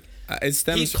 No. Like, it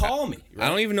stems. he'd call me. Right? I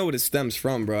don't even know what it stems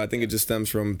from, bro. I think it just stems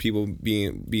from people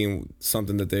being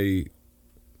something that they,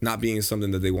 not being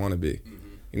something that they want to be. Mm-hmm.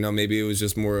 You know, maybe it was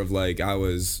just more of like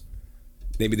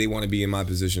maybe they want to be in my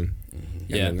position. Mm-hmm. And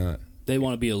Yeah, they're not. They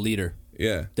want to be a leader.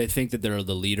 Yeah. They think that they're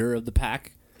the leader of the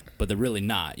pack, but they're really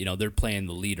not. You know, they're playing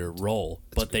the leader role,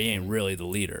 but they ain't really the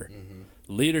leader. Mm-hmm.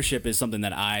 Leadership is something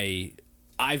that I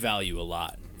value a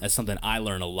lot. That's something I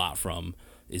learn a lot from,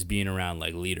 is being around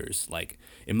like leaders. Like,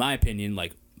 in my opinion,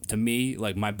 like, to me,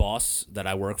 like, my boss that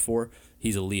I work for,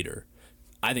 he's a leader.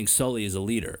 I think Sully is a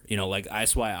leader. You know, like,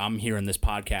 that's why I'm here in this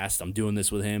podcast. I'm doing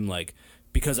this with him, like,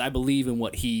 because I believe in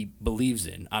what he believes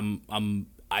in.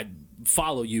 I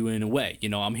follow you in a way. You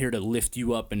know, I'm here to lift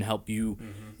you up and help you,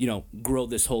 you know, grow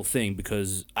this whole thing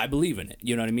because I believe in it.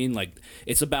 You know what I mean? Like,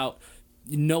 it's about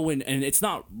knowing, and it's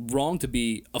not wrong to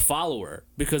be a follower,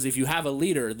 because if you have a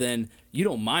leader, then you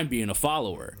don't mind being a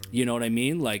follower. You know what I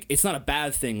mean? Like, it's not a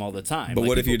bad thing all the time. But like,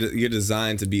 what if you're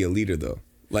designed to be a leader though?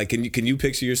 Like, can you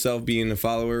picture yourself being a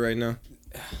follower right now?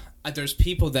 There's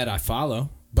people that I follow,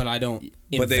 but I don't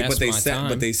invest my time.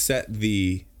 But they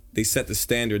set the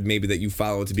standard maybe that you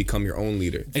follow to become your own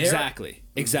leader. Exactly.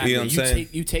 You know what I'm saying?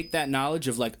 You take that knowledge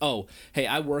of like, oh, hey,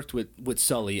 I worked with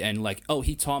Sully, and like, oh,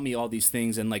 he taught me all these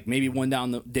things, and like maybe one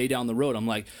day down the road, I'm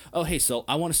like, oh, hey, so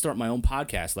I want to start my own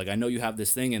podcast. Like, I know you have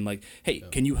this thing, and like, hey,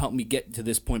 can you help me get to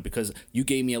this point, because you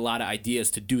gave me a lot of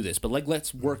ideas to do this, but like,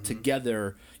 let's work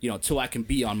together, you know, till I can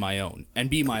be on my own and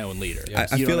be my own leader. I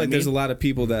feel like there's a lot of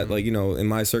people that, like, you know, in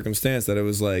my circumstance, that it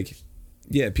was like,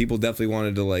 yeah, people definitely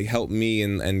wanted to like help me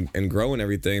and grow and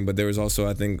everything, but there was also,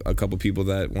 I think, a couple people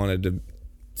that wanted to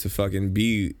fucking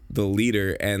be the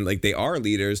leader, and like, they are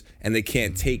leaders and they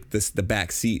can't take the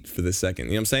back seat for the second.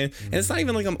 You know what I'm saying? And it's not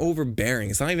even like I'm overbearing.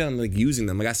 It's not even I'm like using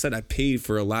them. Like I said, I paid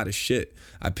for a lot of shit.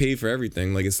 I paid for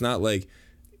everything. Like, it's not like,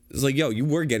 it's like, yo, you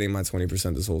were getting my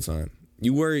 20% this whole time.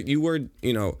 You were,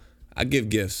 you know, I give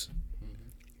gifts.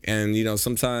 And, you know,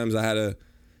 sometimes I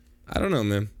don't know,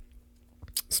 man.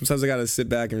 Sometimes I gotta sit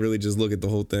back and really just look at the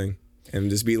whole thing and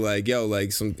just be like, yo,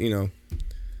 like, some, you know,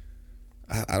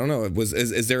 I don't know.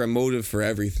 Is there a motive for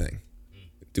everything?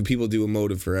 Do people do a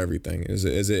motive for everything? Is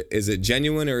it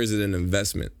genuine, or is it an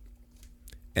investment?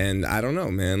 And I don't know,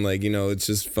 man. Like, you know, it's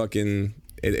just fucking.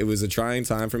 It was a trying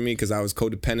time for me because I was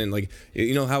codependent. Like,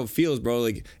 you know how it feels, bro.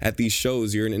 Like, at these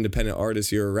shows, you're an independent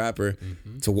artist, you're a rapper.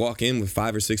 Mm-hmm. To walk in with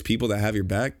 5 or 6 people that have your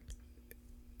back,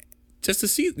 just to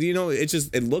see, you know,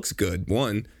 it looks good,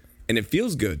 one, and it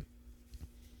feels good.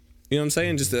 You know what I'm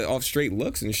saying? Just off straight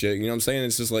looks and shit. You know what I'm saying?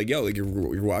 It's just like, yo, like,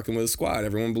 you're walking with a squad.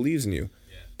 Everyone believes in you.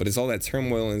 Yeah. But it's all that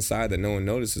turmoil inside that no one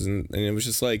notices. And it was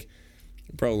just like,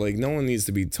 bro, like, no one needs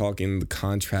to be talking the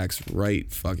contracts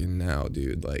right fucking now,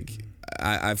 dude. Like,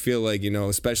 I feel like, you know,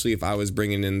 especially if I was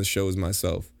bringing in the shows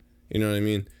myself. You know what I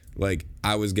mean? Like,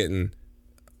 I was getting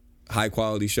high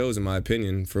quality shows, in my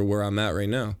opinion, for where I'm at right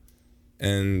now.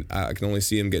 And I can only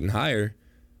see them getting higher.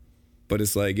 But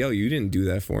it's like, yo, you didn't do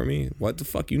that for me. What the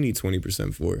fuck you need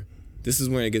 20% for? This is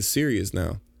when it gets serious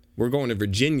now. We're going to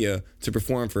Virginia to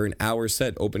perform for an hour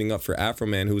set, opening up for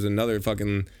Afroman, who's another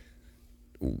fucking,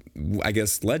 I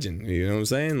guess, legend. You know what I'm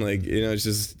saying? Like, you know, it's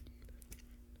just,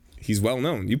 he's well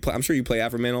known. I'm sure you play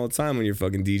Afroman all the time when your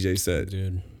fucking DJ set.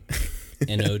 Dude,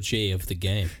 an OG of the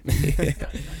game.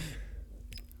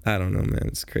 I don't know, man.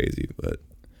 It's crazy, but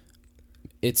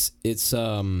it's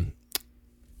man.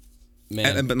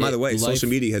 But by the way, social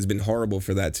media has been horrible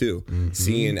for that too. Mm-hmm.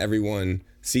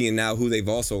 Seeing now who they've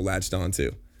also latched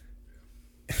onto.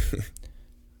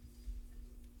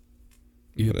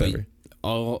 Whatever.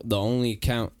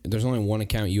 There's only one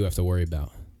account you have to worry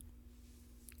about.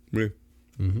 Yeah.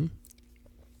 Mm-hmm.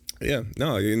 Yeah,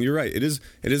 no, and you're right. It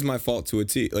is my fault to a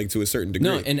certain degree.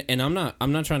 No, and I'm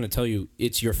not trying to tell you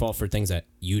it's your fault for things that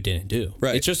you didn't do.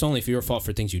 Right. It's just only for your fault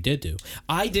for things you did do.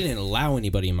 I didn't allow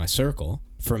anybody in my circle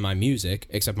for my music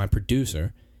except my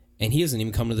producer, and he doesn't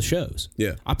even come to the shows.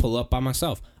 Yeah. I pull up by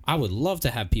myself. I would love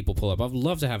to have people pull up. I would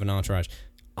love to have an entourage.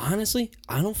 Honestly,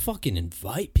 I don't fucking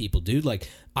invite people, dude. Like,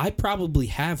 I probably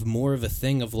have more of a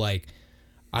thing of like,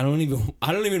 I don't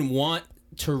even want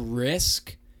to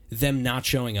risk them not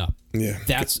showing up. Yeah.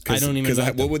 I don't even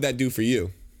know. What would that do for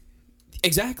you?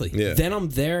 Exactly. Yeah. Then I'm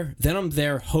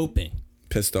there hoping.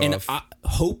 Pissed off. And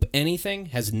hope anything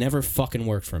has never fucking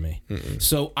worked for me.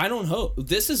 So I don't hope.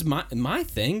 This is my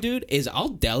thing, dude, is I'll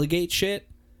delegate shit.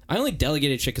 I only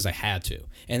delegated shit because I had to.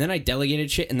 And then I delegated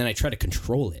shit and then I try to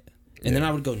control it. And then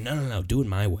I would go, no, do it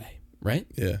my way. Right?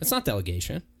 Yeah. That's not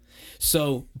delegation.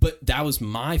 So, but that was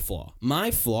my flaw.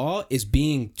 My flaw is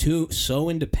being so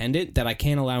independent that I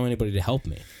can't allow anybody to help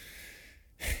me.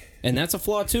 And that's a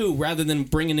flaw too, rather than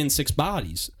bringing in 6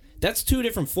 bodies. That's 2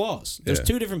 different flaws. There's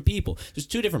 2 different people. There's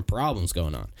 2 different problems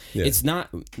going on. Yeah. It's not,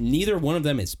 neither one of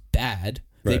them is bad.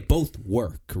 Right. They both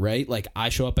work, right? Like, I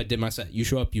show up, I did my set. You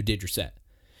show up, you did your set.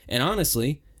 And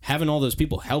honestly, having all those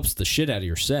people helps the shit out of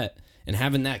your set. And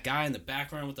having that guy in the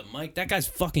background with the mic, that guy's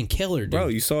fucking killer, dude. Bro,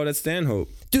 you saw it at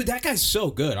Stanhope. Dude, that guy's so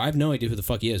good. I have no idea who the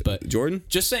fuck he is, but Jordan?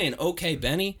 Just saying, okay,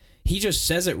 Benny, he just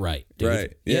says it right, dude.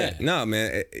 Right. Yeah. No,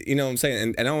 man. You know what I'm saying?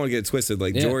 And I don't want to get it twisted.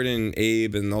 Like, Jordan,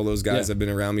 Abe, and all those guys have been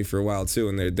around me for a while, too.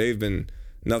 And they've been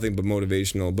nothing but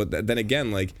motivational. But then again,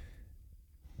 like,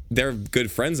 they're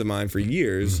good friends of mine for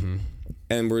years. Mm-hmm.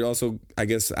 And we're also, I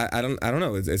guess, I don't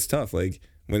know. It's tough. Like,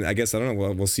 I don't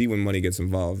know. We'll see when money gets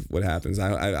involved what happens.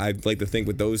 I'd like to think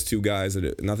with those 2 guys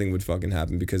that nothing would fucking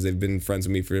happen because they've been friends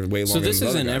with me for way longer. So this than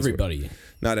isn't other guys everybody. Were.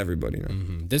 Not everybody. No.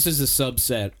 Mm-hmm. This is a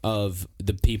subset of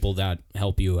the people that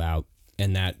help you out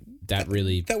and that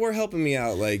really that were helping me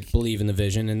out, like believe in the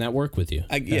vision and that work with you.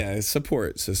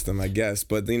 Support system, I guess.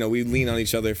 But we lean on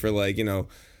each other for like it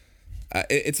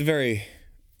gets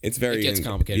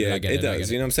complicated. Yeah, I get it. It does.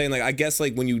 You know what I'm saying? Like, I guess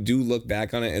like when you do look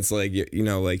back on it, it's like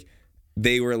like.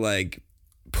 They were like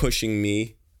pushing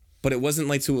me, but it wasn't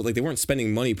like they weren't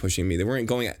spending money pushing me. They weren't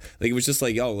going like it was just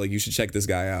like, yo, like you should check this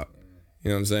guy out. You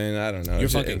know what I'm saying? I don't know. Your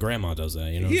fucking grandma does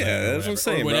that. You know? Yeah, that's what I'm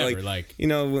saying, bro. Whatever, like I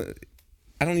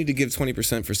don't need to give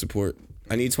 20% for support.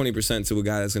 I need 20% to a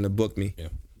guy that's gonna book me. Yeah,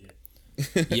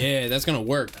 yeah, that's gonna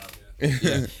work.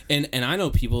 Yeah, and I know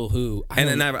people who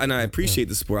I appreciate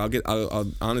the support.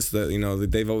 I'll honestly,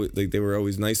 they've always they were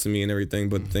always nice to me and everything.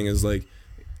 But the thing is like.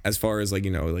 As far as like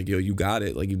yo, you got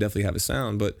it, like you definitely have a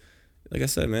sound, but like I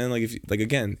said, man, like if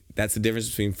again, that's the difference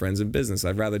between friends and business.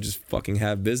 I'd rather just fucking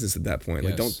have business at that point.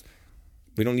 Yes. Like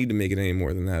we don't need to make it any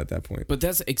more than that at that point. But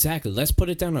that's exactly. Let's put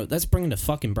it down. Let's bring it to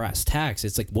fucking brass tacks.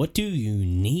 It's like, what do you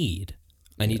need?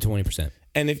 I need 20%.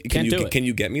 And if can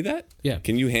you get me that? Yeah.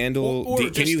 Can you handle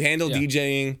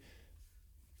DJing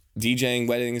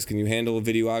weddings? Can you handle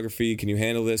videography? Can you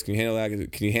handle this? Can you handle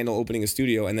that? Can you handle opening a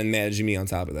studio and then managing me on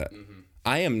top of that? Mm-hmm.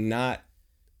 I am not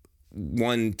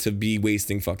one to be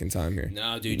wasting fucking time here.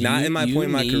 No, dude. Not in my point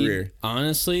in my career.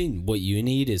 Honestly, what you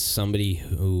need is somebody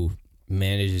who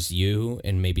manages you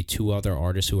and maybe 2 other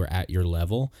artists who are at your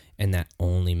level and that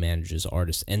only manages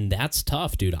artists. And that's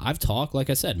tough, dude. I've talked, like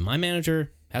I said, my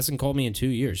manager hasn't called me in 2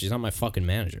 years. She's not my fucking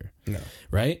manager. No.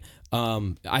 Right?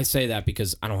 I say that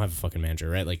because I don't have a fucking manager,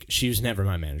 right? Like, she was never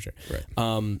my manager.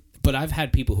 Right. But I've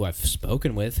had people who I've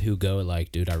spoken with who go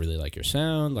like, dude, I really like your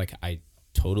sound. Like, I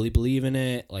totally believe in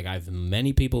it. Like, I have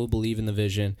many people who believe in the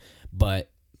vision, but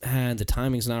the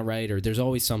timing's not right, or there's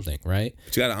always something, right?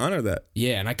 But you got to honor that.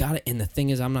 Yeah, and I got it. And the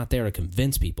thing is, I'm not there to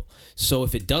convince people. So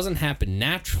if it doesn't happen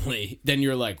naturally, then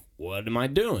you're like, what am I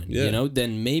doing? Yeah.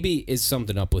 Then maybe is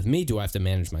something up with me. Do I have to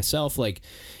manage myself? Like,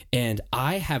 and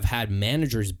I have had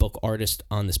managers book artists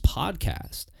on this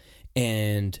podcast,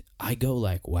 and I go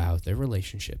like, wow, their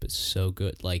relationship is so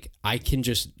good. Like, I can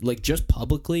just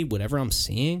publicly, whatever I'm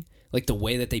seeing, like the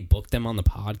way that they booked them on the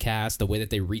podcast, the way that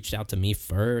they reached out to me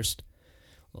first,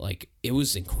 like, it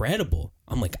was incredible.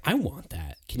 I'm like, I want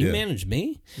that. Can you manage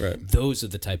me? Right. Those are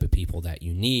the type of people that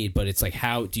you need. But it's like,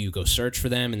 how do you go search for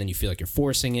them? And then you feel like you're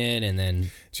forcing it. And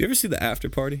then. Did you ever see The After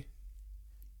Party?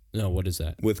 No, what is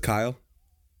that? With Kyle?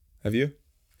 Have you?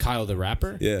 Kyle the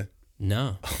rapper? Yeah.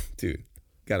 No. Dude,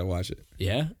 gotta watch it.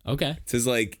 Yeah? Okay. It says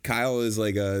like Kyle is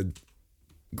like a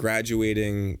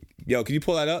graduating. Yo, can you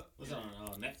pull that up? Was it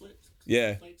on Netflix?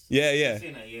 Yeah. Netflix? Yeah.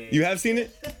 You have seen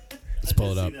it? Let's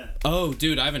pull it up. Oh,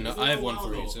 dude, I have one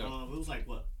for you too. It was like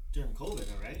what, during COVID,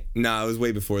 right? Nah, it was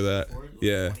way before that.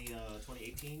 Yeah.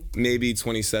 2018. Maybe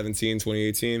 2017,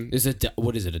 2018. Is it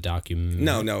what is it? A documentary?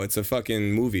 No, it's a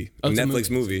fucking movie. Oh, a Netflix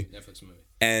movie. Netflix movie.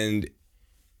 And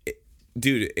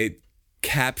dude, it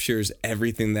captures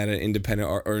everything that an independent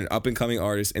or an up and coming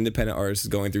artist, independent artist is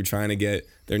going through, trying to get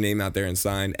their name out there and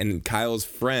signed. And Kyle's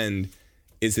friend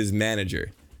is his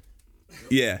manager.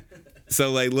 Yeah.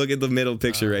 So like, look at the middle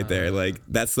picture right there. Like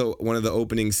that's one of the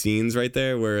opening scenes right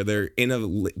there where they're in a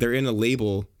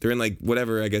label. They're in like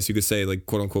whatever I guess you could say like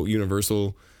quote unquote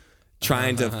Universal,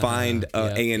 trying to find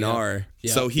A&R.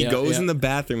 So he goes in the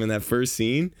bathroom in that first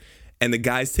scene, and the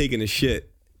guy's taking a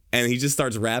shit, and he just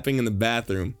starts rapping in the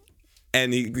bathroom.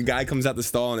 And the guy comes out the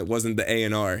stall, and it wasn't the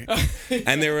A&R.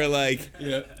 And they were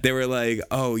like,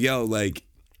 oh, yo, like,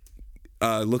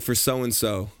 look for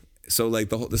so-and-so. So, like,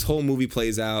 this whole movie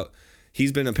plays out.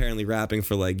 He's been apparently rapping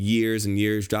for, like, years and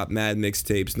years, dropped mad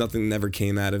mixtapes. Nothing never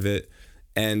came out of it.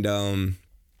 And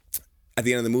at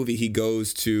the end of the movie, he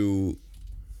goes to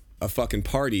a fucking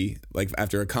party, like,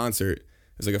 after a concert.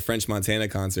 It's like a French Montana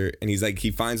concert. And he's like,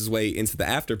 he finds his way into the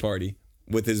after party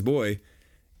with his boy.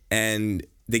 And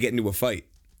they get into a fight.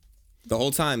 The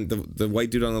whole time, the white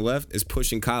dude on the left is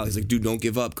pushing Kyle. He's like, dude, don't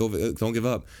give up. Don't give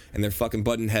up. And they're fucking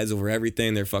butting heads over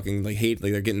everything. They're fucking like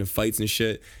they're getting into fights and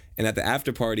shit. And at the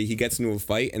after party, he gets into a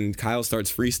fight and Kyle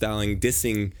starts freestyling,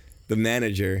 dissing the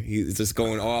manager. He's just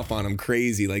going off on him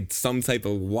crazy, like some type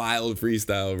of wild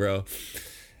freestyle, bro.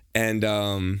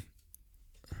 And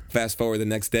fast forward the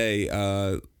next day,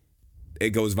 it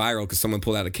goes viral because someone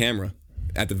pulled out a camera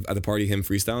at the party, him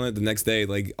freestyling it. The next day,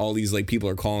 like all these like people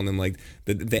are calling him, like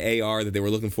the AR that they were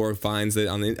looking for finds it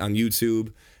on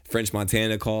YouTube. French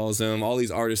Montana calls him. All these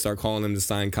artists start calling him to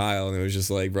sign Kyle, and it was just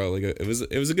like, bro, like it was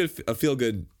a feel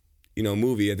good,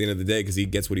 movie at the end of the day because he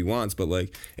gets what he wants. But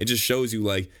like it just shows you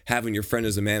like having your friend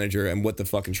as a manager and what the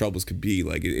fucking troubles could be.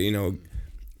 Like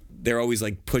they're always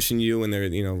like pushing you, and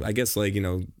they're I guess like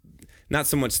not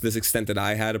so much to this extent that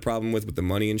I had a problem with the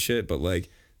money and shit, but like.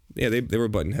 Yeah, they were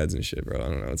butting heads and shit, bro. I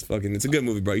don't know. It's a good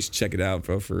movie, bro. You should check it out,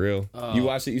 bro, for real. You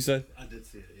watched it, you said? I did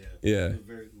see it, yeah. Yeah. It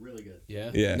was really good.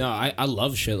 Yeah. Yeah. No, I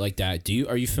love shit like that.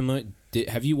 Are you familiar?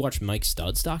 Have you watched Mike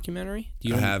Stud's documentary?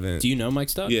 I haven't. Do you know Mike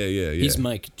Stud? Yeah. He's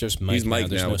Mike, just Mike. He's Mike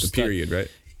There's now no with the Stud. period, right?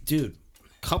 Dude,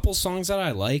 couple songs that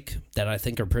I like that I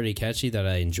think are pretty catchy that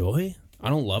I enjoy. I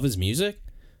don't love his music.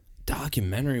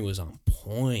 Documentary was on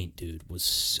point, dude. Was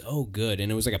so good, and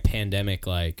it was like a pandemic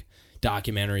like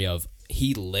documentary of.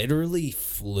 He literally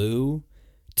flew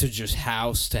to just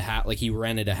house to house. Like, he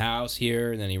rented a house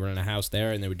here, and then he rented a house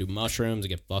there, and they would do mushrooms and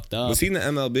get fucked up. Was he in the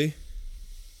MLB?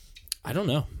 I don't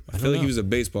know. I feel like he was a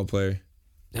baseball player.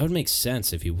 That would make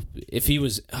sense if he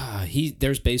was.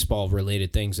 There's baseball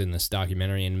related things in this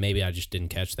documentary, and maybe I just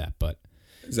didn't catch that. But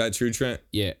is that true, Trent?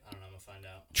 Yeah. I don't know. I'm going to find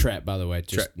out. Tret, by the way,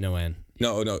 just Tret. no N.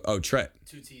 No. Oh, Tret.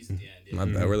 2 T's at the end. Yeah. My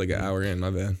bad. We're like an hour in.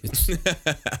 My bad.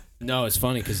 No, it's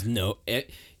funny because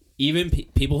even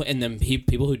people and then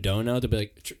people who don't know, they'll be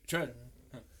like, Tret.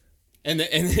 And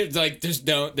it's like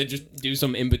they just do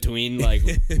some in between like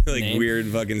like name. weird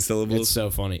fucking syllables. It's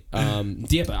so funny.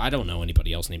 Yeah, but I don't know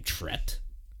anybody else named Tret.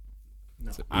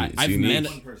 No. I've unique.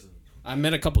 One person.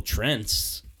 met a couple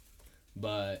Trents,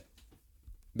 but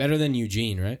better than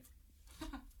Eugene, right?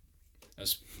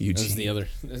 That's Eugene.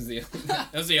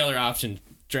 That's the other option,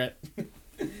 Trent.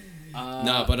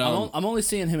 No, but I'm only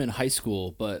seeing him in high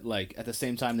school, but like at the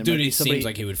same time, there dude, might be he somebody, seems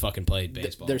like he would fucking play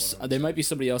baseball. there might be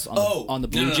somebody else on the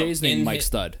Blue Jays named Mike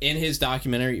Stud. In his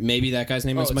documentary, maybe that guy's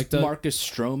name is Mike Stud. Marcus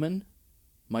Stroman.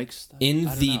 Mike Stud. In I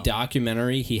don't the know.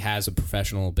 documentary, he has a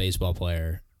professional baseball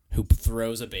player who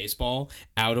throws a baseball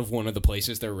out of one of the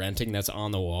places they're renting that's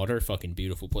on the water. Fucking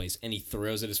beautiful place. And he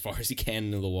throws it as far as he can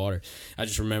into the water. I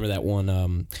just remember that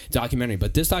one documentary.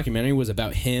 But this documentary was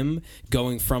about him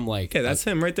going from like... Yeah, that's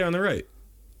him right there on the right.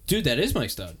 Dude, that is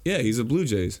Mike Stud. Yeah, he's a Blue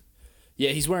Jays.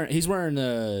 Yeah, he's wearing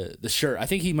the shirt. I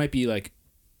think he might be like,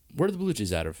 where are the Blue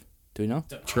Jays out of? Do we know?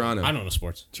 Toronto. I don't know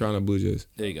sports. Toronto Blue Jays.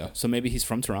 There you go. So maybe he's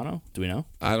from Toronto. Do we know?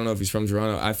 I don't know if he's from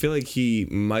Toronto. I feel like he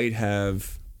might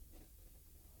have...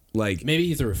 Like Maybe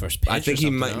he threw a first pitch. I think or he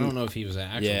something. might- I don't know if he was an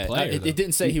actual Yeah, player. it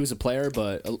didn't say he was a player,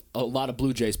 but a lot of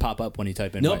Blue Jays pop up when you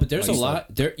type in. No, Mike- but there's Mike a Stud.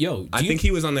 lot. There, yo, I think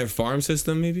he was on their farm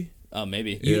system, maybe. Oh,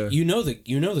 maybe. Yeah. you know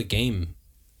the game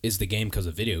is the game because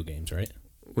of video games, right?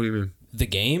 What do you mean? The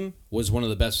game was one of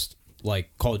the best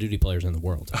like Call of Duty players in the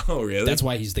world. Oh, really? That's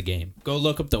why he's the game. Go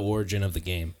look up the origin of the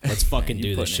game. Let's fucking You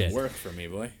do this putting in shit. work for me,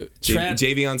 boy. Trent,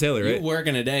 Javion Taylor, you right?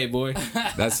 working a day, boy.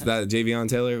 That's that Javion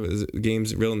Taylor was the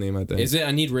game's real name, I think. Is it?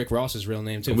 I need Rick Ross's real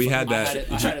name too. We had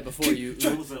that. I had it before you.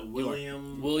 What was it?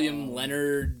 William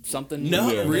Leonard something.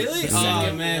 No, Yeah. really? The Oh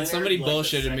second man, player, somebody like the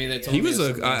bullshitted me. second That told He me was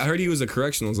that I heard he was a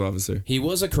correctionals officer. He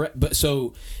was a correct, but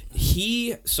so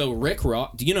Rick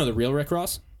Ross. Do you know the real Rick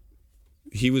Ross?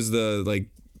 He was the like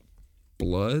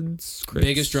Bloods Crips?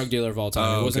 Biggest drug dealer of all time.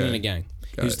 Oh, He wasn't okay. in a gang.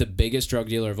 Got He was it. the biggest drug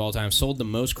dealer of all time. Sold the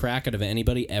most crack out of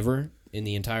anybody ever in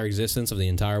the entire existence of the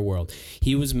entire world.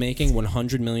 He was making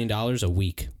 $100 million a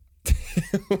week.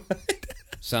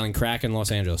 selling crack in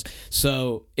Los Angeles.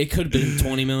 So it could have been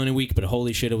 20 million a week, but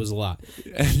holy shit, it was a lot.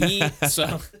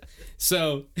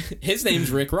 So his name's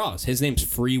Rick Ross. His name's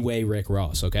Freeway Rick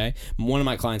Ross. Okay, one of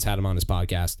my clients had him on his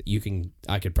podcast.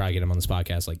 I could probably get him on this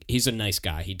podcast. Like, he's a nice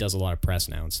guy. He does a lot of press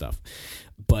now and stuff.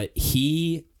 But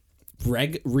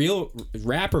real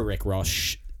rapper Rick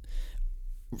Ross,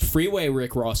 Freeway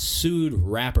Rick Ross sued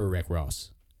rapper Rick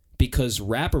Ross because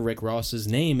rapper Rick Ross's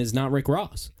name is not Rick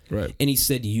Ross. Right. And he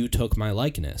said, you took my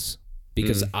likeness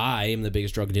because I am the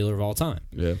biggest drug dealer of all time.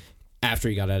 Yeah. After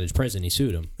he got out of prison, he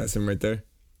sued him. That's him right there.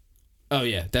 Oh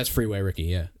yeah, that's Freeway Ricky.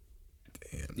 Yeah.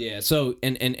 Damn. Yeah. So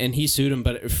and he sued him,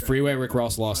 but Freeway Rick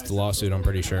Ross lost the lawsuit. I'm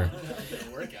pretty sure.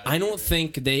 I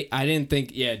didn't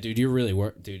think. Yeah, dude, you're really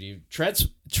dude.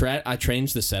 Tret. I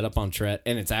changed the setup on Tret,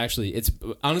 and it's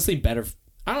honestly better.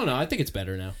 I don't know. I think it's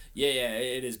better now. Yeah,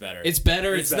 it is better. It's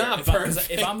better. It's better. not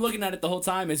perfect. If I'm looking at it the whole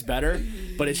time, it's better.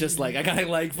 But it's just like I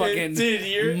gotta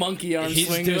fucking monkey arm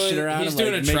swing this shit around. He's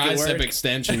doing a tricep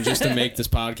extension just to make this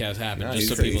podcast happen,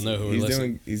 just so people know who we're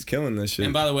listening. He's killing this shit.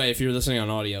 And by the way, if you're listening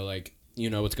on audio, like, you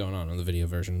know what's going on the video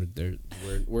version.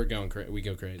 We're going we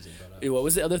go crazy. But, what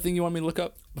was the other thing you want me to look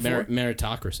up?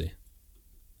 Meritocracy.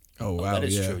 Oh wow, that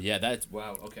is true. Yeah, that's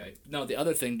wow. Okay. No, the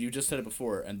other thing you just said it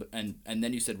before, and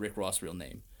then you said Rick Ross' real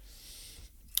name.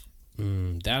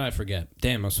 That I forget.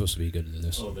 Damn, I'm supposed to be good at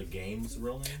this. Oh, the game's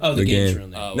real name. Oh, the game's real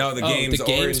name. No, the game's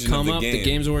come up. Game. The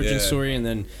game's origin story, and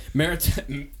then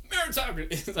meritocracy.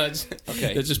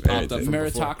 Okay, that just popped up.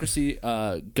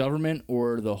 Meritocracy, government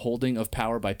or the holding of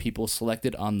power by people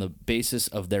selected on the basis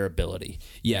of their ability.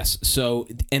 Yes. So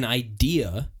an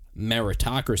idea,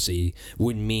 meritocracy,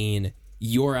 would mean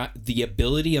the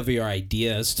ability of your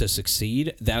ideas to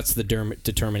succeed. That's the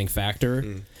determining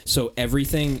factor. So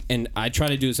everything, and I try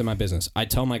to do this in my business. I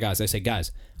tell my guys, I say,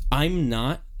 guys, I'm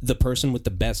not the person with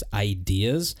the best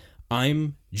ideas.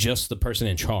 I'm just the person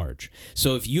in charge.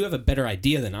 So if you have a better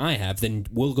idea than I have, then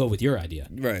we'll go with your idea.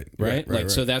 Right.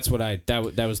 So that's what that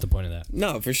was the point of that.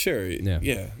 No, for sure.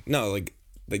 Yeah. No, like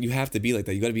you have to be like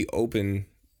that. You got to be open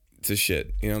to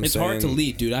shit. You know what I'm saying? It's hard to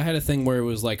lead, dude. I had a thing where it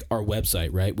was like our website,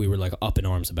 right? We were like up in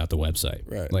arms about the website.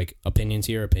 Right. Like opinions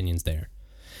here, opinions there.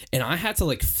 And I had to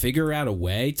like figure out a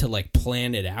way to like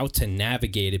plan it out to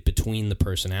navigate it between the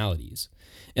personalities.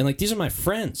 And like these are my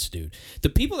friends, dude. The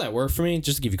people that work for me,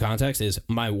 just to give you context, is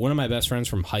one of my best friends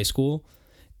from high school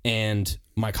and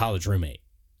my college roommate.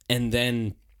 And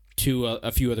then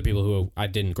a few other people who I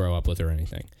didn't grow up with or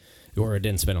anything, or I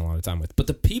didn't spend a lot of time with. But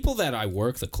the people that I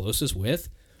work the closest with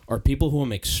are people who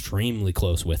I'm extremely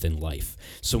close with in life.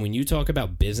 So when you talk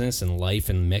about business and life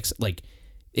and mix, like,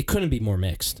 it couldn't be more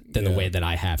mixed than the way that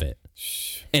I have it.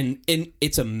 And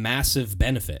it's a massive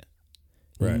benefit.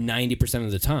 Right. 90%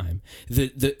 of the time.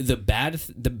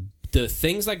 The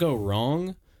things that go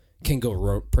wrong can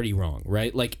go pretty wrong,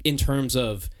 right? Like in terms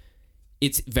of,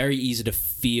 it's very easy to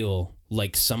feel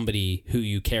like somebody who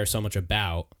you care so much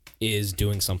about is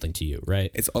doing something to you,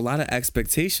 right? It's a lot of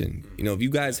expectation. You know, if you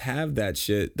guys have that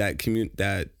shit,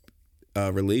 that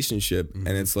relationship, and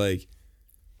it's like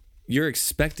you're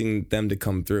expecting them to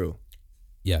come through.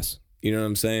 Yes. You know what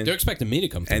I'm saying? They're expecting me to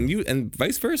come through. And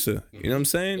vice versa. You know what I'm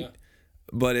saying? Yeah.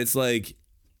 But it's like,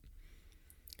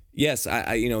 yes,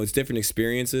 I it's different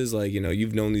experiences. Like,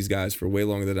 you've known these guys for way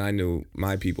longer than I knew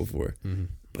my people for. Mm-hmm.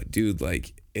 But dude,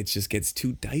 like, it just gets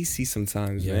too dicey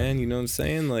sometimes, man. You know what I'm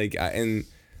saying? Like,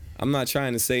 I'm not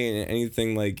trying to say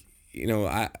anything like,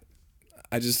 I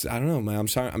don't know, man.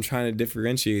 I'm trying to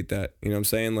differentiate that. You know what I'm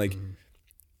saying? Like,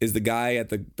 is the guy at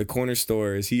the corner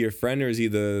store, is he your friend or is he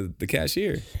the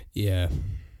cashier? Yeah.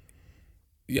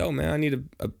 Yo, man, I need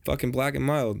a fucking Black and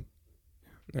Mild.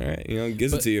 All right,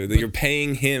 gives it to you. You're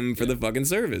paying him for the fucking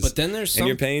service. But then there's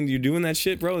you're doing that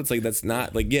shit, bro. It's like, that's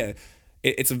not like,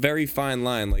 it's a very fine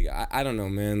line. Like, I don't know,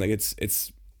 man. Like,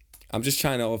 it's I'm just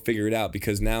trying to figure it out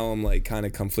because now I'm like kind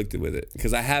of conflicted with it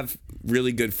because I have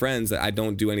really good friends that I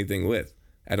don't do anything with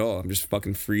at all. I'm just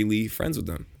fucking freely friends with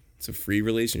them. It's a free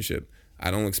relationship.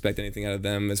 I don't expect anything out of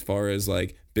them as far as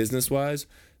like business wise.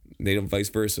 They don't, vice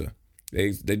versa.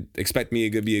 They expect me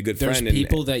to be a good friend. There's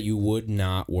people that you would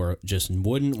not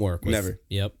wouldn't work with. Never.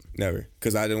 Yep. Never.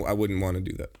 Because I wouldn't want to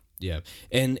do that. Yeah.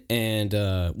 And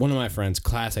one of my friends,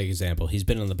 classic example, he's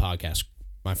been on the podcast,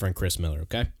 my friend Chris Miller,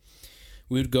 okay?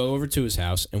 We would go over to his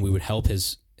house and we would help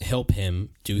him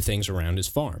do things around his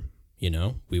farm.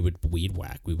 We would weed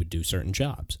whack. We would do certain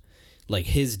jobs. Like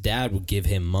his dad would give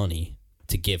him money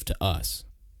to give to us.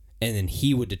 And then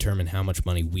he would determine how much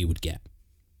money we would get.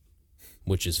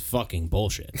 Which is fucking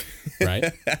bullshit,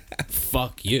 right?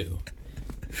 Fuck you.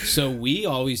 So we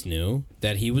always knew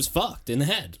that he was fucked in the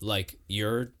head. Like,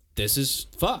 this is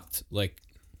fucked. Like,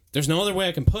 there's no other way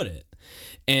I can put it.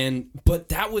 But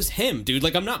that was him, dude.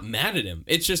 Like, I'm not mad at him.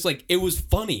 It's just like, it was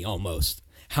funny almost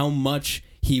how much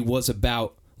he was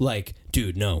about, like,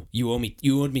 dude, no, you owed me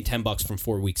 $10 from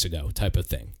 4 weeks ago type of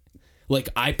thing. Like,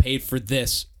 I paid for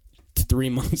this 3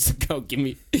 months ago. Give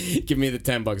me the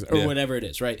 $10 or whatever it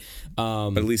is, right?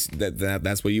 But at least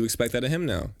that's what you expect out of him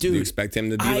now. Dude, you expect him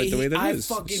to be like the way that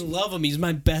is. I fucking love him. He's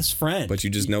my best friend. But you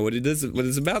just know what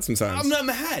it's about sometimes. I'm not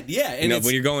mad. Yeah, and you know,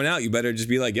 when you're going out, you better just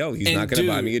be like, yo, he's not gonna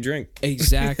buy me a drink.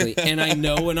 Exactly. And I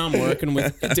know when I'm working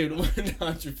with dude,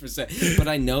 100%. But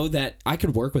I know that I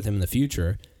could work with him in the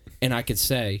future, and I could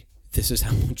say, this is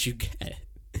how much you get,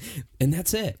 and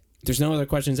that's it. There's no other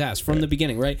questions asked from the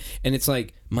beginning, right? And it's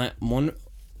like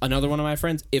another one of my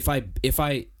friends. If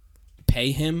I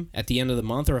pay him at the end of the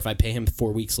month, or if I pay him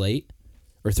 4 weeks late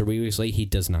or 3 weeks late, he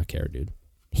does not care, dude.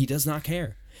 He does not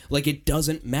care. Like, it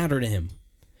doesn't matter to him.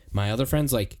 My other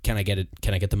friends, like, can I get it?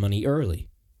 Can I get the money early?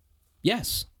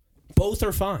 Yes, both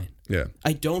are fine. Yeah,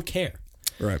 I don't care.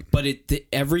 Right, but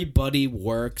everybody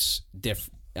works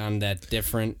on that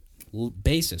different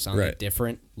basis, on a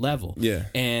different level. Yeah.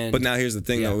 But now here's the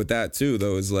thing though with that too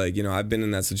though, is like, you know, I've been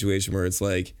in that situation where it's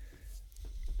like,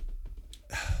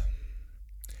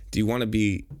 do you want to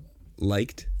be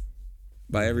liked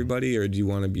by everybody, or do you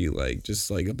want to be like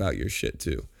just like about your shit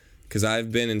too? Because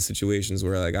I've been in situations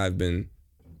where like I've been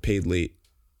paid late,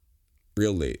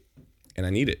 real late, and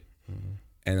I need it.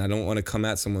 And I don't want to come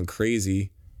at someone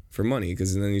crazy for money,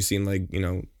 because then you seem like, you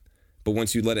know, but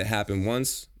once you let it happen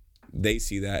once, they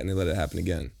see that and they let it happen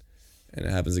again, and it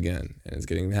happens again, and it's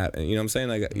getting happen. You know what I'm saying?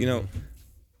 Like, you know,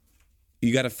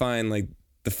 you got to find like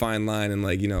the fine line, and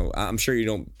like, you know, I'm sure you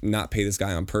don't not pay this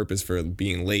guy on purpose for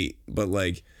being late, but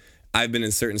like I've been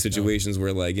in certain situations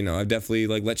where like, you know, I've definitely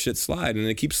like let shit slide, and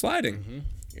it keeps sliding,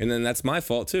 and then that's my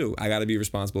fault too. I got to be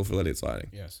responsible for letting it sliding.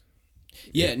 Yes.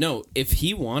 Yeah, no, if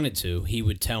he wanted to, he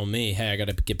would tell me, hey, I got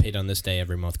to get paid on this day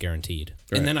every month guaranteed.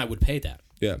 Right. And then I would pay that.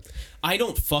 Yeah. I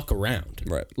don't fuck around.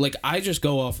 Right. Like, I just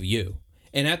go off of you.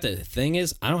 And the thing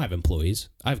is, I don't have employees.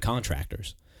 I have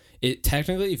contractors.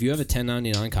 Technically, if you have a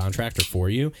 1099 contractor for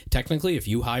you, technically, if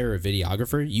you hire a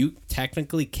videographer, you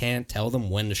technically can't tell them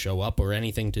when to show up or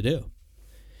anything to do.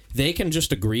 They can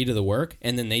just agree to the work,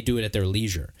 and then they do it at their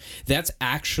leisure. That's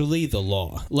actually the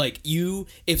law. Like,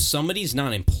 if somebody's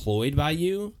not employed by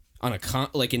you on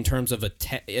like in terms of a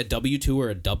W-2 or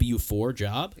a W-4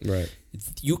 job, right,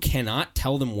 you cannot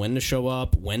tell them when to show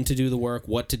up, when to do the work,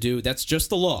 what to do. That's just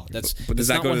the law. But does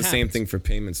that go to the same thing for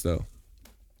payments, though?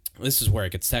 This is where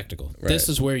it gets technical. Right. This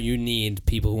is where you need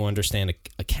people who understand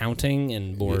accounting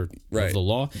and more of the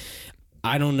law.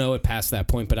 I don't know it past that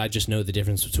point, but I just know the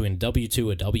difference between a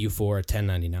W-2, a W-4, a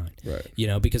 1099. Right. You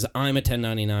know, because I'm a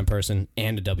 1099 person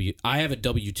and I have a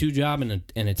W-2 job and a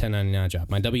 1099 job.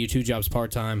 My W-2 job's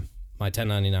part-time. My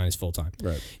 1099 is full-time.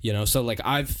 Right. You know, so like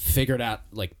I've figured out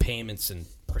like payments and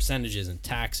percentages and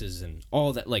taxes and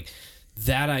all that. Like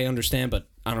that I understand, but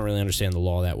I don't really understand the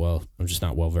law that well. I'm just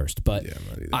not well versed. But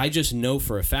I just know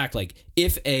for a fact, like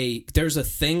there's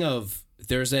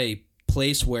a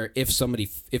place where if a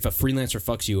freelancer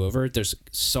fucks you over, there's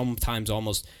sometimes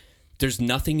almost there's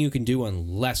nothing you can do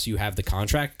unless you have the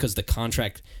contract, because the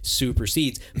contract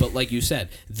supersedes. But like you said,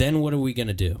 then what are we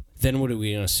gonna do? Then what are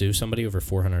we gonna sue somebody over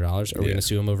 $400? Are we gonna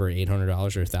sue them over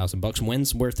 $800 or $1,000?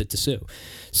 When's worth it to sue?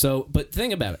 So, but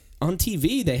think about it. On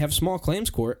TV, they have small claims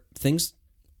court things,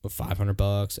 $500,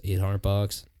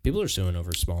 $800. People are suing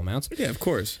over small amounts. Yeah, of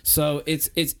course. So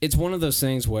it's one of those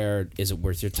things where is it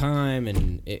worth your time,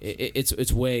 and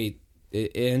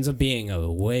it ends up being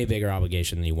a way bigger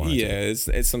obligation than you want. Yeah,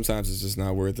 it's sometimes it's just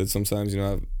not worth it. Sometimes, you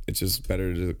know, it's just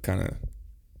better to kind of,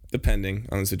 depending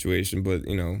on the situation. But,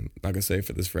 you know, not gonna say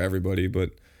for this for everybody,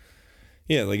 but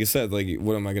yeah, like you said, like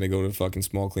what am I gonna go to fucking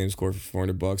small claims court for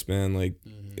 $400, man? Like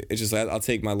it's just I'll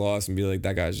take my loss and be like,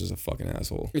 that guy's just a fucking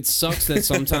asshole. It sucks that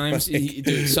sometimes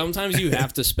sometimes you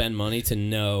have to spend money to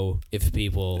know if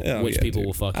people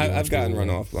will fuck you. I've gotten run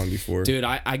off on before, dude.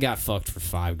 I got fucked for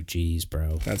 $5,000,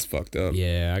 bro. That's fucked up.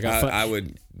 Yeah, I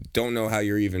don't know how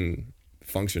you're even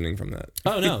functioning from that.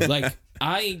 Oh no, like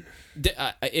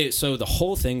so the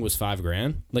whole thing was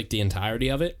 $5,000, like the entirety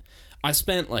of it. I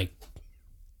spent like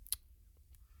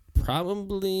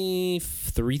probably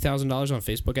 $3,000 on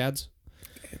Facebook ads.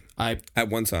 At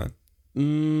one time,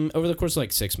 over the course of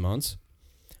like 6 months,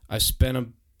 I spent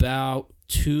about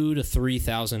 $2,000 to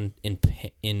 $3,000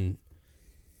 in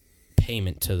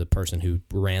payment to the person who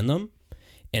ran them,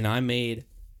 and I made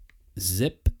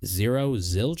zero,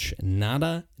 zilch,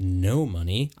 nada, no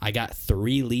money. I got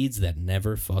 3 leads that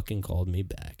never fucking called me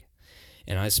back.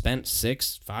 and I spent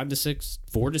 $4,000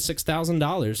 to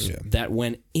 $6,000 that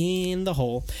went in the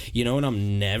hole. You know what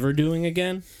I'm never doing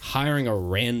again? Hiring a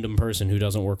random person who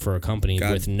doesn't work for a company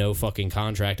with no fucking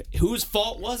contract. Whose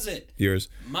fault was it? Yours.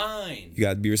 Mine. You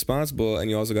got to be responsible, and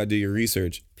you also got to do your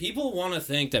research. People want to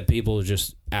think that people are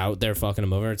just out there fucking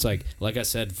them over. It's like I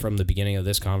said from the beginning of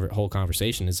this whole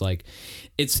conversation, it's like,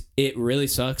 it really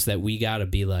sucks that we got to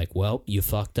be like, well, you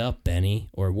fucked up, Benny,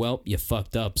 or well, you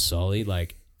fucked up, Sully.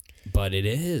 Like, but it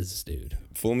is, dude.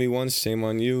 Fool me once, shame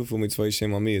on you. Fool me twice,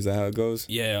 shame on me. Is that how it goes?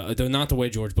 Yeah, not the way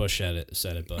George Bush said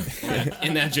it, but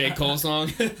in that J. Cole song.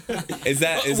 Is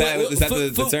that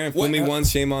the term? Fool me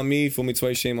once, shame on me. Fool me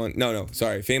twice, shame on. No,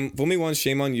 sorry. Fool me once,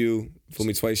 shame on you. Fool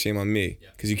me twice, shame on me.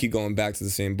 Because you keep going back to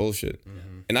the same bullshit.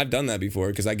 Mm-hmm. And I've done that before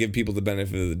because I give people the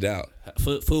benefit of the doubt.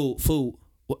 Fool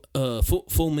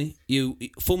me. You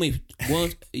fool me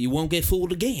once, you won't get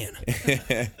fooled again.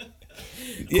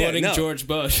 Quoting George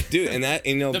Bush, dude, and that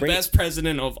the best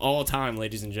president of all time,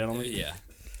 ladies and gentlemen.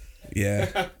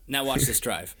 Yeah. Now watch this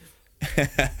drive.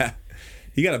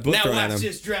 He got a book thrown at him. Now watch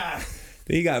this drive.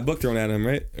 He got a book thrown at him,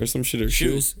 right, or some shit, or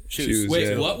shoes.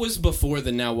 Wait, what was before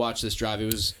the now watch this drive? It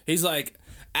was. He's like,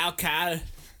 Al Qaeda,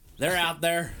 they're out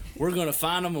there. We're gonna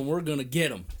find them and we're gonna get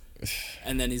them.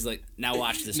 And then he's like, now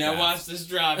watch this drive. Now watch this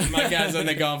drive. And my guy's on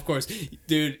the golf course.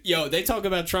 Dude, they talk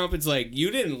about Trump. It's like, you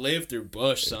didn't live through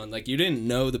Bush, son. Like, you didn't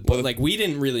know like, we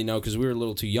didn't really know because we were a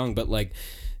little too young, but like.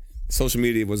 Social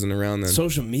media wasn't around then.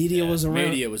 Social media was around.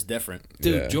 Media was different.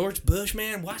 Dude, George Bush,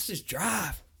 man, watch this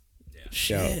drive.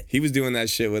 Shit. Yo, he was doing that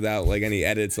shit without like any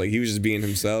edits. Like he was just being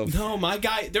himself. No, my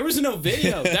guy, there was no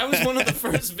video. That was one of the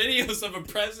first videos of a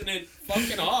president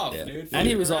fucking off, dude. And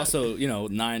he was also, the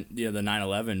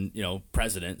 9/11,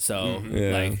 president. So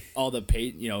like all the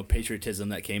patriotism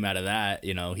that came out of that,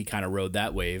 he kind of rode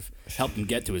that wave, helped him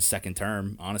get to his second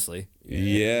term. Honestly.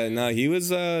 Yeah, no, he was.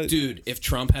 Dude, if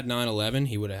Trump had 9/11,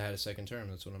 he would have had a second term.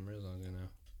 That's what I'm realizing now.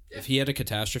 If he had a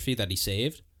catastrophe that he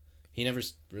saved. He never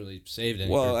really saved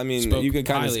anything. Well, I mean, you could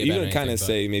kind of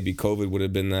say maybe COVID would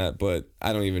have been that, but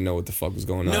I don't even know what the fuck was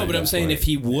going on. No, but I'm saying if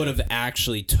he would have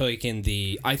actually taken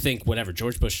I think whatever,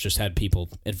 George Bush just had people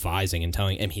advising and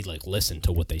telling, and he like listened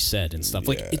to what they said and stuff.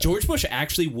 Like George Bush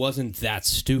actually wasn't that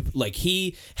stupid. Like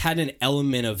he had an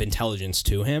element of intelligence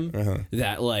to him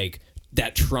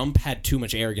that Trump had too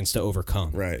much arrogance to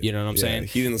overcome. Right. You know what I'm saying?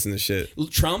 He didn't listen to shit.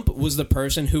 Trump was the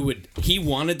person who he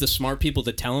wanted the smart people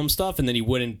to tell him stuff, and then he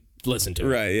wouldn't listen to it.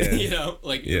 Right,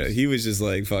 yeah. He was just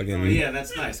like fucking. Oh, yeah,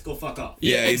 that's nice. Go fuck off.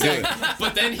 Yeah, exactly.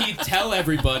 But then he'd tell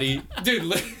everybody, dude.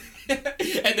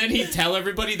 And then he'd tell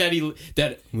everybody that it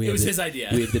was his idea.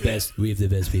 We have the best. We have the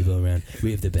best people around.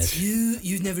 We have the best.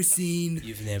 You've never seen.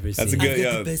 That's a good. I've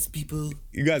got the best people.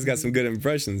 You guys got some good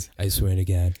impressions. I swear to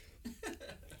God.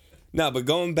 No, but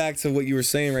going back to what you were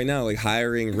saying right now, like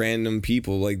hiring random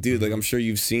people, like dude, like I'm sure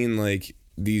you've seen like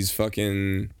these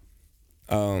fucking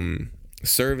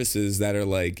services that are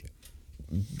like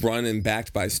run and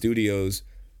backed by studios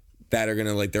that are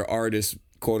gonna like their artist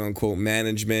quote unquote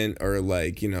management or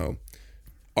like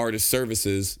artist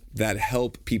services that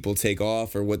help people take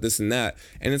off or what this and that.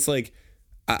 And it's like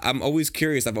I'm always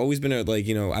curious. I've always been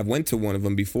I went to one of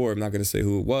them before. I'm not gonna say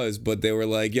who it was, but they were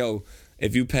like, yo,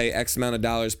 if you pay X amount of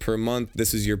dollars per month,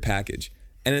 this is your package.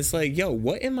 And it's like, yo,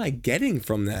 what am I getting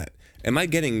from that? Am I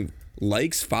getting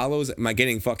likes, follows? Am I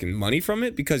getting fucking money from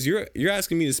it? Because you're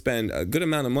asking me to spend a good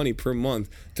amount of money per month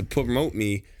to promote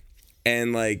me,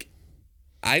 and like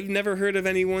I've never heard of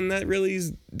anyone that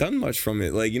really's done much from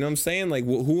it. Like, you know what I'm saying? Like,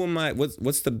 who am I?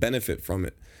 What's the benefit from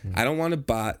it? I don't want a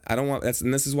bot. I don't want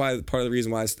and this is why part of the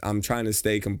reason why I'm trying to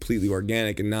stay completely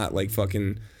organic and not like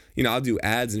fucking. I'll do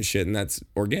ads and shit, and that's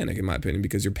organic in my opinion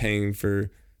because you're paying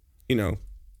for,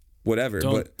 whatever.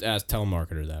 Don't ask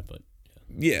telemarketer that, but.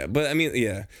 Yeah, but I mean,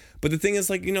 yeah. But the thing is,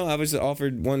 like, I was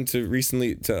offered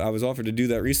I was offered to do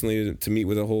that recently to meet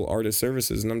with a whole artist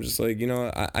services, and I'm just like,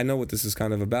 I know what this is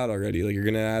kind of about already. Like, you're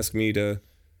gonna ask me to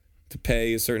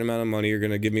pay a certain amount of money, you're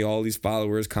gonna give me all these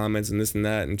followers, comments, and this and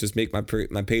that, and just make my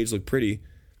page look pretty.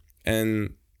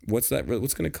 And what's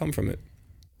gonna come from it?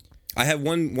 I have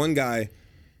one guy,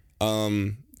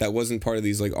 that wasn't part of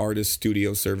these like artist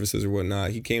studio services or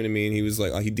whatnot. He came to me and he was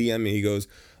like, he DM'd me. He goes,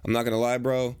 I'm not gonna lie,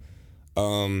 bro.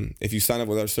 If you sign up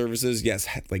with our services, yes,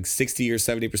 like 60 or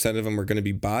 70% of them are going to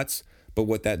be bots. But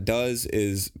what that does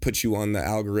is put you on the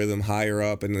algorithm higher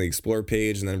up in the explore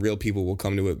page, and then real people will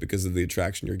come to it because of the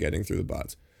attraction you're getting through the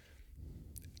bots.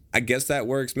 I guess that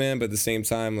works, man. But at the same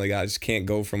time, like I just can't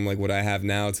go from like what I have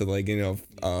now to like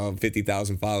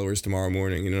 50,000 followers tomorrow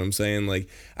morning. You know what I'm saying? Like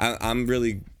I'm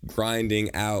really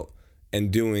grinding out and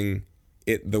doing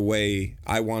it the way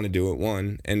I want to do it.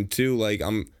 One and two, like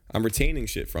I'm I'm retaining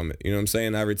shit from it. You know what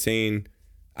I'm saying?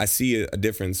 I see a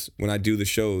difference when I do the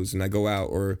shows and I go out,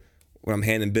 or when I'm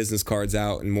handing business cards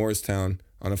out in Morristown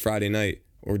on a Friday night,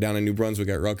 or down in New Brunswick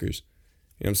at Rutgers.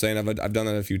 You know what I'm saying? I've done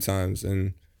that a few times,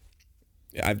 and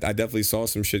I definitely saw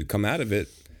some shit come out of it.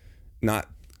 Not,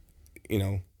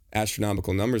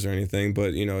 astronomical numbers or anything,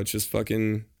 but, it's just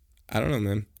fucking, I don't know,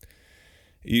 man.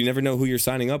 You never know who you're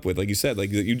signing up with. Like you said,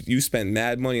 like you spent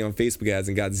mad money on Facebook ads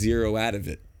and got zero out of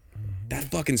it. That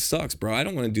fucking sucks, bro. I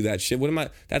don't want to do that shit.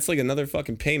 That's like another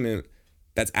fucking payment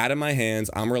that's out of my hands.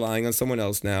 I'm relying on someone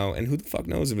else now, and who the fuck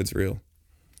knows if it's real?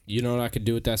 You know what I could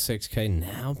do with that $6K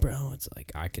now, bro? It's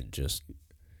like I could just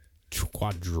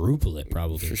quadruple it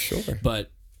probably. For sure.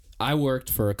 But I worked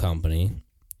for a company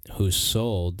who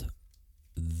sold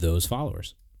those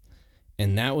followers.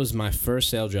 And that was my first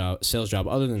sales job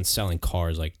other than selling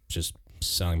cars, like just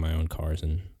selling my own cars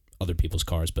and other people's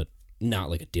cars, but not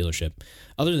like a dealership.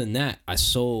 Other than that, I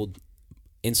sold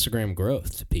Instagram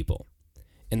growth to people.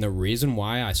 And the reason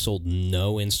why I sold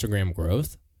no Instagram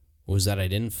growth was that I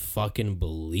didn't fucking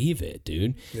believe it,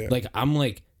 dude. Yeah. Like, I'm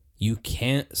like, you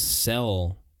can't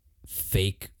sell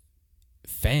fake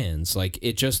fans. Like,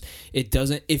 it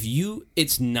doesn't,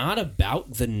 it's not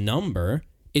about the number,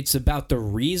 it's about the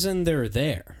reason they're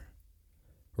there,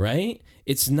 right?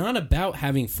 It's not about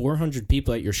having 400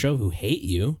 people at your show who hate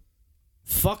you.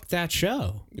 Fuck that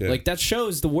show. Yeah. Like, that show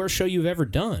is the worst show you've ever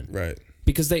done. Right.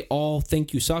 Because they all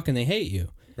think you suck and they hate you.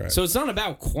 Right. So it's not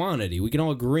about quantity. We can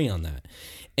all agree on that.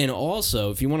 And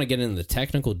also, if you want to get into the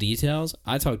technical details,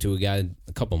 I talked to a guy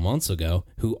a couple months ago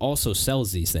who also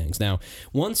sells these things. Now,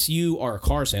 once you are a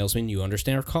car salesman, you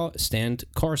understand car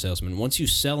salesman. Once you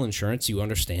sell insurance, you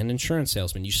understand insurance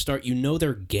salesman. You know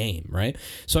their game, right?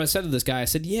 So I said to this guy, I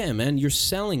said, yeah, man, you're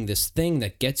selling this thing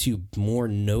that gets you more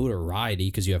notoriety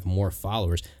because you have more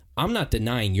followers. I'm not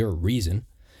denying your reason,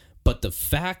 but the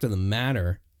fact of the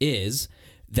matter is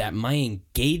that my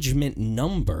engagement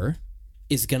number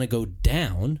is going to go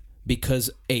down because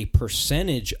a bigger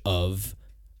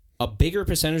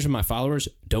percentage of my followers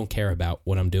don't care about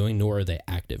what I'm doing, nor are they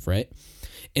active, right?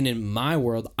 And in my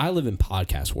world, I live in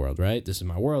podcast world, right? This is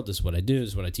my world. This is what I do. This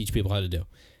is what I teach people how to do.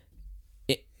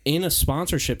 In a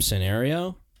sponsorship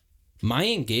scenario, my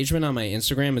engagement on my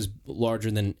Instagram is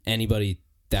larger than anybody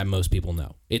that most people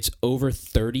know. It's over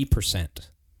 30%.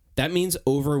 That means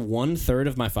over 1/3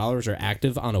 of my followers are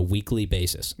active on a weekly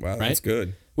basis. Wow, right? that's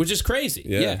good. Which is crazy.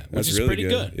 Yeah, which is really pretty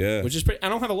good. Yeah. Which is I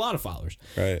don't have a lot of followers.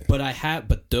 Right.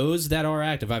 But those that are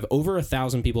active, I have over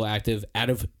 1,000 people active out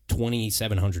of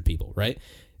 2,700 people, right?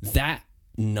 That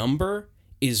number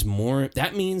is more,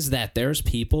 that means that there's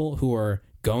people who are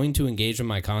going to engage with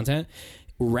my content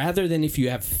rather than if you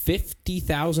have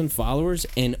 50,000 followers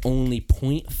and only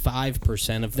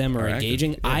 0.5% of them are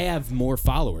engaging. Active, yeah. I have more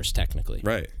followers technically.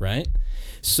 Right?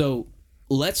 So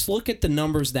let's look at the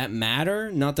numbers that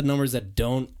matter, not the numbers that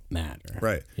don't matter.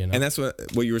 Right. You know? And that's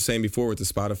what you were saying before with the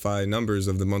Spotify numbers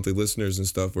of the monthly listeners and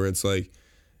stuff, where it's like,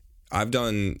 I've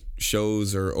done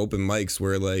shows or open mics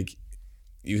where like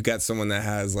you've got someone that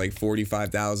has like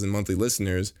 45,000 monthly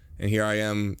listeners, and here I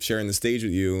am sharing the stage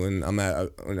with you, and I'm at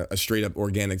a straight up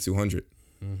organic 200.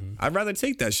 Mm-hmm. I'd rather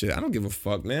take that shit. I don't give a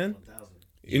fuck, man. 1,000.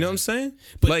 You know what I'm saying?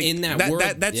 But like, in that world,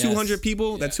 that 200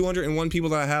 people, that 201 people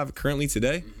that I have currently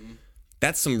today,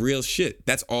 that's some real shit.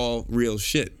 That's all real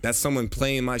shit. That's someone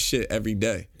playing my shit every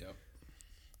day. Yep.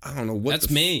 I don't know what.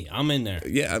 That's me. I'm in there.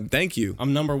 Yeah, thank you.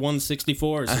 I'm number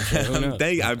 164 or some shit. Who knows?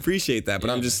 I appreciate that, but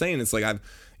I'm just saying, it's like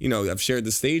I've shared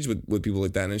the stage with people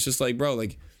like that, and it's just like, bro,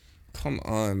 like, come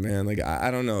on, man. Like,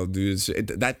 I don't know, dude.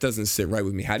 That doesn't sit right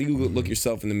with me. How do you look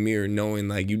yourself in the mirror knowing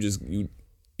like you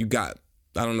got,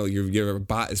 I don't know, your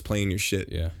bot is playing your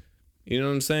shit. Yeah. You know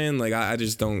what I'm saying? Like, I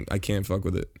just don't, I can't fuck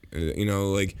with it. You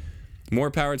know, like,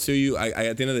 more power to you. I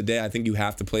at the end of the day, I think you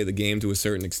have to play the game to a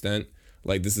certain extent.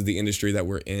 Like, this is the industry that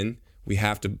we're in. We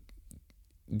have to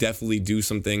definitely do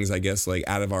some things, I guess, like,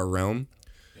 out of our realm.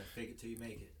 Yeah, fake it till you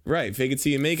make it. Right, fake it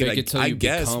till you make it. I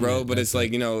guess, bro. But it's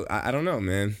like, you know, I don't know,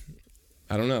 man.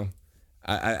 I don't know.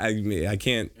 I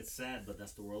can't. It's sad, but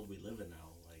that's the world we live in now.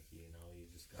 Like, you know, you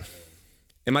just gotta.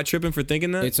 Am I tripping for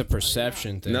thinking that? It's a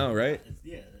perception thing. No, right?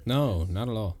 No, not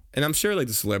at all. And I'm sure like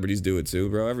the celebrities do it too,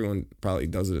 bro. Everyone probably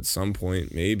does it at some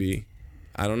point, maybe.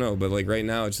 I don't know, but like right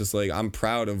now, it's just like I'm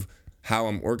proud of how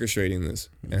I'm orchestrating this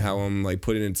and how I'm like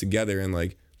putting it together, and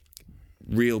like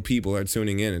real people are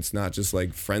tuning in. It's not just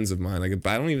like friends of mine. Like,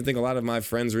 I don't even think a lot of my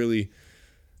friends really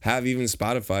have even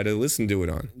Spotify to listen to it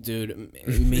on. Dude,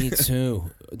 me too.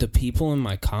 The people in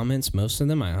my comments, most of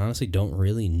them, I honestly don't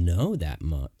really know that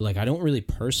much. Like, I don't really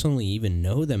personally even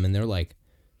know them, and they're like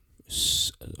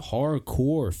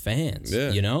hardcore fans,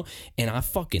 you know? And I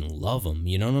fucking love them,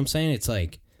 you know what I'm saying? It's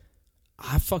like,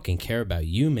 I fucking care about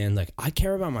you, man. Like, I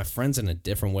care about my friends in a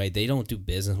different way. They don't do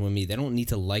business with me. They don't need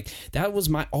to like. That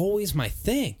was always my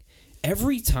thing.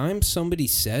 Every time somebody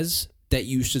says that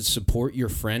you should support your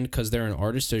friend because they're an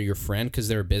artist, or your friend because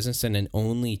they're a business, and it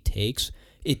only takes,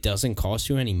 it doesn't cost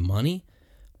you any money.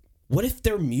 What if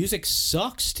their music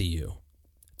sucks to you?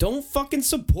 Don't fucking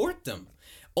support them.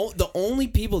 The only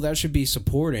people that should be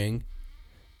supporting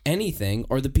anything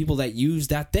are the people that use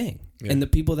that thing and the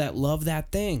people that love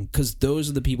that thing, because those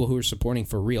are the people who are supporting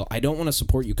for real. I don't want to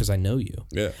support you because I know you.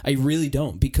 I really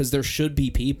don't, because there should be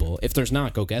people. If there's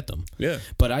not, go get them.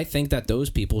 But I think that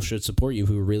those people should support you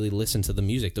who really listen to the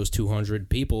music, those 200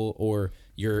 people or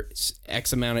your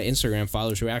X amount of Instagram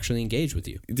followers who actually engage with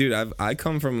you. Dude, I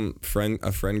come from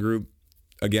a friend group,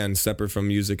 again, separate from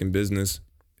music and business,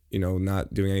 you know,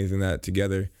 not doing anything that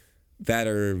together, that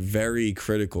are very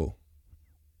critical.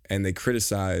 And they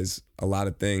criticize a lot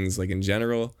of things, like, in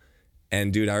general.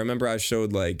 And, dude, I remember I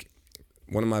showed, like,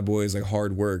 one of my boys, like,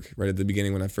 Hard Work right at the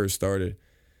beginning when I first started.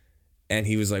 And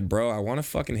he was like, bro, I want to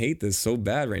fucking hate this so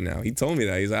bad right now. He told me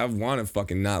that. He's like, I want to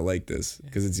fucking not like this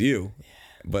because it's you.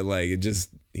 But, like,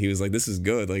 he was like, this is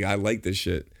good. Like, I like this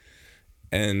shit.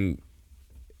 And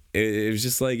it was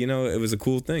just like, you know, it was a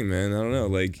cool thing, man. I don't know.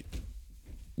 Like,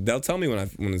 they'll tell me when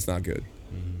it's not good.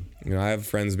 You know, I have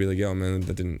friends be like, yo, man,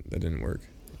 that didn't work.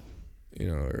 You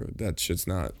know, or that shit's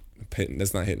not hitting,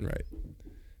 that's not hitting right.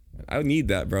 I need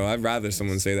that, bro. I'd rather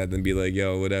someone say that than be like,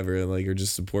 yo, whatever, like, or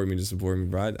just support me,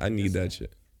 bro. I need that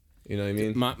shit. You know what I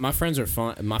mean? My friends are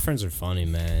fun. My friends are funny,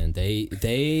 man.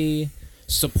 They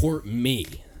support me.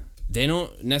 They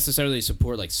don't necessarily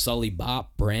support like Sully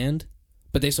Bop brand,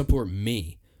 but they support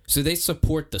me. So they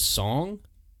support the song.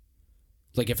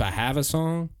 Like, if I have a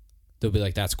song, they'll be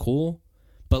like, that's cool.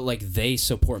 But like, they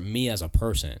support me as a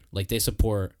person. Like, they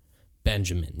support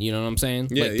Benjamin, you know what I'm saying?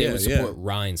 Like, they would support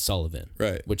Ryan Sullivan,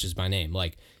 right? Which is my name.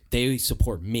 Like, they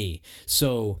support me.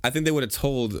 So I think they would have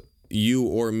told you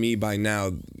or me by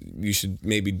now, you should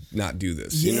maybe not do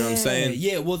this. You know what I'm saying?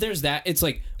 Yeah. Well, there's that. It's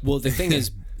like, well, the thing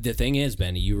is,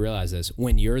 Benny, you realize this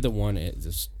when you're the one. It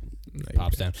just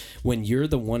pops down. When you're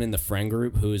the one in the friend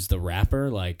group who is the rapper,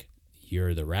 like,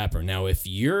 you're the rapper. Now, if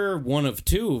you're one of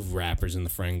two rappers in the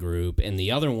friend group and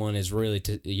the other one is really,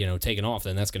 taking off,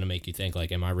 then that's going to make you think,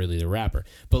 like, am I really the rapper?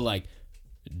 But, like,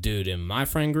 dude, in my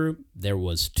friend group, there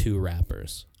was two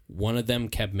rappers. One of them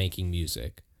kept making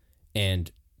music,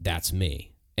 and that's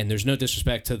me. And there's no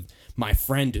disrespect to my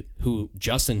friend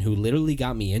Justin, who literally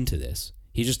got me into this.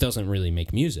 He just doesn't really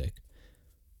make music,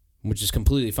 which is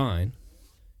completely fine.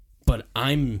 But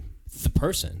I'm the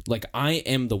person. Like, I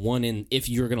am the one if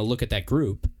you're going to look at that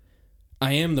group,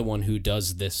 I am the one who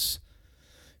does this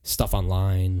stuff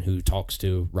online, who talks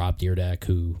to Rob Dyrdek,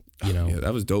 who,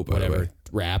 that was dope, whatever,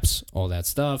 raps, all that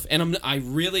stuff. And I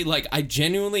really, like, I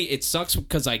genuinely, it sucks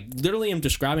because I literally am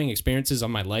describing experiences of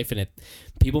my life, and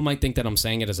people might think that I'm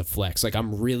saying it as a flex. Like,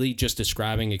 I'm really just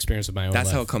describing experience of my own life.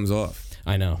 That's how it comes off.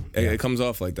 I know. It comes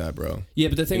off like that, bro. Yeah,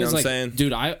 but the thing is, like,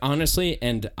 dude, I honestly,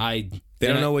 they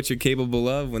don't know what you're capable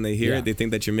of when they hear it. They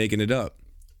think that you're making it up.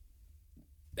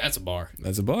 That's a bar.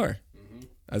 That's a bar.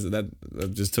 I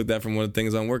just took that from one of the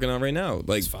things I'm working on right now.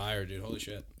 Like, it's fire, dude. Holy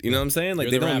shit. You know what I'm saying? Like,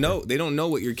 they don't know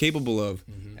what you're capable of.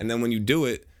 And then when you do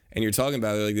it and you're talking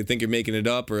about it, like, they think you're making it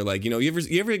up, or like, you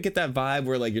ever get that vibe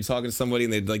where, like, you're talking to somebody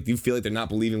and they, like, you feel like they're not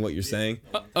believing what you're saying?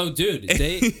 Oh, dude.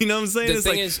 You know what I'm saying? It's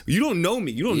like, you don't know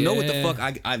me. You don't know what the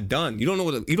fuck I've done. You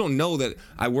don't know that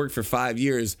I worked for 5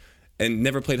 years and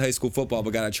never played high school football,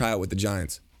 but got a tryout with the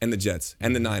Giants and the Jets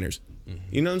and the Niners.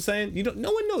 You know what I'm saying?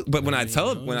 No one knows. But when I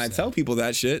tell people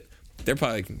that shit, they're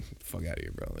probably like, fuck out of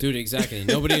here, bro. Like, dude, exactly.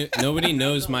 Nobody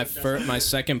knows my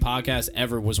second podcast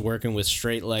ever was working with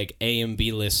straight, like, A and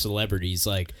B list celebrities,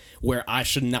 like, where I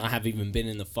should not have even been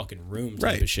in the fucking room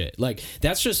type of shit. Like,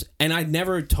 that's just, and I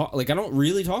never talk, like, I don't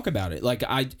really talk about it. Like,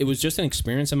 it was just an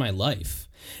experience in my life.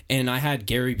 And I had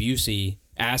Gary Busey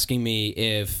asking me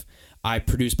if I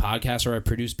produce podcasts or I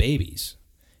produce babies.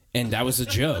 And that was a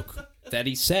joke that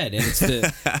he said. And it's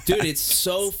dude, it's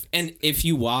so, and if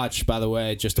you watch, by the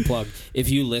way, just to plug, if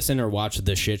you listen or watch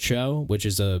The Shit Show, which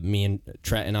is me and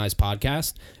Tret and I's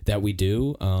podcast that we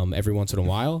do every once in a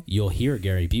while, you'll hear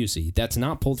Gary Busey. That's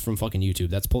not pulled from fucking YouTube.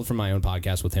 That's pulled from my own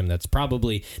podcast with him. That's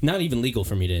probably not even legal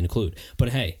for me to include. But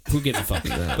hey, who gives a fuck?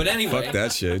 But anyway. Fuck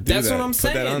that shit. That's what I'm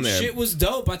saying. Put that on there. Shit was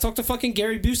dope. I talked to fucking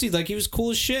Gary Busey like he was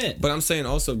cool as shit. But I'm saying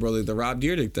also, bro, like, the Rob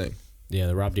Dyrdek thing. Yeah,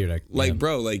 the Rob Dyrdek. Like,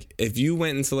 bro, like, if you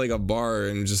went into, like, a bar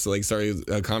and just, like, started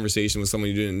a conversation with someone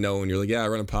you didn't know, and you're like, yeah, I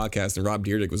run a podcast, and Rob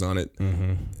Dyrdek was on it.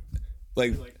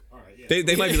 Like, all right,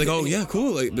 They might be like, oh yeah,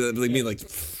 cool. Like me, like,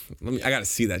 I gotta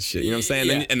see that shit. You know what I'm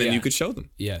saying? And then you could show them.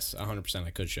 Yes, 100%. I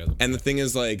could show them. And the thing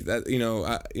is, like that,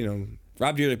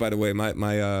 Rob Dyrdek, by the way,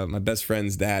 my best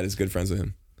friend's dad is good friends with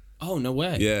him. Oh, no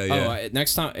way. Yeah.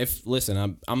 Next time,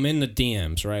 I'm in the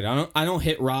DMs, right? I don't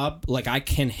hit Rob. Like, I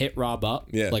can hit Rob up.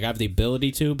 Yeah. Like, I have the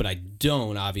ability to, but I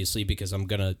don't, obviously, because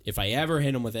if I ever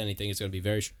hit him with anything, it's gonna be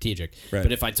very strategic. Right.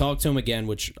 But if I talk to him again,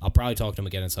 which I'll probably talk to him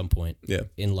again at some point. Yeah.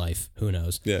 In life, who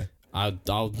knows? Yeah.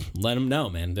 I'll let him know,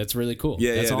 man. That's really cool.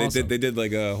 Yeah, That's awesome. They did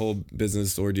like a whole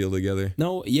business ordeal together.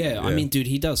 No, yeah. I mean, dude,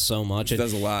 he does so much. He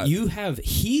does a lot.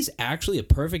 He's actually a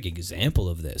perfect example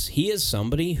of this. He is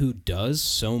somebody who does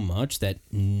so much that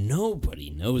nobody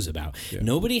knows about. Yeah.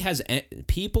 Nobody has.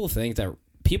 People think that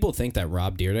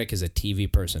Rob Dyrdek is a TV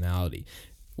personality,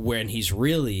 when he's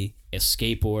really a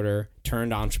skateboarder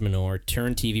turned entrepreneur,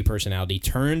 turned TV personality,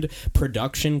 turned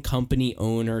production company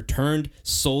owner,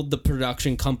 sold the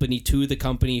production company to the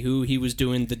company who he was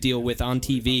doing the deal with on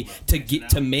TV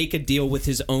to make a deal with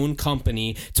his own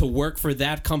company, to work for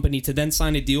that company, to then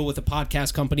sign a deal with a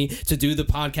podcast company to do the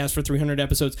podcast for 300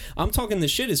 episodes. I'm talking, the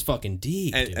shit is fucking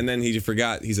deep. And then he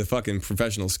forgot he's a fucking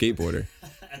professional skateboarder.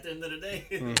 At the end of the day.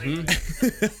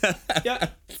 Yeah.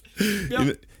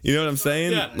 You know what I'm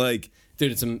saying? Yeah. Like,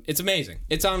 dude, it's amazing.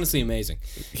 It's honestly amazing.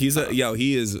 he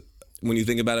is, when you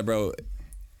think about it, bro,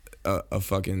 a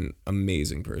fucking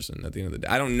amazing person at the end of the day.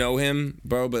 I don't know him,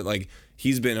 bro, but like,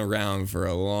 he's been around for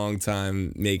a long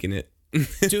time making it.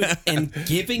 Dude, and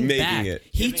giving Making back. it.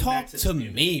 He Giving back talked to to the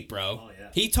community. me, bro. Oh, yeah.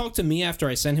 He talked to me after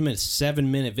I sent him a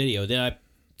 7-minute video.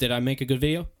 Did I make a good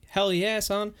video? Hell yeah,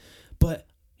 son. But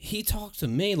he talked to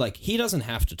me. Like, he doesn't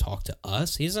have to talk to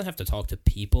us. He doesn't have to talk to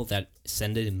people that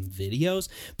send him videos.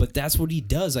 But that's what he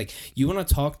does. Like, you want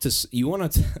to talk to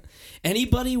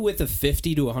anybody with a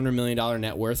 $50 to $100 million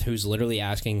net worth who's literally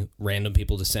asking random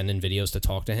people to send in videos to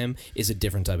talk to him is a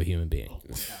different type of human being.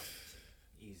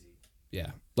 Easy.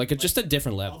 Yeah, like just a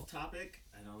different level. Off topic.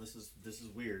 I know this is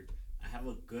weird. I have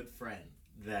a good friend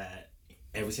that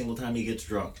every single time he gets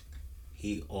drunk,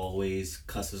 he always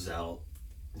cusses out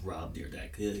Rob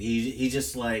Dyrdek. He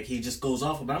just goes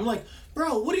off about it. I'm like,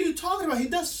 bro, what are you talking about? He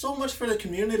does so much for the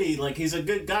community. Like, he's a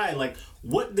good guy. Like,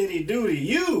 what did he do to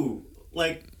you?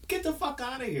 Like, get the fuck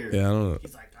out of here. Yeah, I don't know.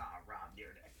 He's like, Rob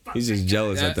Dyrdek. Fuck He's just that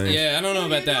jealous, guy. I think. Yeah, I don't know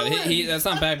about that. That's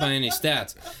not backed by any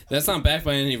stats. That's not backed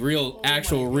by any real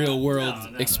world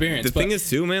No. experience. The thing is,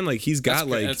 too, man, like, he's got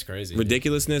that's crazy, dude.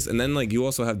 ridiculousness, and then like you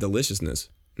also have deliciousness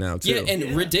now too. yeah,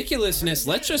 and ridiculousness.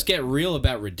 Let's just get real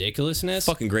about ridiculousness.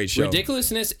 Fucking great show.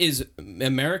 Ridiculousness is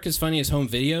America's Funniest Home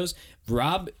Videos.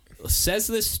 Rob says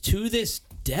this to this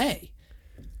day.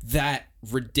 That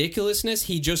ridiculousness,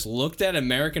 he just looked at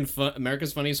America's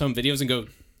Funniest Home Videos and go,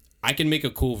 I can make a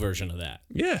cool version of that.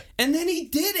 Yeah. And then he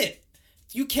did it.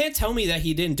 You can't tell me that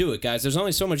he didn't do it, guys. There's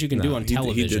only so much you can do on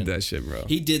television. He did that shit, bro.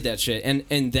 He did that shit.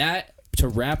 And that, to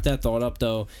wrap that thought up,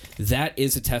 though, that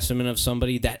is a testament of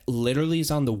somebody that literally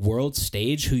is on the world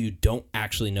stage who you don't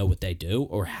actually know what they do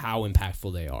or how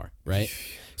impactful they are, right?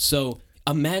 So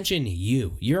imagine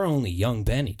you're only young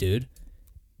Benny, dude.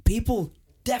 People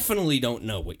definitely don't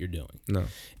know what you're doing. No.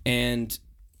 And,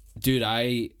 dude,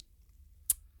 I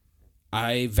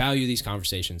value these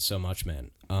conversations so much,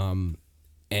 man.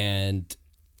 And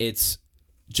it's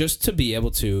just to be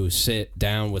able to sit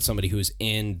down with somebody who's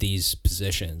in these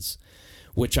positions,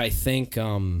 which I think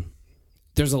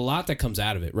there's a lot that comes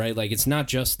out of it, right? Like, it's not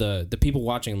just the people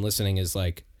watching and listening is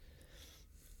like,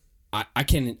 I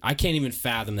can't even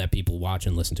fathom that people watch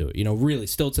and listen to it. You know, really,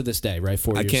 still to this day, right?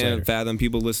 4 years later. I can't fathom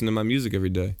people listen to my music every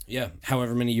day. Yeah,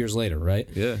 however many years later, right?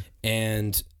 Yeah.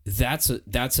 And that's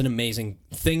an amazing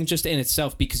thing just in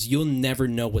itself, because you'll never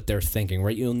know what they're thinking,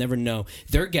 right? You'll never know.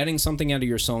 They're getting something out of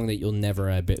your song that you'll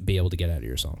never be able to get out of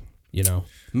your song. You know,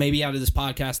 maybe out of this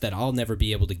podcast that I'll never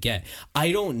be able to get.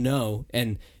 I don't know.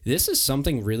 And this is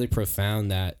something really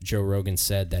profound that Joe Rogan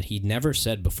said that he never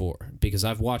said before, because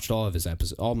I've watched all of his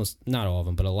episodes, almost not all of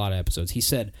them, but a lot of episodes. He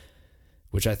said,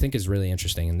 which I think is really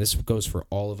interesting, and this goes for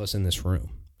all of us in this room.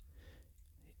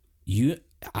 He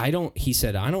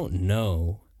said, I don't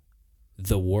know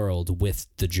the world with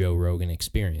the Joe Rogan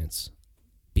experience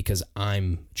because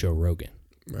I'm Joe Rogan.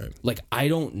 Right. Like, I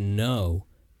don't know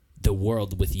the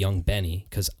world with young Benny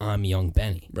because I'm young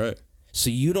Benny. Right.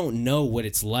 So you don't know what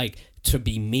it's like to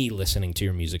be me listening to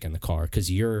your music in the car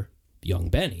because you're young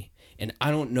Benny. And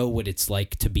I don't know what it's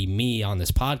like to be me on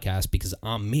this podcast because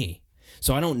I'm me.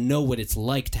 So I don't know what it's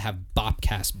like to have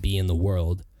Bopcast be in the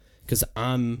world because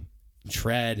I'm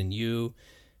Tread and you.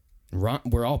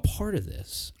 We're all part of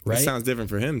this, right? It sounds different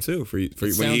for him too. For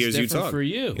when he hears you talk, for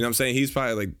you. You know what I'm saying? He's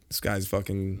probably like, this guy's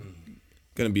fucking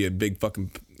gonna be a big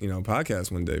fucking,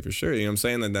 podcast one day for sure. You know what I'm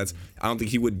saying? I don't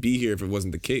think he would be here if it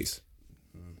wasn't the case.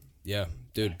 Yeah,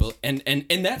 dude.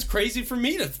 And that's crazy for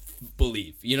me to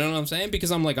believe. You know what I'm saying?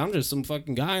 Because I'm just some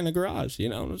fucking guy in the garage. You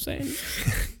know what I'm saying?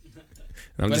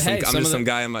 I'm just some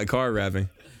guy in my car rapping.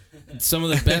 Some of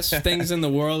the best things in the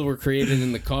world were created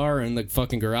in the car, in the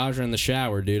fucking garage, or in the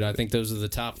shower, dude. I think those are the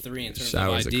top 3 in terms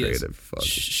Shower's of ideas.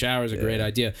 Shower's a great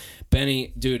idea.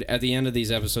 Benny, dude, at the end of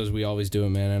these episodes, we always do it,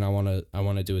 man, and I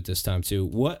want to do it this time too.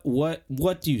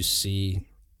 What do you see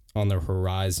on the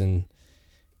horizon?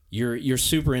 You're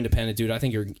super independent, dude. I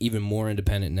think you're even more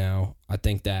independent now. I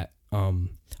think that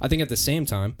at the same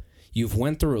time, you've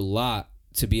went through a lot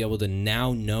to be able to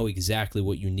now know exactly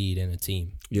what you need in a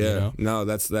team. Yeah, you know? No,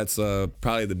 that's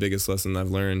probably the biggest lesson I've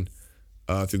learned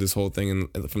through this whole thing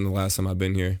and from the last time I've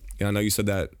been here. And I know you said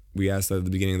that, we asked that at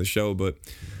the beginning of the show, but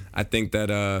I think that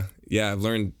I've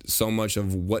learned so much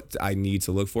of what I need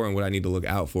to look for and what I need to look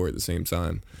out for at the same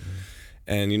time.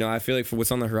 And I feel like for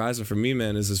what's on the horizon for me,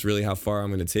 man, is just really how far I'm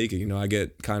going to take it. I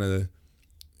get kind of,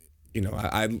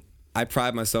 I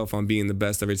pride myself on being the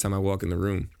best every time I walk in the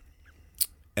room.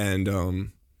 And,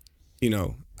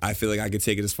 I feel like I could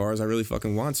take it as far as I really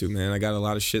fucking want to, man. I got a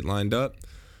lot of shit lined up.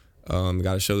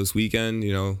 Got a show this weekend,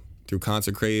 through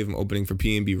Concert Crave. I'm opening for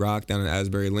P&B Rock down in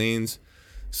Asbury Lanes.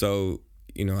 So,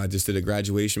 I just did a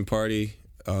graduation party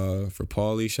for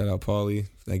Paulie. Shout out Paulie.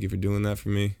 Thank you for doing that for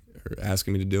me, or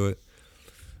asking me to do it.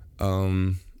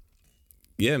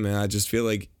 Yeah, man, I just feel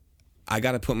like I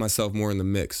got to put myself more in the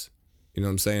mix. You know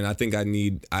what I'm saying? I think I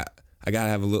got to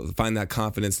have find that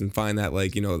confidence and find that,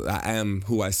 I am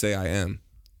who I say I am.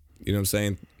 You know what I'm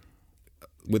saying?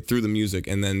 Through the music,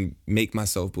 and then make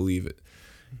myself believe it.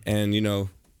 And,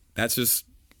 that's just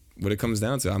what it comes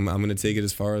down to. I'm going to take it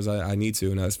as far as I need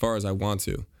to and as far as I want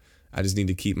to. I just need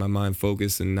to keep my mind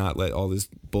focused and not let all this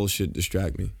bullshit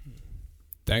distract me.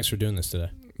 Thanks for doing this today.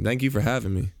 Thank you for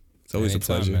having me. It's always a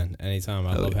pleasure. Man. Anytime.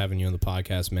 I love having you on the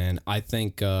podcast, man. I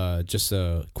think just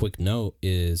a quick note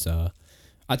is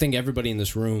I think everybody in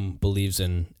this room believes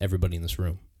in everybody in this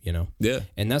room, Yeah.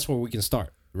 And that's where we can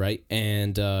start, right?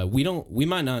 And we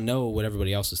might not know what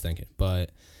everybody else is thinking,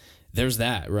 but there's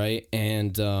that, right?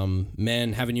 And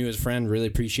man, having you as a friend, really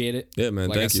appreciate it. Yeah, man.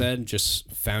 Like thank I said, just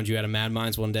found you at a Mad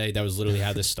Minds one day. That was literally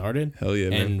how this started. Hell yeah,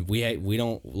 man. And we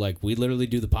don't we literally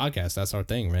do the podcast. That's our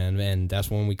thing, man. And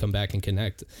that's when we come back and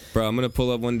connect. Bro, I'm gonna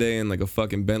pull up one day in a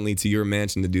fucking Bentley to your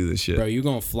mansion to do this shit. Bro, you're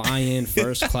gonna fly in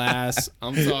first class.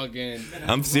 I'm talking.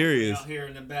 I'm serious. Out here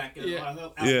in the back of Yeah.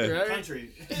 the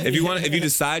country. If you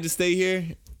decide to stay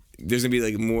here, there's gonna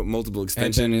be multiple And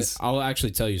extensions. then I'll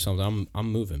actually tell you something.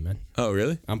 I'm moving, man. Oh,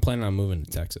 really? I'm planning on moving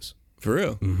to Texas. For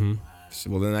real? Mm-hmm.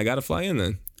 Well, then I gotta fly in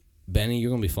then. Benny,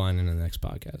 you're gonna be flying in the next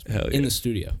podcast. Hell yeah. In the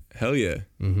studio. Hell yeah.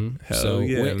 Mm-hmm. Hell So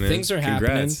yeah, man. things are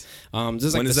Congrats. happening. This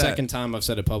is When the is that? second time I've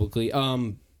said it publicly.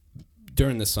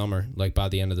 During the summer, by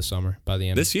the end of the summer,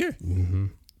 This year? Mm-hmm.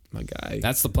 My guy.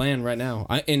 That's the plan right now.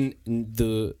 In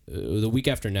the week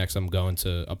after next, I'm going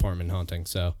to apartment hunting.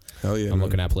 So Hell yeah, I'm man.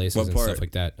 looking at places What and part? stuff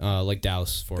like that, like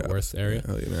Dallas, Fort Worth area.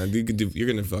 Hell yeah, man. You're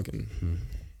gonna fucking.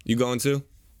 You going too?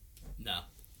 No.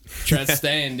 Tread's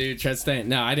staying, dude. Tread's staying.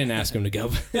 No, I didn't ask him to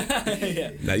go.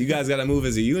 Now you guys gotta move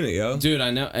as a unit, yo. Dude,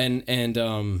 I know, and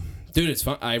dude, it's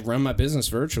fun. I run my business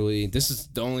virtually. This is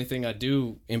the only thing I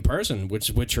do in person, which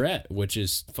is with Tret, which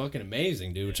is fucking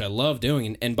amazing, dude. Which I love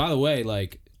doing. And by the way,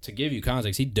 to give you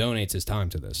context, he donates his time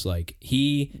to this.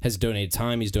 He has donated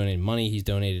time, he's donated money, he's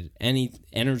donated any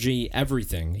energy,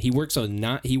 everything. He works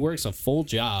a full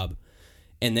job,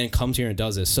 and then comes here and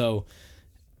does this. So,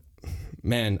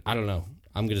 man, I don't know.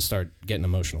 I'm gonna start getting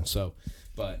emotional. So,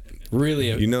 but really,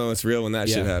 It's real when that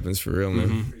shit happens, for real,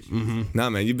 man. Mm-hmm. Nah,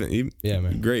 man,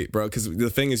 man, great, bro. Because the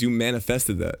thing is, you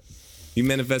manifested that. You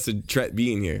manifested Tret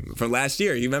being here from last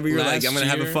year. You remember, I'm gonna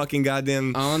have a fucking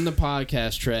goddamn. On the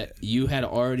podcast, Tret, you had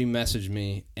already messaged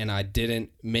me, and I didn't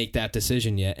make that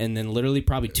decision yet. And then, literally,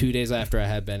 probably 2 days after I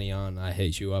had Benny on, I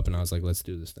hit you up, and I was like, "Let's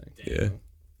do this thing." Yeah.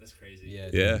 That's crazy. Yeah.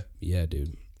 Yeah. Dude. Yeah,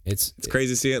 dude. It's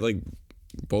crazy to see it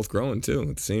both growing too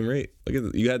at the same rate. Look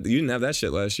at you didn't have that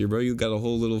shit last year, bro. You got a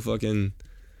whole little fucking.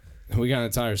 We got an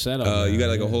entire setup. You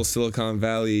got a whole Silicon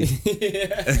Valley. Dude,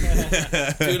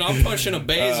 I'm pushing a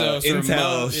Bezos or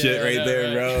Intel shit right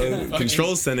there, bro.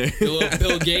 Control center.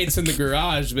 Bill Gates in the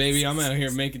garage, baby. I'm out here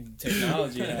making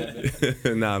technology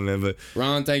happen. Nah, man, but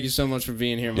Ron, thank you so much for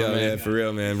being here, my man. Yeah, for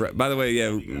real, man. By the way,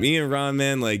 me and Ron,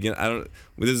 man, this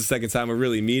is the second time we're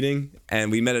really meeting,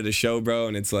 and we met at a show, bro,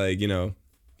 and it's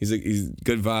he's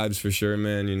good vibes for sure,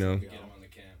 man.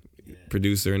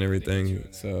 Producer and everything.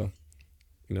 So.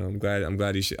 I'm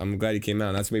glad he came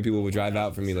out. Not too many people would drive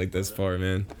out for me this far,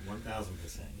 man. 1,000%. You know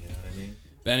what I mean?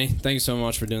 Benny, thank you so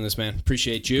much for doing this, man.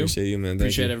 Appreciate you. Appreciate you, man. Thank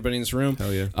Appreciate you. everybody in this room.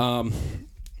 Hell yeah.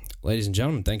 Ladies and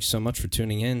gentlemen, thank you so much for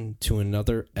tuning in to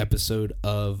another episode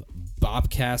of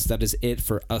Bobcast. That is it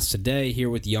for us today here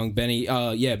with Young Benny.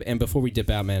 And before we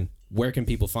dip out, man, where can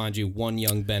people find you? One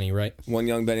Young Benny, right? One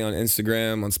Young Benny on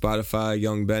Instagram, on Spotify,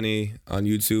 Young Benny, on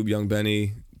YouTube, Young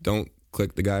Benny. Don't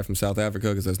click the guy from South Africa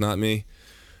because that's not me.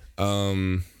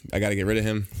 I got to get rid of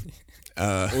him.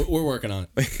 We're working on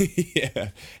it. Yeah.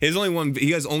 He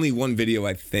has only one video,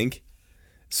 I think.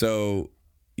 So,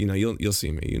 you'll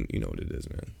see me. You know what it is,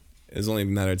 man. It's only a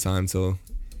matter of time till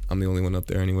I'm the only one up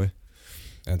there anyway.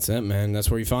 That's it, man.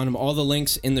 That's where you find them. All the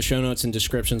links in the show notes and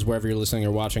descriptions wherever you're listening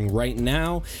or watching right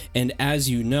now. And as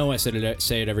you know, I say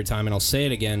it every time, and I'll say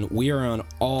it again. We are on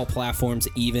all platforms,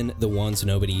 even the ones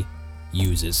nobody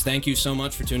uses. Thank you so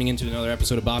much for tuning in to another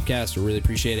episode of Bobcast. I really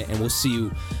appreciate it, and we'll see you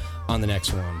on the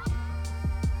next one.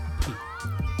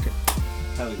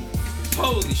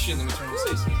 Holy shit! Let me turn this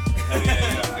AC.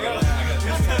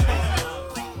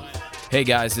 Hey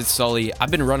guys, it's Sully.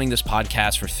 I've been running this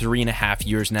podcast for 3.5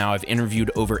 years now. I've interviewed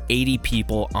over 80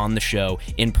 people on the show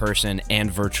in person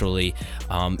and virtually.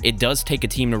 It does take a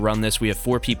team to run this. We have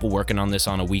 4 people working on this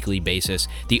on a weekly basis.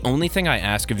 The only thing I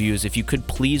ask of you is if you could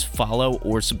please follow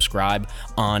or subscribe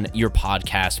on your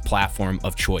podcast platform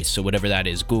of choice. So whatever that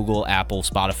is, Google, Apple,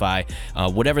 Spotify,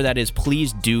 whatever that is,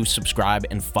 please do subscribe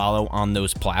and follow on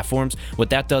those platforms. What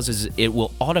that does is it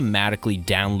will automatically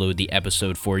download the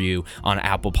episode for you on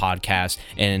Apple Podcasts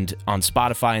and on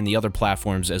Spotify and the other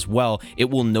platforms as well. It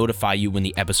will notify you when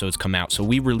the episodes come out. So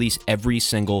we release every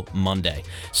single Monday.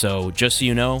 So just so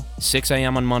you know, 6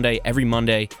 a.m. on Monday,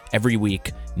 every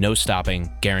week, no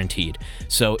stopping, guaranteed.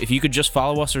 So if you could just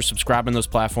follow us or subscribe on those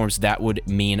platforms, that would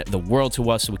mean the world to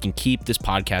us so we can keep this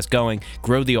podcast going,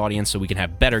 grow the audience so we can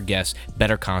have better guests,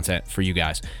 better content for you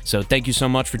guys. So thank you so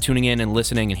much for tuning in and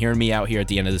listening and hearing me out here at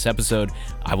the end of this episode.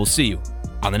 I will see you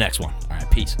on the next one. All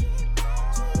right, peace.